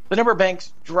 and the number of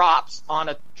banks drops on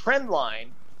a trend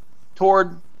line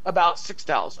toward about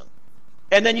 6,000.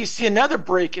 And then you see another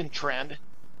break in trend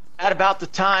at about the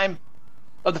time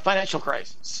of the financial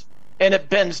crisis, and it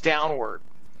bends downward.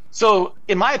 So,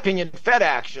 in my opinion, Fed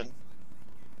action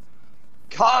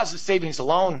caused the savings and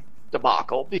loan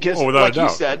debacle because, like you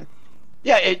said,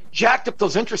 yeah, it jacked up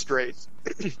those interest rates.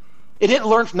 It didn't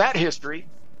learn from that history.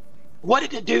 What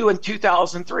did it do in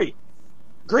 2003?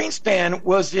 Greenspan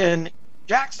was in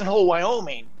Jackson Hole,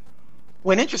 Wyoming,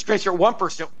 when interest rates are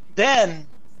 1%, then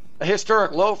a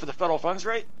historic low for the federal funds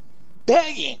rate,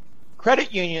 begging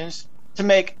credit unions to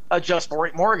make adjustable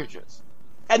rate mortgages.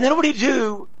 And then what did he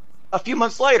do a few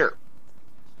months later?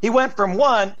 He went from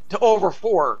 1 to over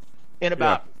 4 in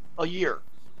about a year,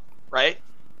 right?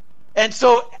 And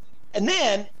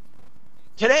then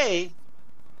today,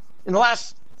 in the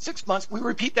last 6 months, we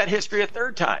repeat that history a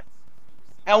third time.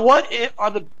 And what are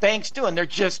the banks doing? They're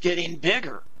just getting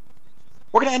bigger.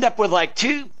 We're going to end up with like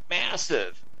 2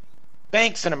 massive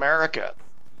banks in America.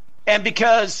 And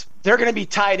because they're going to be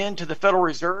tied into the Federal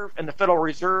Reserve, and the Federal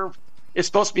Reserve is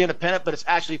supposed to be independent, but it's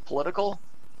actually political,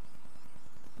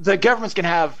 the government's going to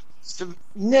have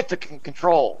significant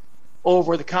control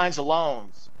over the kinds of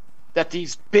loans that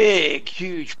these big,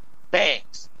 huge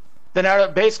banks that are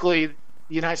basically the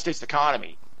United States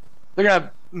economy, they're going to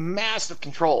have massive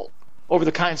control over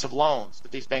the kinds of loans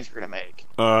that these banks are going to make.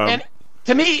 And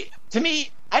to me,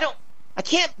 I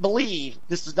can't believe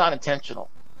this is not intentional.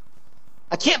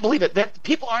 I can't believe it that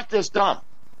people aren't this dumb.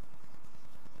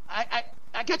 I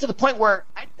get to the point where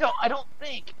I don't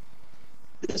think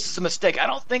this is a mistake. I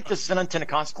don't think this is an unintended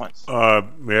consequence.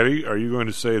 Maddie, are you going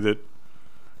to say that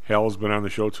Hal's been on the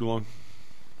show too long?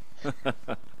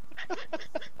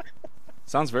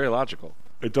 Sounds very logical.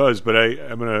 It does, but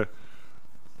I'm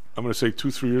gonna say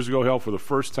 2-3 years ago, Hal, for the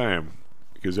first time,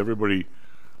 because everybody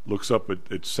looks up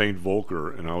at Saint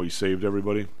Volker and how he saved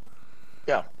everybody.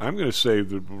 Yeah. I'm going to say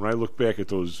that when I look back at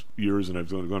those years, and I've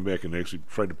gone back and actually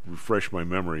tried to refresh my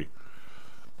memory,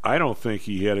 I don't think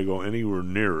he had to go anywhere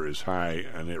near as high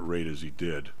on that rate as he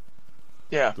did.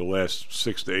 Yeah. The last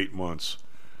 6 to 8 months.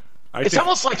 It's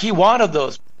almost like he wanted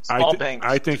those small banks.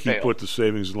 I think he put the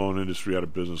savings and loan industry out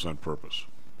of business on purpose.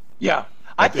 Yeah.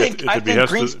 I think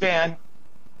Greenspan.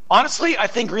 Honestly, I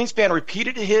think Greenspan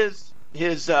repeated his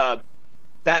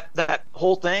that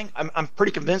whole thing. I'm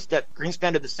pretty convinced that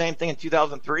Greenspan did the same thing in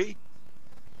 2003.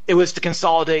 It was to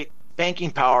consolidate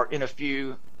banking power in a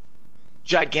few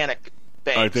gigantic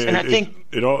banks. I think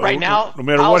right now, no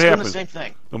matter what happens, the same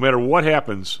thing. No matter what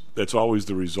happens, that's always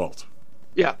the result.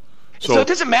 Yeah. So it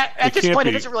doesn't matter at this point.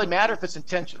 It doesn't really matter if it's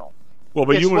intentional. Well,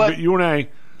 but you and I.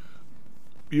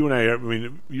 I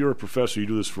mean, you're a professor. You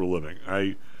do this for a living.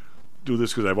 I do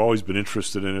this because I've always been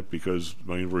interested in it because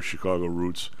my University of Chicago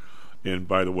roots. And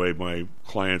by the way, my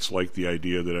clients like the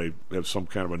idea that I have some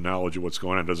kind of a knowledge of what's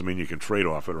going on. It doesn't mean you can trade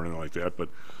off it or anything like that, but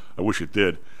I wish it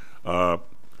did. But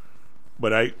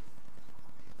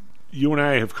you and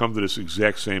I have come to this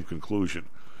exact same conclusion.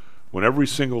 When every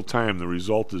single time the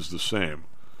result is the same,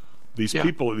 these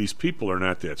people are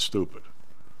not that stupid.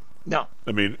 No.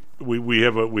 I mean, we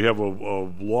have a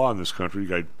law in this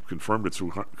country. I confirmed it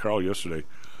through Carl yesterday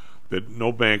that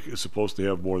no bank is supposed to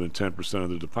have more than 10% of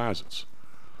the deposits.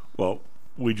 Well,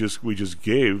 we just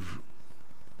gave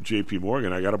J.P.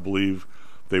 Morgan, I got to believe,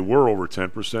 They were over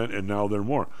 10%, and now they're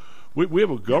more. We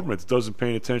have a government that doesn't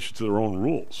pay attention to their own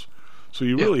rules. So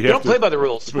you really have to... They don't play by the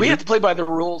rules. We have to play by the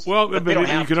rues. Well, but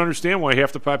you can understand why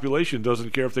half the population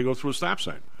doesn't care if they go through a stop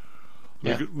sign.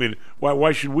 Yeah. I mean,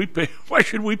 why should we pay? Why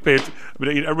should we pay? I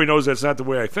mean, everybody knows that's not the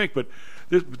way I think, but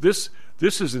this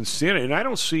is insanity, and I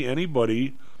don't see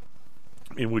anybody.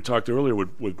 And we talked earlier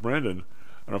with Brendan.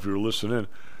 I don't know if you were listening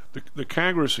in. The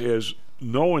Congress has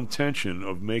no intention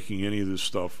of making any of this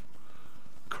stuff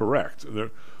correct.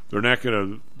 They're not going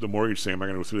to, the mortgage thing, I'm not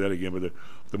going to go through that again, but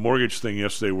the mortgage thing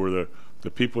yesterday where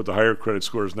the people with the higher credit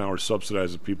scores now are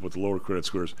subsidizing people with the lower credit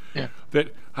scores. Yeah.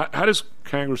 How does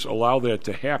Congress allow that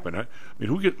to happen? I mean,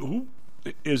 who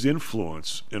is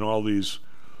influence in all these?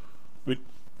 I mean,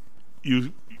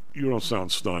 you don't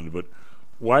sound stunned, but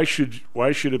why should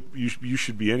it? You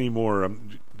should be any more.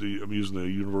 I'm using the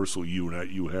universal you, not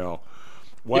you, Hal.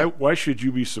 Why should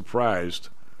you be surprised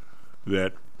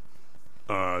that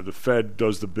the Fed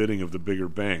does the bidding of the bigger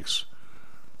banks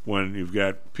when you've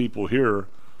got people here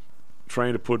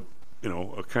trying to put,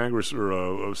 a Congress or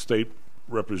a state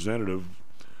representative,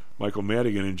 Michael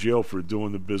Madigan, in jail for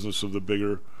doing the business of the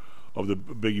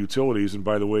big utilities, and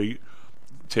by the way,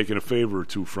 taking a favor or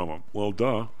two from them? Well,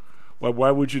 duh. Why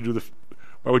would you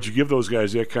why would you give those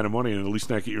guys that kind of money and at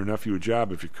least not get your nephew a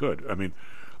job if you could? I mean,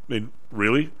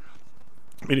 really?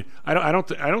 I mean, I don't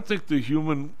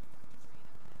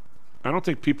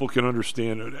think people can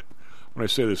understand when I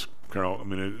say this, Carl. I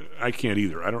mean, I can't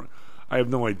either. I have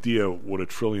no idea what $1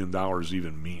 trillion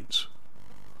even means.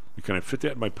 Can I fit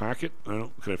that in my pocket?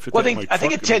 Can I fit that in my truck? I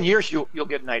think in 10 years you'll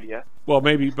get an idea. Well,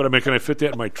 maybe, but I mean, can I fit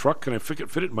that in my truck? Can I fit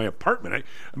it in my apartment?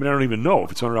 I mean, I don't even know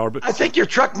if it's $100. But I think your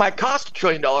truck might cost $1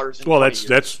 trillion. Well,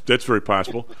 that's very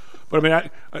possible. But I mean,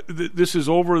 this is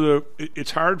over the.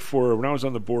 It's hard for when I was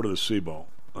on the board of the SIBO,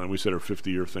 and we said our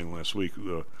 50-year thing last week.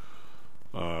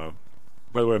 By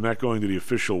the way, I'm not going to the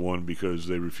official one because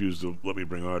they refused to let me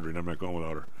bring Audrey, and I'm not going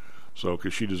without her. So,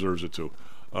 because she deserves it too.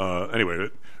 Anyway,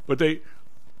 but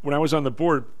when I was on the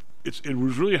board, it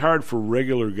was really hard for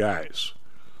regular guys.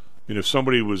 I mean, if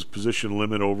somebody was position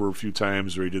limit over a few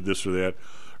times, or he did this or that,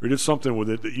 or he did something with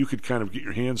it that you could kind of get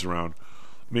your hands around.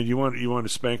 I mean, you want to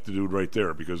spank the dude right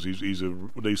there because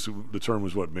the term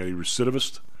was what, man? He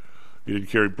recidivist. He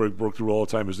didn't broke the rule all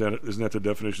the time. Isn't that the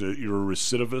definition that you're a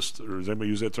recidivist, or does anybody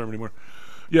use that term anymore?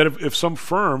 Yet, if some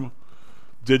firm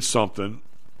did something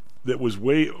that was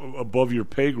way above your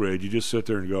pay grade, you just sit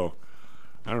there and go,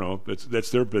 I don't know, that's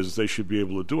their business. They should be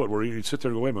able to do it. Where you sit there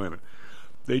and go, wait a minute.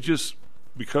 They just,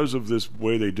 because of this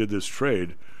way they did this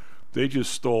trade, they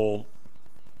just stole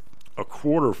a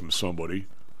quarter from somebody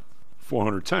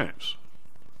 400 times.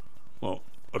 Well,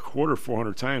 a quarter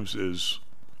 400 times is,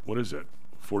 what is that?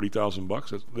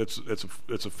 $40,000.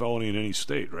 That's a felony in any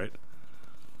state, right?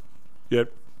 Yet,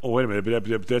 oh wait a minute,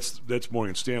 but that's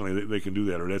Morgan Stanley. They can do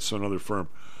that, or that's another firm.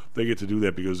 They get to do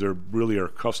that because they're really our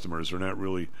customers. They're not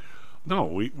really. No,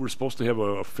 we're supposed to have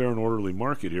a fair and orderly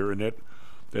market here, and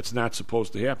that's not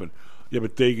supposed to happen. Yeah,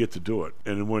 but they get to do it.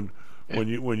 And when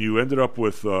you ended up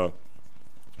with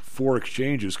 4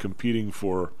 exchanges competing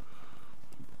for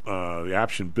the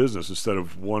option business instead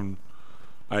of one,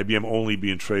 IBM only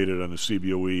being traded on the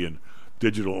CBOE and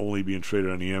digital only being traded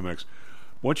on the Amex,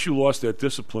 once you lost that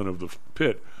discipline of the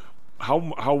pit,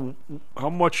 how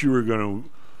much you were going to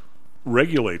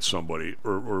regulate somebody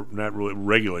or not really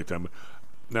regulate them.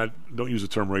 Don't use the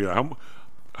term regulate.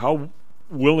 How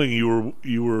willing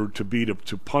you were to be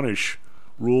to punish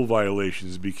rule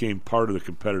violations became part of the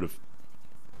competitive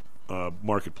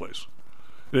marketplace,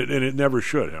 and it never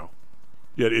should.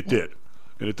 Yet it did,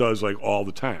 and it does like all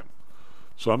the time.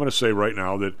 So I'm going to say right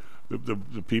now that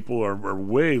the people are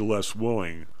way less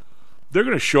willing. They're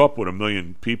going to show up with 1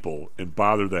 million people and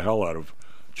bother the hell out of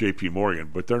J.P. Morgan,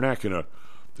 but they're not going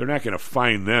to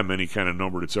fine them any kind of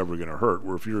number that's ever going to hurt.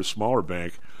 Where if you're a smaller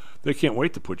bank, they can't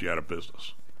wait to put you out of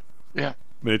business. Yeah,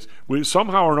 I mean,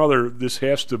 somehow or another this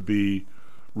has to be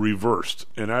reversed,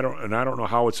 and I don't know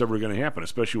how it's ever going to happen,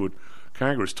 especially with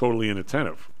Congress totally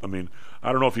inattentive. I mean,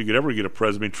 I don't know if you could ever get a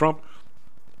president. I mean, Trump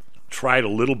tried a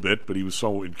little bit, but he was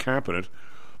so incompetent.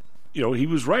 He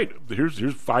was right. Here's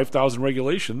 5,000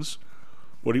 regulations.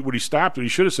 What he stopped, and he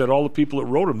should have said all the people that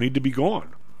wrote them need to be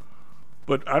gone.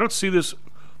 But I don't see this.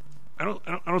 I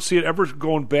don't see it ever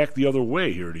going back the other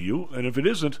way here. Do you? And if it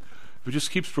isn't, if it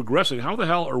just keeps progressing, how the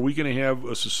hell are we going to have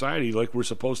a society like we're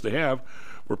supposed to have,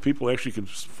 where people actually can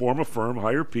form a firm,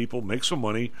 hire people, make some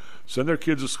money, send their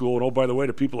kids to school, and oh, by the way,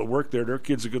 the people that work there, their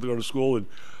kids are going to go to school and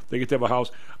they get to have a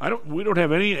house. We don't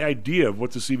have any idea of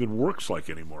what this even works like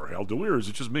anymore. Hal, do we, or is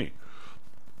it just me?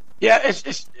 Yeah,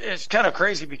 it's kind of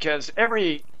crazy because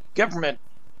every government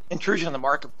intrusion in the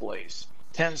marketplace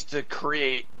tends to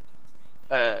create.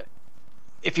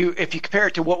 If you compare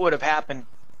it to what would have happened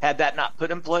had that not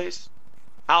put in place,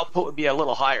 output would be a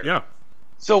little higher. Yeah.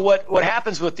 So what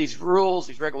happens with these rules,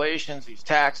 these regulations, these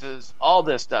taxes, all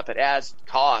this stuff, it adds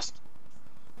cost.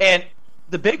 And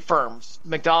the big firms,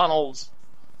 McDonald's,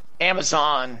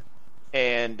 Amazon,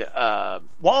 and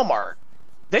Walmart,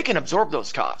 they can absorb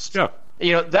those costs. Yeah.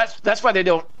 You know, that's why they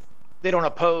don't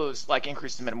oppose like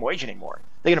increasing the minimum wage anymore.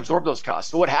 They can absorb those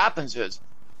costs. So what happens is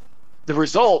the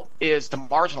result is the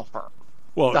marginal firm.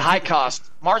 Well, the high cost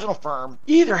marginal firm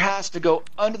either has to go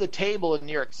under the table in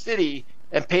New York City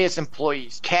and pay its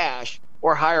employees cash,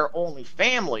 or hire only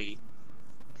family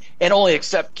and only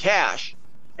accept cash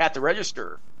at the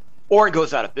register, or it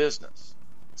goes out of business.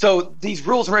 So these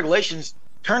rules and regulations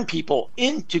turn people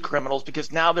into criminals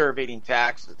because now they're evading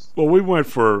taxes. Well, we went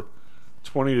for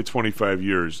 20 to 25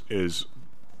 years as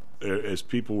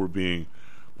people were being,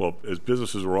 well, as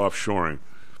businesses were offshoring,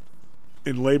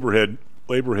 and labor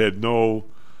had no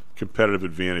competitive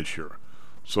advantage here.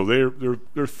 So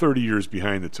they're 30 years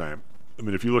behind the time. I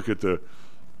mean, if you look at the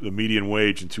median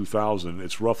wage in 2000,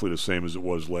 it's roughly the same as it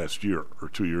was last year or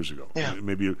 2 years ago. Yeah.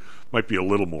 Maybe it might be a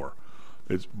little more.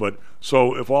 But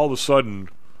so if all of a sudden,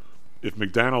 if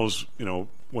McDonald's,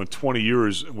 went 20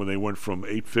 years when they went from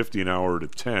 $8.50 an hour to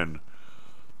 10,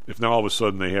 if now all of a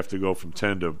sudden they have to go from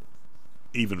 10 to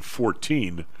even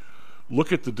 14,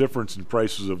 look at the difference in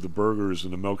prices of the burgers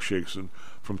and the milkshakes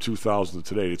from 2000 to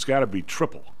today. It's got to be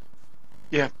triple.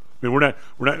 Yeah. I mean, we're not.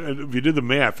 If you did the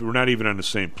math, we're not even on the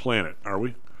same planet, are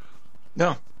we?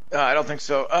 No, I don't think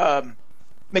so.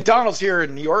 McDonald's here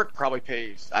in New York probably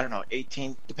pays, I don't know,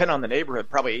 18, depending on the neighborhood,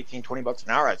 probably $18-20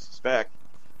 an hour, I suspect.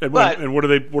 And what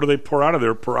do they pour out of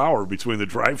there per hour between the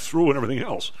drive-through and everything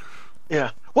else?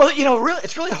 Yeah. Well, really,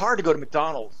 it's really hard to go to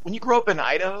McDonald's. When you grow up in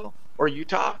Idaho or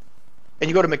Utah, and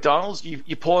you go to McDonald's,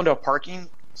 you pull into a parking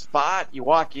spot, you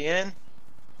walk in,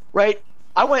 right?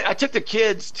 I took the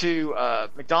kids to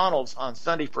McDonald's on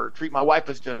Sunday for a treat. My wife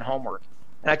was doing homework,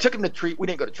 and I took them to treat. We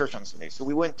didn't go to church on Sunday, so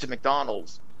we went to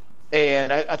McDonald's,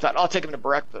 and I thought I'll take them to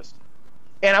breakfast.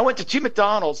 And I went to two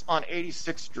McDonald's on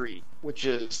 86th Street, which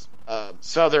is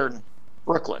southern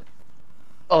Brooklyn,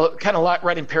 kind of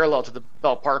right in parallel to the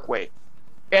Bell Parkway.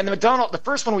 And the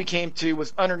first one we came to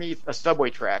was underneath a subway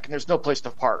track, and there's no place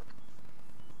to park.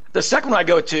 The second one I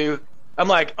go to, I'm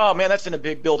like, oh man, that's in a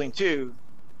big building too.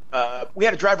 We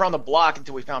had to drive around the block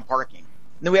until we found parking, and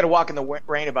then we had to walk in the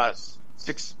rain about a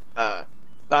sixth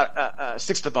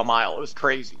of a mile. It was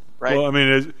crazy, right? Well, I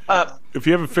mean, if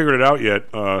you haven't figured it out yet,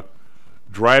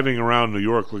 driving around New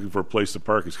York looking for a place to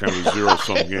park is kind of a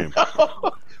zero-sum game.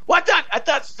 Well, I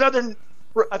thought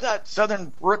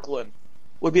southern Brooklyn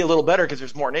would be a little better because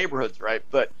there's more neighborhoods, right?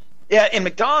 But yeah, in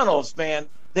McDonald's, man,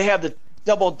 they have the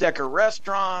double-decker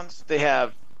restaurants. They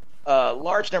have a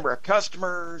large number of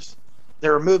customers.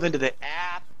 They're moving to the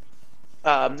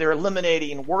app. They're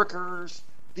eliminating workers.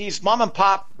 These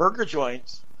mom-and-pop burger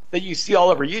joints that you see all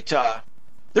over Utah,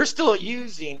 they're still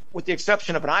using, with the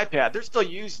exception of an iPad, they're still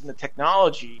using the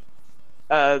technology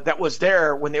that was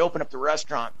there when they opened up the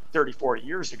restaurant 30, 40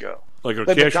 years ago. Like a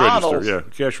cash register, yeah,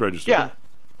 cash register.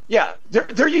 Yeah,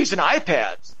 they're using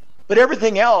iPads, but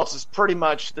everything else is pretty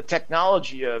much the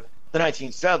technology of the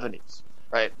 1970s,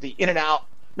 right? The In-N-Out,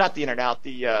 not the In-N-Out,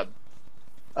 the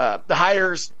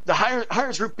Hires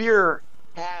Root Beer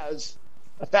has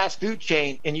a fast food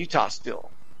chain in Utah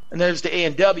still, and there's the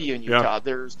A&W in Utah. Yeah.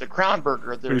 There's the Crown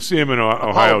Burger. You see them in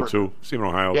Ohio too.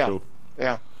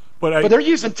 Yeah. But they're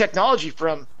using techtechnology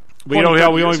from. But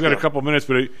we only got a couple minutes.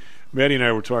 But Maddie and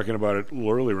I were talking about it a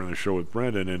little earlier in the show with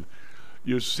Brendan, and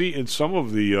you see in some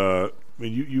of the. I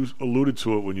mean, you alluded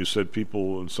to it when you said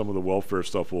people and some of the welfare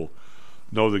stuff will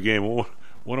know the game. Well,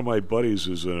 one of my buddies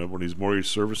is one of these mortgage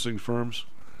servicing firms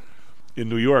in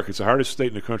New York. It's the hardest state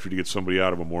in the country to get somebody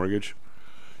out of a mortgage.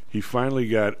 He finally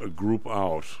got a group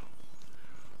out.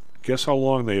 Guess how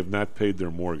long they have not paid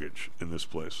their mortgage in this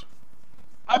place?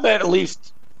 I bet at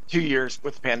least 2 years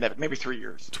with the pandemic, maybe 3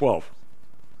 years. 12.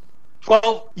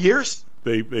 12 years?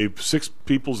 They 6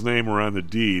 people's name are on the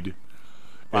deed,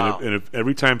 wow. and if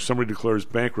every time somebody declares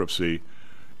bankruptcy,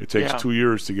 it takes 2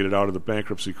 years to get it out of the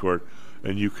bankruptcy court,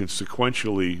 and you can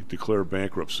sequentially declare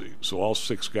bankruptcy. So all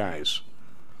 6 guys.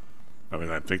 I mean,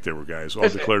 I think they were guys. All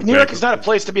declared New York is not a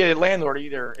place to be a landlord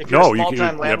either. If you're a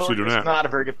small-time landlord, absolutely do not. It's not a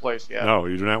very good place. Yeah. No,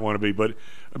 you do not want to be. But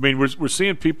I mean, we're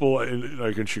seeing people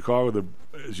like in Chicago.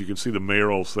 As you can see, the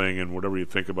mayoral thing and whatever you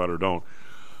think about it or don't.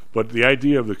 But the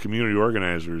idea of the community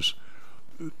organizers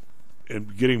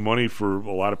and getting money for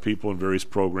a lot of people in various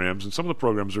programs, and some of the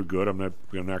programs are good. I'm not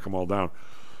going to knock them all down.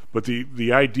 But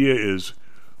the idea is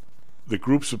the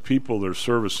groups of people they're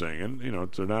servicing, and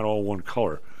they're not all one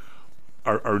color,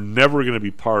 are never going to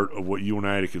be part of what you and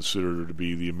I consider to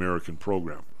be the American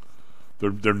program.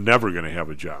 They're never going to have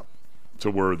a job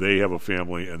to where they have a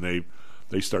family and they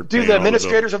start. Do the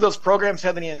administrators of those programs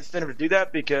have any incentive to do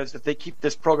that? Because if they keep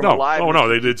this program alive,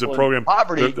 it's a program.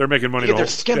 Poverty, they're making money. They get their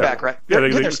skin back, right? They're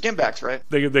getting their skin backs, right?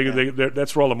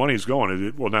 That's where all the money's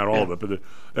going. Well, not all of it, but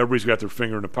everybody's got their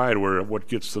finger in the pie to where what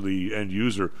gets to the end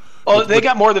user. Oh, they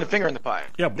got more than a finger in the pie.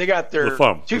 Yeah, they got their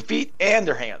thumb, 2 feet, and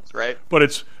their hands, right?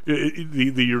 But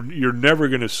you're never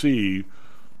going to see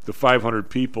the 500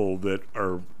 people that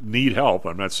need help.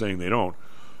 I'm not saying they don't.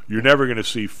 You're never going to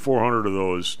see 400 of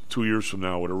those 2 years from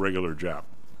now with a regular job.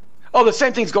 Oh, the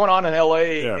same thing's going on in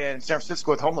L.A. and San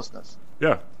Francisco with homelessness.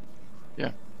 Yeah.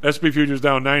 SP futures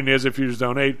down 9, NASDAQ futures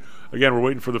down 8. Again, we're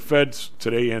waiting for the Feds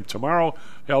today and tomorrow.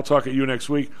 Hey, I'll talk at you next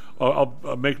week. I'll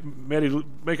make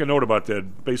a note about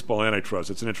that baseball antitrust.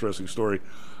 It's an interesting story.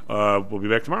 We'll be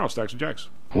back tomorrow. Stocks and Jacks.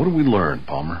 What did we learn,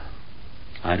 Palmer?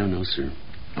 I don't know, sir.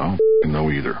 I don't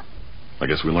know either. I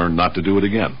guess we learned not to do it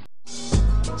again.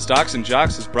 Stocks and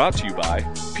Jocks is brought to you by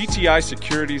PTI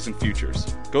Securities and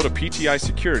Futures. Go to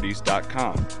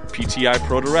PTIsecurities.com. PTI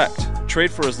Pro Direct. Trade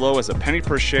for as low as a penny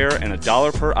per share and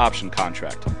 $1 per option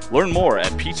contract. Learn more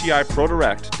at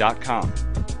PTIProDirect.com.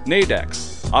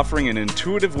 Nadex, offering an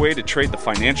intuitive way to trade the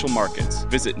financial markets.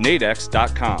 Visit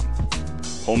nadex.com.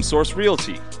 Home Source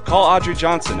Realty. Call Audrey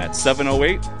Johnson at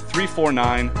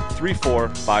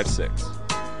 708-349-3456.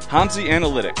 Hamzy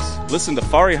Analytics. Listen to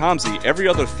Fari Hamzy every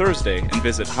other Thursday and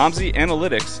visit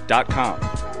HamzyAnalytics.com.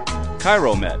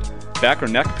 ChiroMed. Back or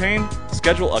neck pain?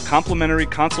 Schedule a complimentary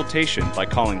consultation by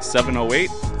calling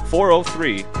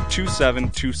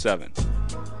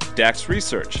 708-403-2727. DAX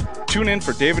Research. Tune in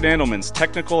for David Andelman's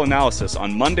technical analysis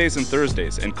on Mondays and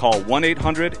Thursdays and call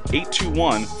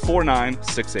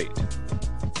 1-800-821-4968.